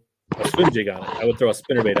throw a swim jig on it. I would throw a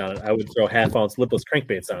spinnerbait on it. I would throw half-ounce lipless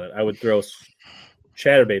crankbaits on it. I would throw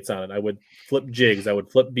chatterbaits on it. I would flip jigs. I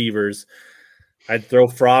would flip beavers. I'd throw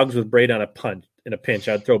frogs with braid on in a pinch.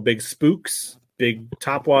 I'd throw big spooks, big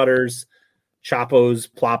topwaters, choppos,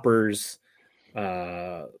 ploppers.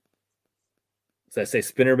 Did I say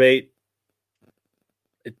spinnerbait?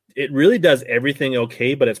 It really does everything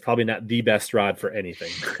okay, but it's probably not the best rod for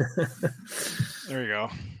anything. There you go.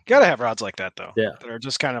 Gotta have rods like that though. Yeah. That are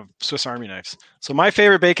just kind of Swiss Army knives. So my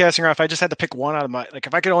favorite bait casting rod, if I just had to pick one out of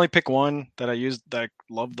if I could only pick one that I use that I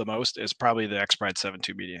love the most, is probably the X-Pride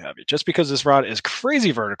 7.2 medium heavy. Just because this rod is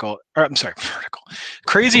crazy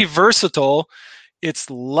crazy versatile. It's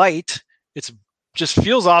light. It's just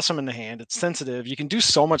feels awesome in the hand. It's sensitive. You can do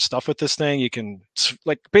so much stuff with this thing. You can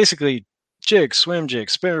basically jigs, swim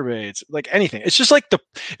jigs, spinnerbaits, like anything. It's just like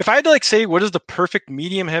if I had to say what is the perfect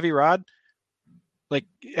medium heavy rod, I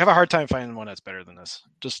have a hard time finding one that's better than this.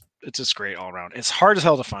 It's just great all around. It's hard as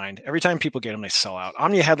hell to find. Every time people get them, they sell out.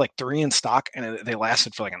 Omnia had 3 in stock, and they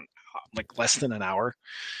lasted for less than an hour.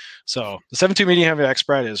 So the 7.2 medium heavy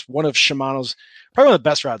X-Pride is one of Shimano's probably one of the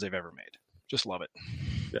best rods they've ever made. Just love it.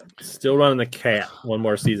 Yeah. Still running the Cat one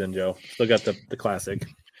more season, Joe. Still got the classic.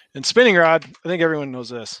 And spinning rod, I think everyone knows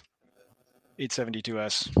this.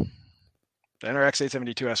 872S. The NRX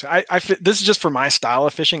 872S. This is just for my style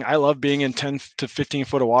of fishing. I love being in 10 to 15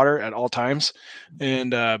 foot of water at all times.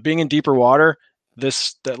 And being in deeper water,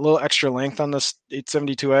 that little extra length on this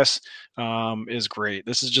 872S is great.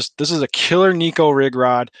 This is a killer Nico rig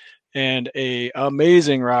rod and a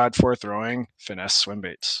amazing rod for throwing finesse swim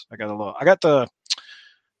baits. I got the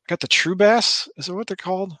True Bass. Is it what they're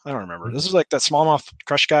called? I don't remember. This is like that smallmouth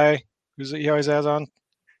crush guy he always has on.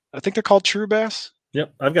 I think they're called True Bass.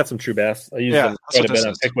 Yep, I've got some True Bass. I use them quite a bit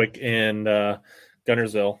on Pickwick and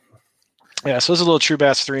Gunnersville. Yeah, so this is a little True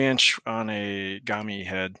Bass 3-inch on a Gami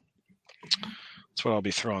head. That's what I'll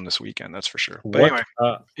be throwing this weekend, that's for sure. But anyway,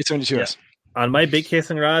 872S. Yeah. On my bait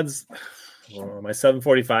casing rods, my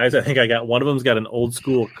 745s, I think I got one of them's got an old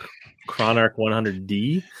school Chronarch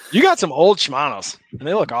 100D. You got some old Shimano's, and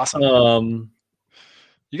they look awesome.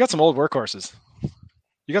 You got some old workhorses.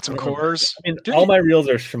 You got some cores. I mean, all my reels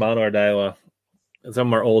are Shimano or Daiwa.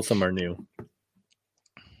 Some are old, some are new.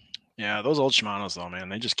 Yeah, those old Shimano's though, man,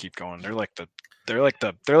 they just keep going. They're like the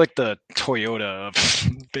Toyota of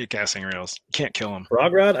bait casting reels. You can't kill them.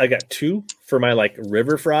 Frog rod, I got 2 for my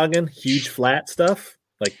river frogging, huge flat stuff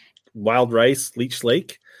like Wild Rice, Leech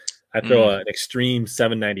Lake. I throw an extreme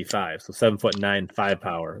 795, so 7'9", 5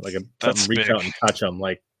 power, something reach out and touch them,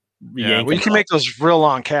 Yeah, well, you can make those real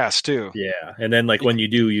long casts too. Yeah, and then when you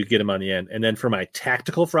do, you get them on the end. And then for my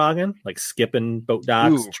tactical frogging, skipping boat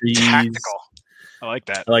docks, trees. Tactical. I like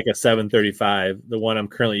that. I like a 735. The one I'm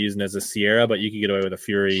currently using is a Sierra, but you can get away with a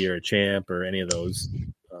Fury or a Champ or any of those.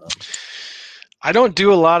 I don't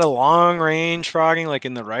do a lot of long range frogging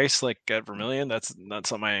in the rice, at Vermilion. That's not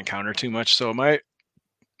something I encounter too much. So my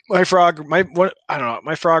frog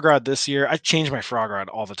rod this year, I change my frog rod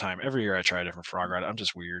all the time. Every year I try a different frog rod. I'm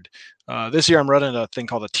just weird. This year I'm running a thing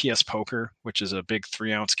called a TS Poker, which is a big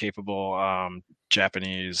 3-ounce capable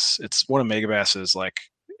Japanese. It's one of Megabass's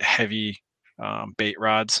heavy bait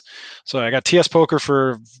rods. So I got TS Poker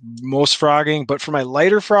for most frogging, but for my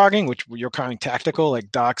lighter frogging, which you're counting tactical,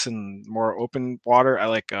 docks and more open water, I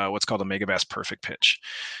like what's called a Megabass Perfect Pitch.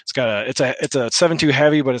 It's a 7.2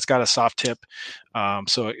 heavy, but it's got a soft tip,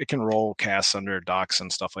 so it can roll casts under docks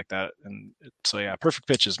and stuff like that. And so yeah, Perfect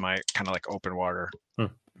Pitch is my kind of open water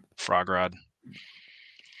frog rod.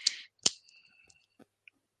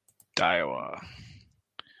 Daiwa.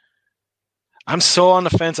 I'm so on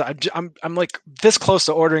the fence. I'm this close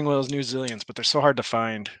to ordering one of those new Zillions, but they're so hard to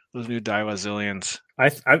find, those new Daiwa Zillions.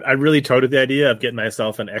 I really toyed with the idea of getting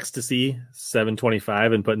myself an Ecstasy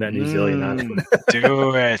 725 and putting that new Zillion on.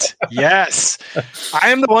 Do it. Yes.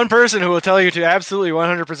 I am the one person who will tell you to absolutely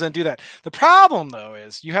 100% do that. The problem, though,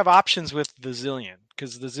 is you have options with the Zillion,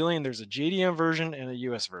 because the Zillion, there's a JDM version and a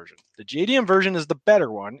US version. The JDM version is the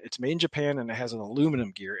better one. It's made in Japan, and it has an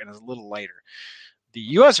aluminum gear and is a little lighter. The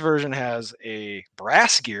US version has a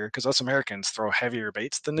brass gear because us Americans throw heavier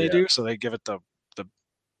baits than they do, so they give it the.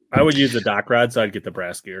 I would use the dock rod, so I'd get the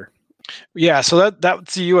brass gear. Yeah, so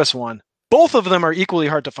that's the US one. Both of them are equally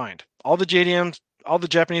hard to find. All the JDMs, all the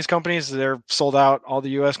Japanese companies, they're sold out. All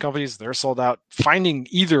the US companies, they're sold out. Finding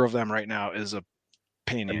either of them right now is a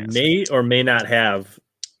pain in the I ass. may or may not have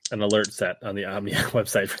an alert set on the Omnia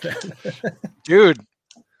website for that. Dude,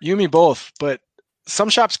 you and me both. But some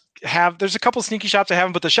shops there's a couple sneaky shops that have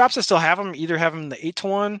them, but the shops that still have them either have them the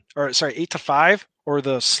 8-to-1 or 8-to-5 or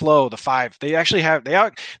the 5. They actually have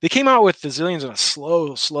they came out with the Zillions in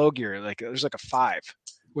a slow gear. Like there's like a 5,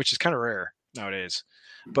 which is kind of rare nowadays.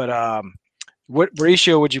 But what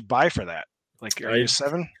ratio would you buy for that? Like are you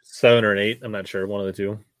 7? 7 or an 8? I'm not sure. One of the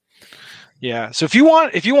two. Yeah. So if you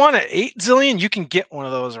want an 8 Zillion, you can get one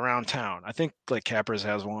of those around town. I think like Capras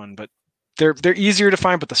has one, but they're easier to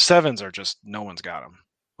find. But the 7s are just no one's got them.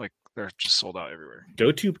 Like they're just sold out everywhere.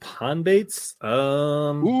 Go to pond baits.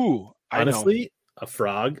 Ooh, honestly, a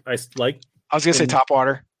frog. I was gonna say top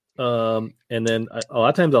water. And then a lot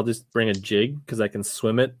of times I'll just bring a jig because I can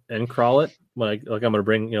swim it and crawl it. When I'm going to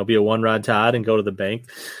bring, be a 1-rod Todd and go to the bank.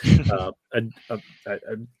 I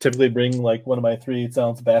typically bring like one of my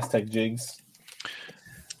 3/8-ounce Bass Tech jigs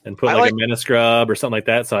and put like a Mena scrub or something like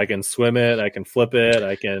that, so I can swim it, I can flip it,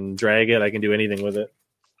 I can drag it, I can do anything with it.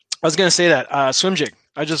 I was gonna say that swim jig.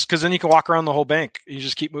 Because then you can walk around the whole bank. You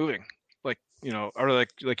just keep moving, or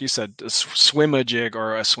like you said, a swim a jig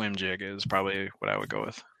or a swim jig is probably what I would go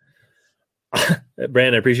with.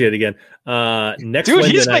 Brandon, I appreciate it again. Next dude,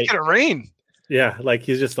 Wednesday he's night, making it rain. Yeah, like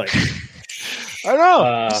he's just like I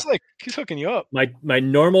know. He's hooking you up. My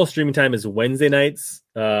normal streaming time is Wednesday nights,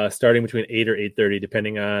 starting between 8 or 8:30,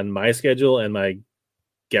 depending on my schedule and my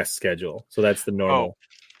guest schedule. So that's the normal.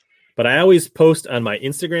 But I always post on my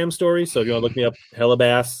Instagram story. So if you want to look me up,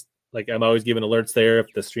 Hellabass, like I'm always giving alerts there if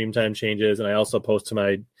the stream time changes, and I also post to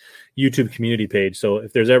my YouTube community page. So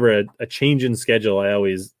if there's ever a change in schedule, I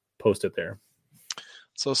always post it there.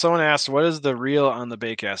 So someone asked, what is the reel on the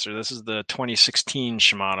Baitcaster? This is the 2016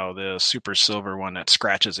 Shimano, the super silver one that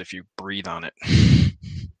scratches if you breathe on it.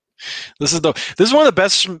 This is one of the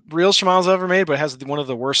best reel Shimano's ever made, but it has one of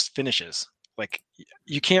the worst finishes. Like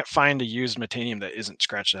you can't find a used Metanium that isn't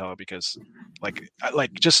scratched to hell because like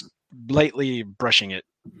just lightly brushing it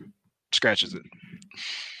scratches it.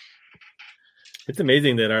 It's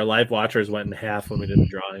amazing that our live watchers went in half when we did the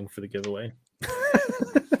drawing for the giveaway.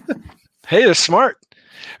 Hey, they're smart.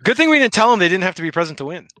 Good thing we didn't tell them they didn't have to be present to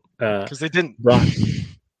win because they didn't.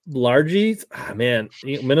 Largies, man,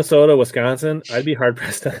 Minnesota, Wisconsin, I'd be hard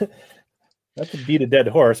pressed not to beat a dead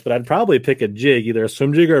horse, but I'd probably pick a jig, either a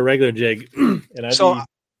swim jig or a regular jig.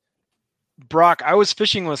 Brock, I was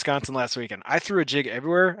fishing in Wisconsin last weekend. I threw a jig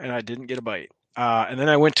everywhere and I didn't get a bite. And then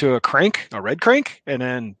I went to a red crank, and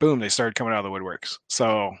then boom, they started coming out of the woodworks.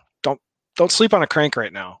 So don't sleep on a crank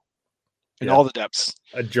right now. In all the depths.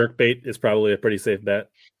 A jerk bait is probably a pretty safe bet.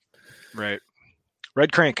 Right.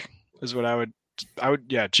 Red crank is what I would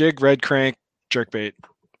jig, red crank, jerk bait.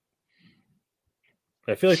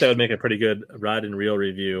 I feel like that would make a pretty good rod and reel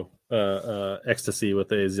review. Ecstasy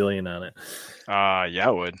with a Zillion on it. Yeah,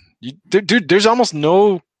 it would. Dude, there's almost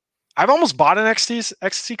no. I've almost bought an ecstasy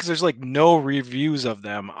because there's like no reviews of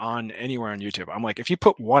them on anywhere on YouTube. I'm like, if you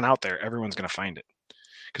put one out there, everyone's gonna find it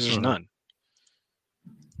because there's none.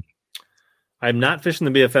 I'm not fishing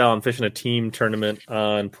the BFL. I'm fishing a team tournament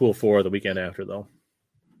on Pool 4 the weekend after, though.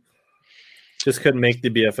 Just couldn't make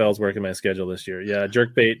the BFLs work in my schedule this year. Yeah,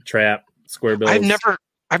 jerkbait, trap, square bills.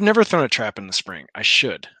 I've never thrown a trap in the spring. I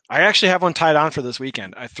should. I actually have one tied on for this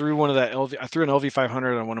weekend. I threw an LV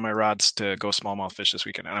 500 on one of my rods to go smallmouth fish this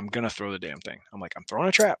weekend, and I'm gonna throw the damn thing. I'm like, I'm throwing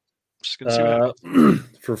a trap. Just gonna see what happens.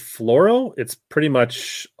 For fluoro, it's pretty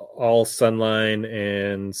much all Sunline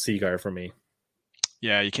and Seaguar for me.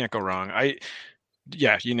 Yeah, you can't go wrong.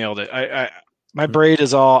 You nailed it. My braid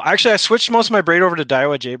is all. Actually, I switched most of my braid over to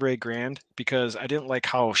Daiwa J-Braid Grand because I didn't like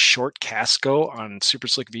how short casts go on Super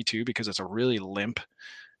Slick V2 because it's a really limp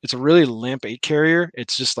 8 carrier.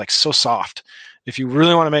 It's just like so soft. If you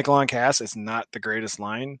really want to make long casts, it's not the greatest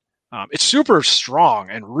line. It's super strong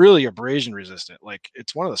and really abrasion resistant. Like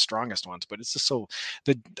it's one of the strongest ones, but it's just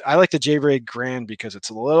I like the J-Braid Grand because it's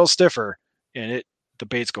a little stiffer and the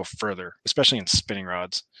baits go further, especially in spinning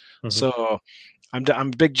rods. Mm-hmm. So I'm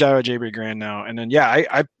a big J-Braid Grand now. And then,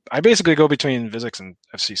 I basically go between Vizix and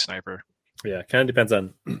FC Sniper. Yeah. Kind of depends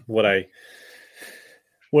on what I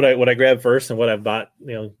grab first and what I've bought,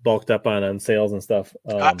 bulked up on sales and stuff.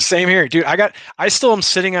 Same here, dude. I still am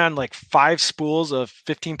sitting on like 5 spools of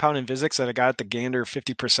 15-pound Invizix that I got at the Gander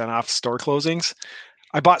 50% off store closings.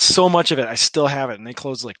 I bought so much of it. I still have it. And they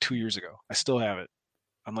closed like 2 years ago. I still have it.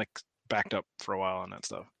 I'm like backed up for a while on that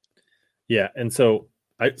stuff. Yeah. And so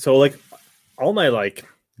like all my like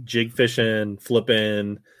jig fishing,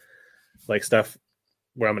 flipping, like stuff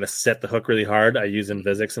where I'm going to set the hook really hard, I use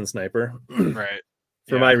Invizix and Sniper. Right.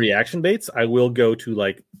 For my reaction baits, I will go to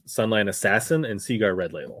like Sunline Assassin and Seaguar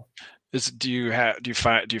Red Label. Do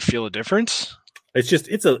you feel a difference? It's just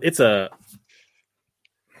it's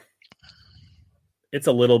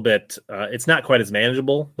a little bit. It's not quite as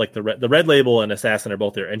manageable. Like the red label and Assassin are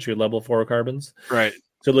both their entry level fluorocarbons, Right.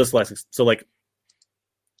 so less. So like,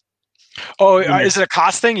 is it a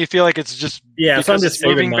cost thing? You feel like it's just so I'm just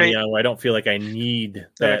saving money bait? on where I don't feel like I need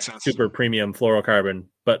That that super premium fluorocarbon.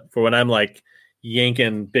 But for when I'm like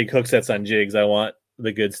yanking big hook sets on jigs, I want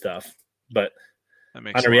the good stuff. But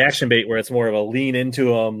on a reaction bait where it's more of a lean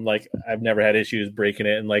into them, like I've never had issues breaking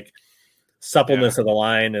it, and like suppleness of the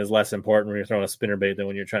line is less important when you're throwing a spinner bait than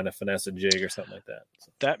when you're trying to finesse a jig or something like that.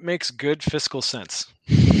 So. That makes good fiscal sense.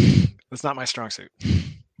 That's not my strong suit.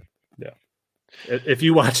 Yeah. If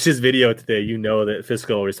you watched his video today, you know that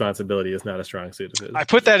fiscal responsibility is not a strong suit of his. I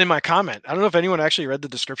put that in my comment. I don't know if anyone actually read the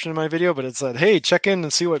description of my video, but it said, "Hey, check in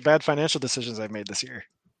and see what bad financial decisions I've made this year."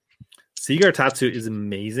 Seaguar Tatsu is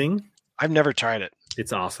amazing. I've never tried it.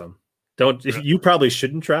 It's awesome. You probably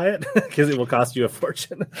shouldn't try it because it will cost you a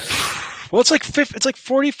fortune. Well, it's like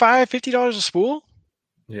 $45, $50 a spool.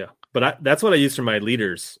 Yeah, but that's what I use for my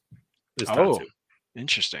leaders. Is Tatsu.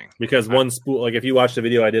 Interesting. Because one spool, like if you watch the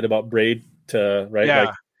video I did about braid to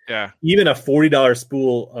even a $40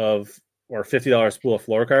 spool or $50 spool of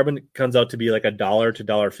fluorocarbon comes out to be like $1 to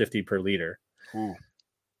 $1.50 per liter. Ooh.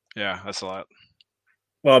 Yeah, that's a lot.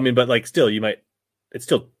 Well, I mean, but like still, you're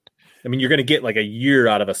going to get like a year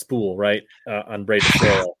out of a spool, right? On braid to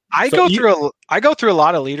fluoro. I go through a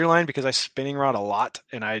lot of leader line because I spinning rod a lot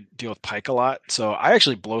and I deal with pike a lot. So I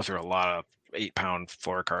actually blow through a lot of 8-pound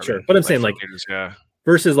fluorocarbon. Sure, but I'm saying like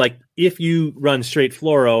versus like if you run straight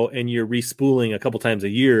fluoro and you're respooling a couple times a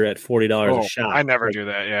year at $40 a shot. I never do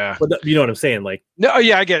that. Yeah, but you know what I'm saying? Like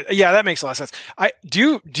I get it. Yeah, that makes a lot of sense.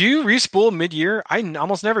 Do you respool mid-year? I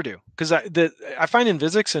almost never do because I find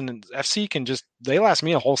Invisics and FC they last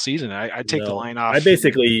me a whole season. I take the line off. I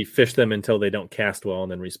basically fish them until they don't cast well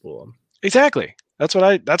and then respool them. Exactly. That's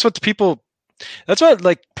what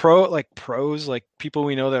like pros, like people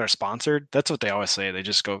we know that are sponsored. That's what they always say. They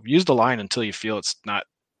just go use the line until you feel it's not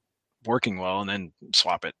working well, and then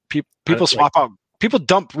swap it. People swap out. People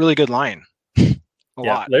dump really good line a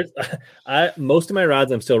lot. Most of my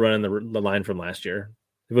rods, I'm still running the line from last year.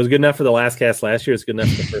 If it was good enough for the last cast last year, it's good enough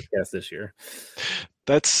for the first cast this year.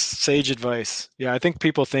 That's sage advice. Yeah, I think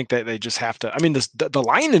people think that they just have to. I mean, the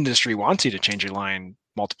line industry wants you to change your line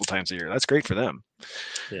multiple times a year. That's great for them.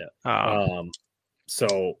 Yeah.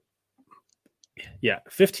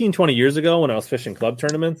 15, 20 years ago when I was fishing club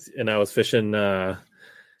tournaments and I was fishing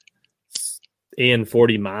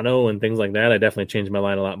AN40 mono and things like that, I definitely changed my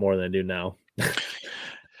line a lot more than I do now.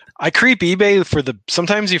 I creep eBay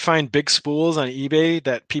sometimes you find big spools on eBay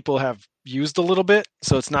that people have used a little bit.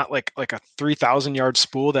 So it's not like a 3,000 yard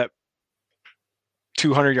spool that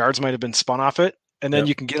 200 yards might've been spun off it. And then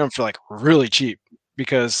you can get them for like really cheap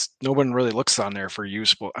because no one really looks on there for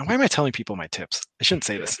useful. Why am I telling people my tips? I shouldn't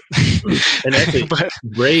say this. And actually,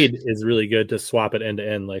 braid is really good to swap it end to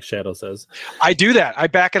end, like Shadow says. I do that. I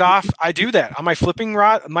back it off. I do that on my flipping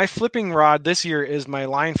rod. My flipping rod this year is my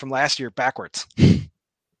line from last year backwards.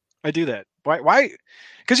 I do that. Why?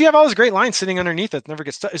 Because you have all this great line sitting underneath that never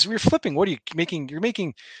gets stuck. As you're flipping, what are you making? You're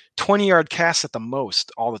making 20-yard casts at the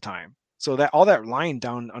most all the time. So that all that line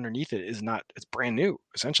down underneath it it's brand new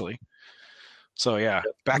essentially. So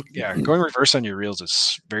going reverse on your reels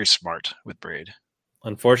is very smart with braid.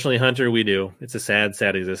 Unfortunately, Hunter, we do. It's a sad,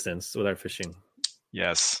 sad existence with our fishing.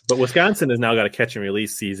 Yes. But Wisconsin has now got a catch and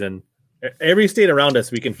release season. Every state around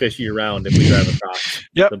us, we can fish year round if we drive across.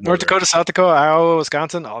 Yep. North Dakota, South Dakota, Iowa,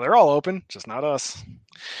 Wisconsin. Oh, they're all open, just not us.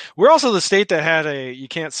 We're also the state that had you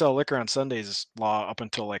can't sell liquor on Sundays law up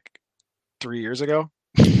until like 3 years ago.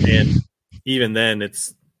 And even then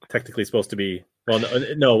it's technically supposed to be, and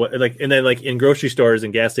then like in grocery stores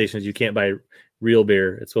and gas stations, you can't buy real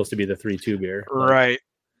beer. It's supposed to be the 3-2 beer. Right.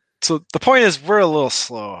 So the point is we're a little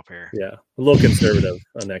slow up here. Yeah. A little conservative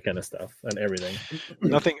on that kind of stuff, on everything.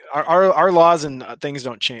 Nothing. Our laws and things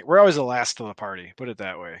don't change. We're always the last to the party. Put it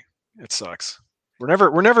that way. It sucks. We're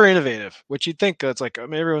never innovative, which you'd think it's like, I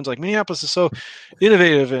mean, everyone's like Minneapolis is so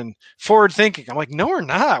innovative and forward thinking. I'm like, no, we're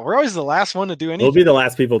not. We're always the last one to do anything. We'll be the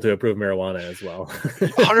last people to approve marijuana as well.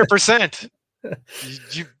 100%.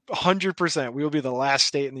 100%. We will be the last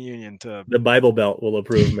state in the union to. The Bible Belt will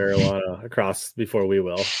approve marijuana across before we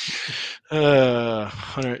will.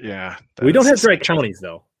 Yeah. We don't have dry counties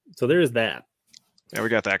though, so there is that. Yeah, we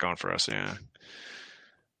got that going for us. Yeah.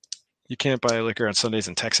 You can't buy liquor on Sundays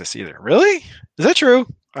in Texas either. Really? Is that true?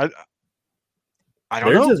 I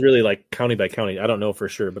don't know. Theirs is really like county by county. I don't know for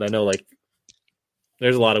sure, but I know like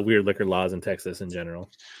there's a lot of weird liquor laws in Texas in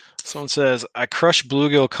general. Someone says, I crush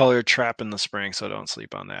bluegill colored trap in the spring, so don't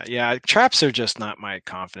sleep on that. Yeah, traps are just not my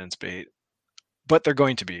confidence bait, but they're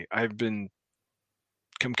going to be. I've been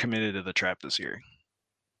committed to the trap this year.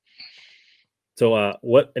 So,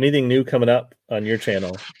 anything new coming up on your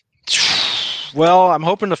channel? Well, I'm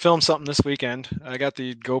hoping to film something this weekend. I got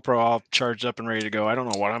the GoPro all charged up and ready to go. I don't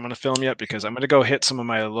know what I'm going to film yet because I'm going to go hit some of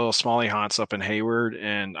my little smallie haunts up in Hayward,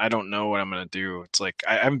 and I don't know what I'm going to do. It's like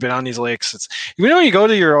I haven't been on these lakes. It's when you go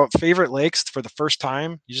to your favorite lakes for the first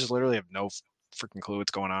time, you just literally have no freaking clue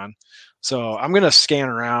what's going on. So I'm going to scan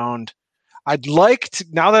around. I'd like to,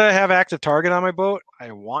 now that I have active target on my boat,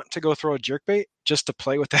 I want to go throw a jerkbait just to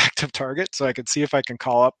play with the active target so I can see if I can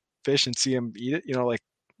call up fish and see them eat it, like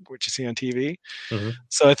what you see on TV. Mm-hmm.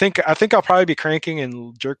 So I think I'll probably be cranking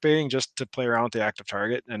and jerkbaiting just to play around with the active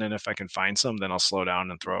target. And then if I can find some, then I'll slow down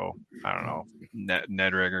and throw, I don't know,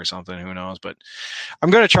 Ned rig or something, who knows, but I'm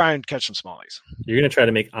going to try and catch some smallies. You're going to try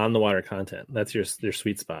to make on the water content. That's your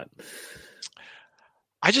sweet spot.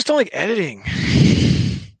 I just don't like editing.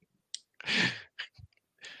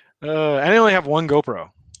 I only have one GoPro,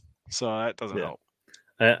 so that doesn't help.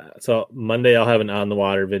 So Monday I'll have an on the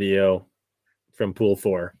water video from Pool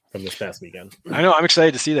 4 from this past weekend. I know. I'm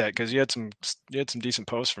excited to see that because you had some decent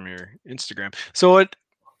posts from your Instagram. So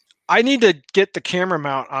I need to get the camera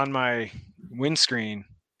mount on my windscreen,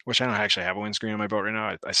 which I don't actually have a windscreen on my boat right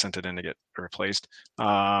now. I sent it in to get replaced.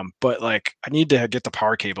 But like I need to get the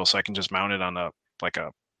power cable so I can just mount it on a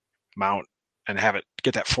mount and have it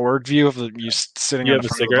get that forward view of you sitting. You on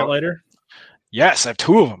have a cigarette lighter? Yes, I have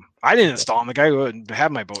two of them. I didn't install them. The guy who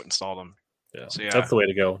had my boat installed them. Yeah, so, that's the way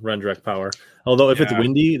to go. Run direct power. Although if it's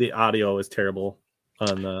windy, the audio is terrible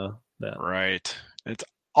on that. Right. It's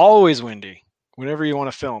always windy whenever you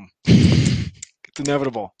want to film. It's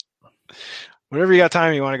inevitable. Whenever you got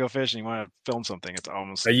time, you want to go fishing, you want to film something. It's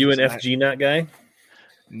almost. Are you an FG knot guy?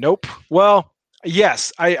 Nope. Well,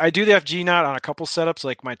 yes, I do the FG knot on a couple setups.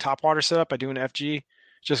 Like my top water setup, I do an FG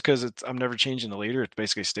just because I'm never changing the leader. It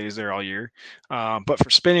basically stays there all year. But for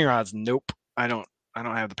spinning rods, nope. I don't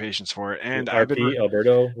have the patience for it. And RP,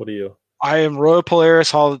 Alberto, what are you? I am Royal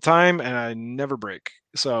Polaris all the time, and I never break.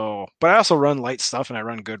 So, but I also run light stuff, and I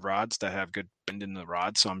run good rods that have good bend in the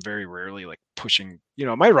rod. So I'm very rarely like pushing.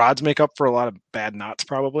 My rods make up for a lot of bad knots,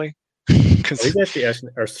 probably. Because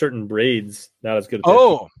actually are certain braids not as good.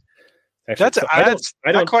 Actually, that's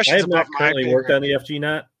I that question. I have not currently worked on the FG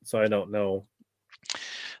knot, so I don't know.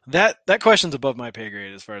 That question's above my pay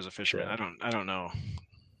grade as far as a fisherman. Yeah. I don't know.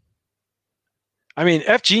 I mean,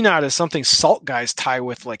 FG knot is something salt guys tie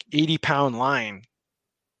with like 80-pound line,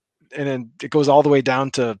 and then it goes all the way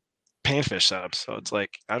down to panfish setups. So it's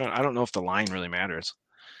like I don't know if the line really matters.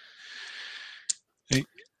 I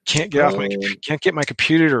can't get my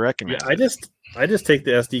computer to recommend. Yeah, I just take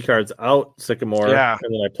the SD cards out Sycamore, and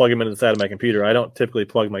then I plug them into the side of my computer. I don't typically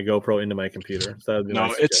plug my GoPro into my computer. So that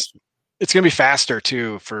would be it's going to be faster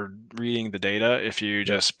too for reading the data if you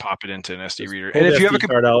just pop it into an SD reader. And if you have a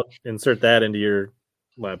card out, insert that into your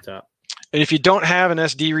laptop. And if you don't have an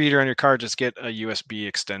SD reader on your card, just get a USB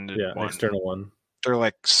extended one. External one. They're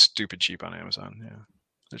like stupid cheap on Amazon. Yeah,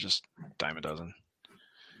 they're just dime a dozen.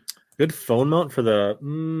 Good phone mount for the.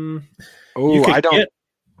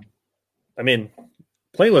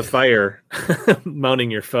 Playing with fire,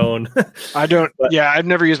 mounting your phone. I don't. I've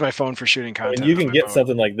never used my phone for shooting content. You can get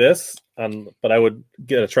something like this, but I would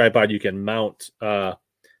get a tripod you can mount.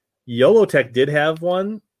 YoloTech did have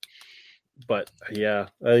one, but I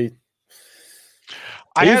use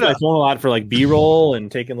my phone a lot for like B-roll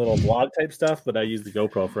and taking little vlog type stuff, but I use the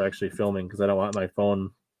GoPro for actually filming because I don't want my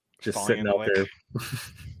phone just sitting out there.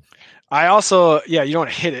 I also, you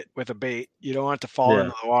don't hit it with a bait. You don't want it to fall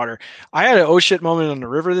into the water. I had an oh shit moment on the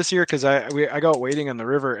river this year because I go wading on the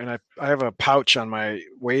river and I have a pouch on my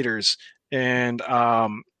waders and I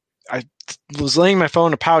was laying my phone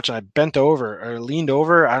in a pouch and I bent over or leaned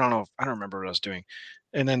over. I don't remember what I was doing.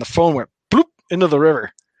 And then the phone went bloop into the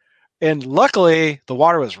river. And luckily the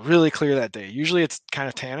water was really clear that day. Usually it's kind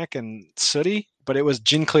of tannic and sooty, but it was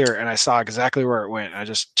gin clear and I saw exactly where it went. I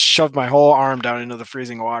just shoved my whole arm down into the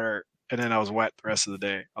freezing water. And then I was wet the rest of the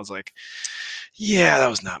day. I was like, that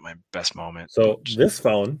was not my best moment. So this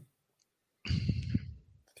phone,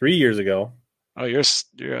 3 years ago. Oh, you're a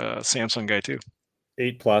Samsung guy too.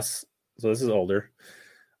 8 Plus. So this is older.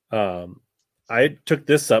 I took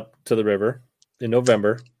this up to the river in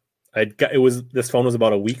November. This phone was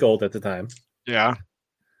about a week old at the time. Yeah.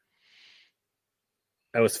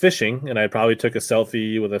 I was fishing and I probably took a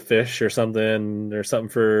selfie with a fish or something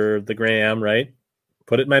for the gram, right?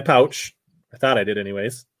 Put it in my pouch. I thought I did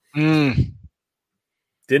anyways. Didn't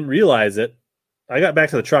realize it. I got back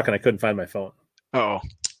to the truck and I couldn't find my phone. Oh.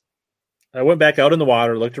 I went back out in the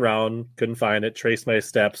water, looked around, couldn't find it, traced my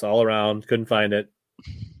steps all around, couldn't find it,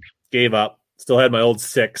 gave up. Still had my old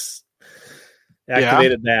 6.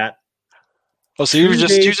 Activated that. Oh, so you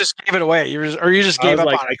just gave it away. You just gave up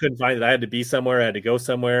on it. I couldn't find it. I had to be somewhere. I had to go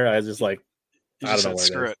somewhere. I was just like, I don't know where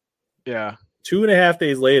screw it. Yeah. 2.5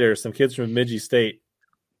 days later, some kids from Bemidji State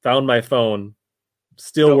found my phone,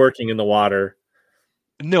 still working in the water.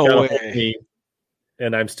 No way.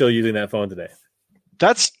 And I'm still using that phone today.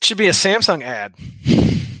 That should be a Samsung ad.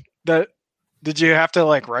 Did you have to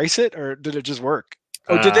like rice it, or did it just work?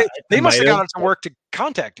 Oh, did they? They must have gotten to work to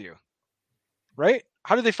contact you, right?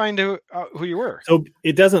 How did they find who you were? So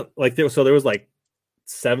it doesn't like there. So there was like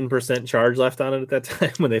 7% charge left on it at that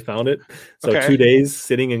time when they found it. So 2 days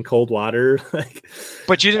sitting in cold water. Like,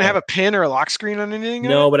 but you didn't have a pin or a lock screen on anything?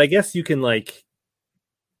 No, but I guess you can like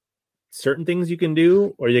certain things you can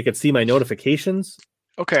do, or you could see my notifications.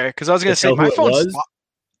 Okay, because I was going to say my phone's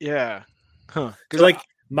yeah. Huh. So like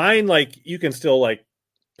mine, like you can still like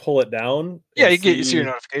pull it down. Yeah, you see your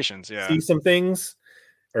notifications. Yeah, see some things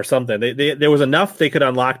or something. There was enough they could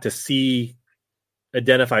unlock to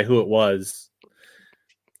identify who it was,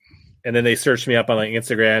 and then they searched me up on like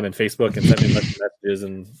Instagram and Facebook and sent me messages.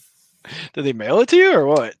 And did they mail it to you or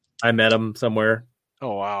what? I met them somewhere.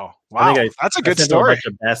 Oh wow! That's a good story. A bunch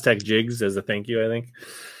of Bastec jigs as a thank you. I think.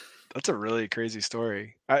 That's a really crazy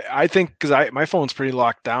story. I think because my phone's pretty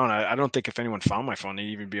locked down. I don't think if anyone found my phone, they'd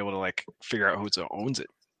even be able to like figure out who owns it.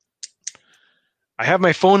 I have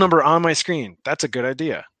my phone number on my screen. That's a good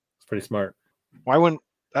idea. It's pretty smart. Why wouldn't?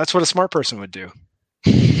 That's what a smart person would do.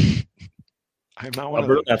 I'm not one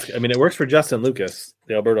of them. I mean, it works for Justin Lucas,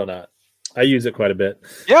 the Alberto Knot. I use it quite a bit.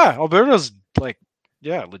 Yeah, Alberto's like,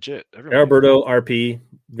 legit. Alberto, RP,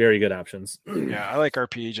 very good options. Yeah, I like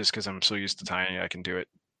RP just because I'm so used to tying. I can do it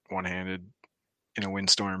one-handed in a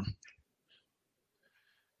windstorm.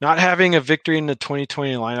 Not having a victory in the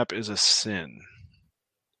 2020 lineup is a sin.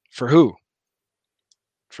 For who?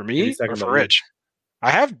 For me or for Rich?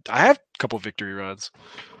 I have a couple victory rods.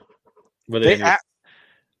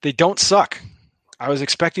 They don't suck. I was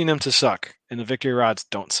expecting them to suck, and the victory rods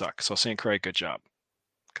don't suck. So St. Croix, good job.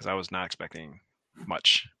 Because I was not expecting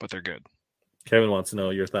much, but they're good. Kevin wants to know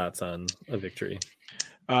your thoughts on a victory.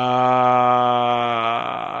 I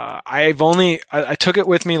took it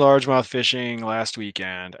with me largemouth fishing last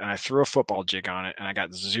weekend, and I threw a football jig on it, and I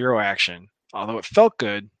got 0 action. Although it felt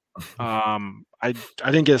good, I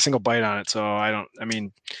didn't get a single bite on it. So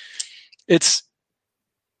it's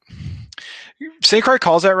St. Croix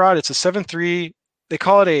calls that rod. It's a 7.3. They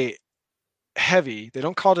call it a heavy. They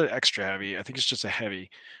don't call it an extra heavy. I think it's just a heavy,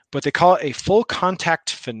 but they call it a full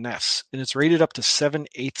contact finesse, and it's rated up to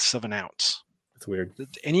 7/8 of an ounce. That's weird. Did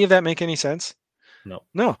any of that make any sense?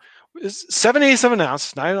 No. It's 7/8 of an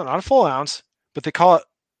ounce, not a full ounce, but they call it.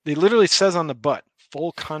 They literally says on the butt,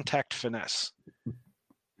 full contact finesse.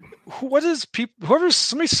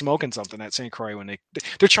 Somebody's smoking something at St. Croix when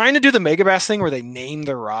they're trying to do the Megabass thing where they name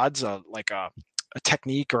their rods like a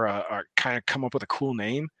technique or kind of come up with a cool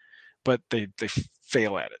name, but they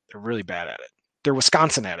fail at it. They're really bad at it. They're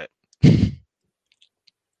Wisconsin at it.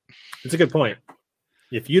 It's a good point.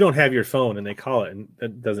 If you don't have your phone and they call it, and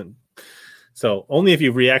it doesn't, so only if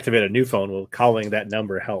you reactivate a new phone will calling that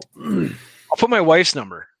number help. I'll put my wife's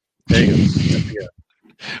number. There you go.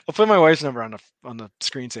 I'll put my wife's number on the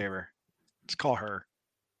screensaver. Just call her.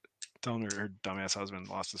 Tell her dumbass husband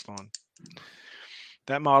lost his phone.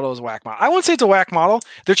 That model is a whack model. I wouldn't say it's a whack model.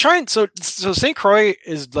 They're trying. So St. Croix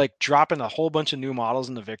is like dropping a whole bunch of new models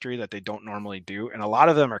in the Victory that they don't normally do, and a lot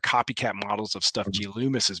of them are copycat models of stuff G.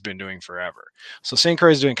 Loomis has been doing forever. So St.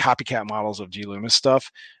 Croix is doing copycat models of G. Loomis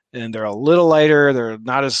stuff, and they're a little lighter. They're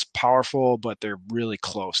not as powerful, but they're really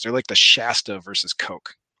close. They're like the Shasta versus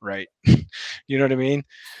Coke, right? You know what I mean?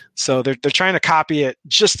 So they're trying to copy it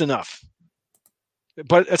just enough,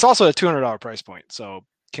 but it's also a $200 price point. So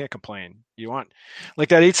can't complain. You want like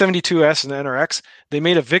that 872S and the NRX, they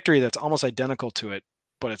made a Victory that's almost identical to it,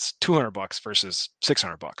 but it's $200 versus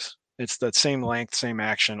 $600. It's that same length, same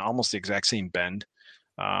action, almost the exact same bend.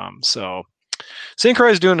 So St.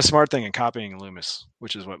 Croix is doing a smart thing and copying Loomis,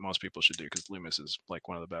 which is what most people should do because Loomis is like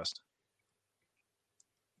one of the best.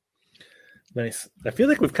 Nice. I feel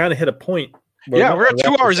like we've kind of hit a point. We're at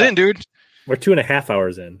 2 hours in, dude. We're 2.5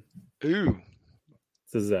 hours in. Ooh.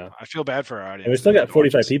 This is, I feel bad for our audience. And we still got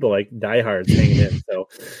 45 people like diehards hanging in. So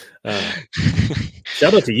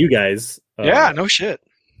shout out to you guys. Yeah, no shit.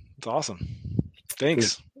 It's awesome.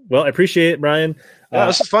 Thanks. Well, I appreciate it, Brian. Yeah,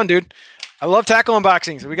 this is fun, dude. I love tackle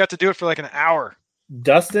unboxings. We got to do it for like an hour.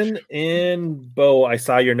 Dustin and Bo, I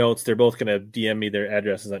saw your notes. They're both going to DM me their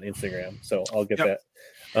addresses on Instagram. So I'll get that.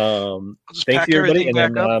 Thanks to everybody, and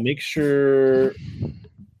then make sure,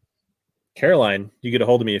 Caroline, you get a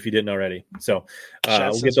hold of me if you didn't already. So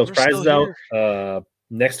we'll get those prizes out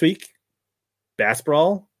next week. Bass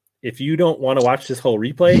Brawl. If you don't want to watch this whole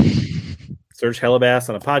replay, search Hellabass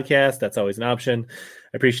on a podcast. That's always an option.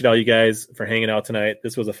 I appreciate all you guys for hanging out tonight.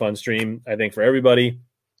 This was a fun stream, I think, for everybody.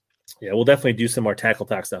 Yeah, we'll definitely do some more tackle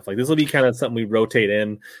talk stuff. Like, this will be kind of something we rotate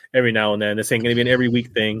in every now and then. This ain't going to be an every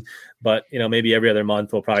week thing, but maybe every other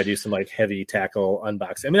month we'll probably do some like heavy tackle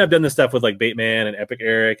unboxing. I mean, I've done this stuff with like Baitman and Epic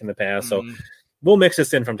Eric in the past, so we'll mix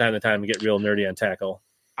this in from time to time and get real nerdy on tackle.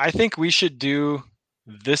 I think we should do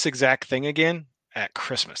this exact thing again at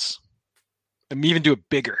Christmas, and even do it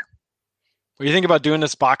bigger. What do you think about doing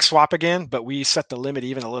this box swap again? But we set the limit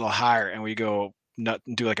even a little higher, and we go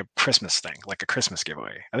do like a Christmas thing, like a Christmas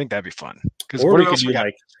giveaway. I think that'd be fun. Or we could do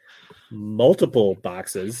like multiple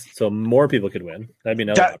boxes, so more people could win. That'd be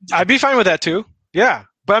another. I'd be fine with that too. Yeah,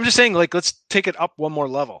 but I'm just saying, like, let's take it up one more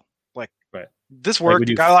level. Like, this worked.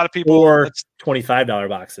 Like, got a lot of people. Or $25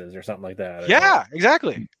 boxes or something like that. Yeah,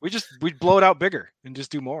 exactly. We'd blow it out bigger and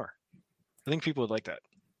just do more. I think people would like that.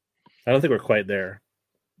 I don't think we're quite there.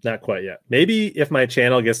 Not quite yet. Maybe if my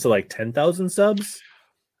channel gets to like 10,000 subs.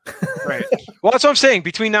 Right. Well, that's what I'm saying.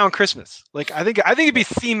 Between now and Christmas, like, I think it'd be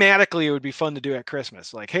thematically, it would be fun to do at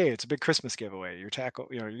Christmas. Like, hey, it's a big Christmas giveaway. Your tackle,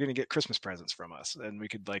 you're going to get Christmas presents from us, and we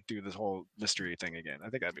could like do this whole mystery thing again. I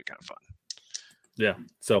think that'd be kind of fun. Yeah.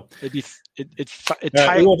 So we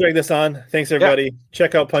won't drag this on. Thanks everybody. Yeah.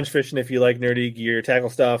 Check out Punch Fishing if you like nerdy gear tackle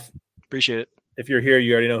stuff. Appreciate it. If you're here,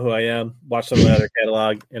 you already know who I am. Watch some of my other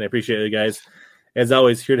catalog, and I appreciate you guys. As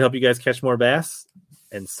always, here to help you guys catch more bass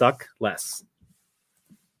and suck less.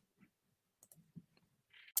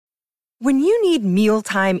 When you need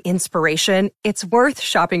mealtime inspiration, it's worth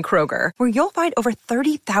shopping Kroger, where you'll find over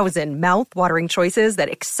 30,000 mouth-watering choices that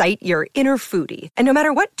excite your inner foodie. And no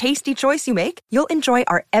matter what tasty choice you make, you'll enjoy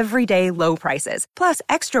our everyday low prices, plus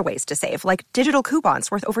extra ways to save, like digital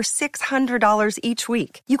coupons worth over $600 each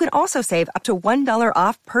week. You can also save up to $1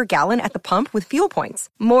 off per gallon at the pump with fuel points.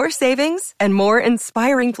 More savings and more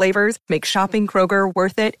inspiring flavors make shopping Kroger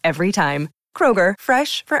worth it every time. Kroger,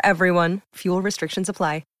 fresh for everyone. Fuel restrictions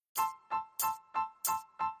apply.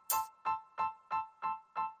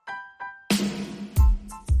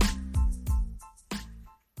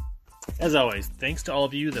 As always, thanks to all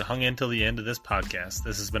of you that hung in till the end of this podcast.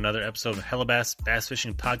 This has been another episode of Hellabass Bass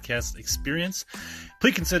Fishing Podcast Experience.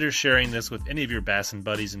 Please consider sharing this with any of your bassin'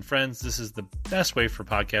 buddies and friends. This is the best way for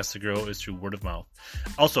podcasts to grow, is through word of mouth.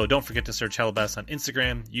 Also, don't forget to search Hellabass on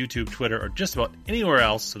Instagram, YouTube, Twitter, or just about anywhere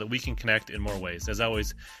else so that we can connect in more ways. As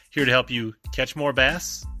always, here to help you catch more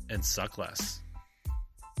bass and suck less.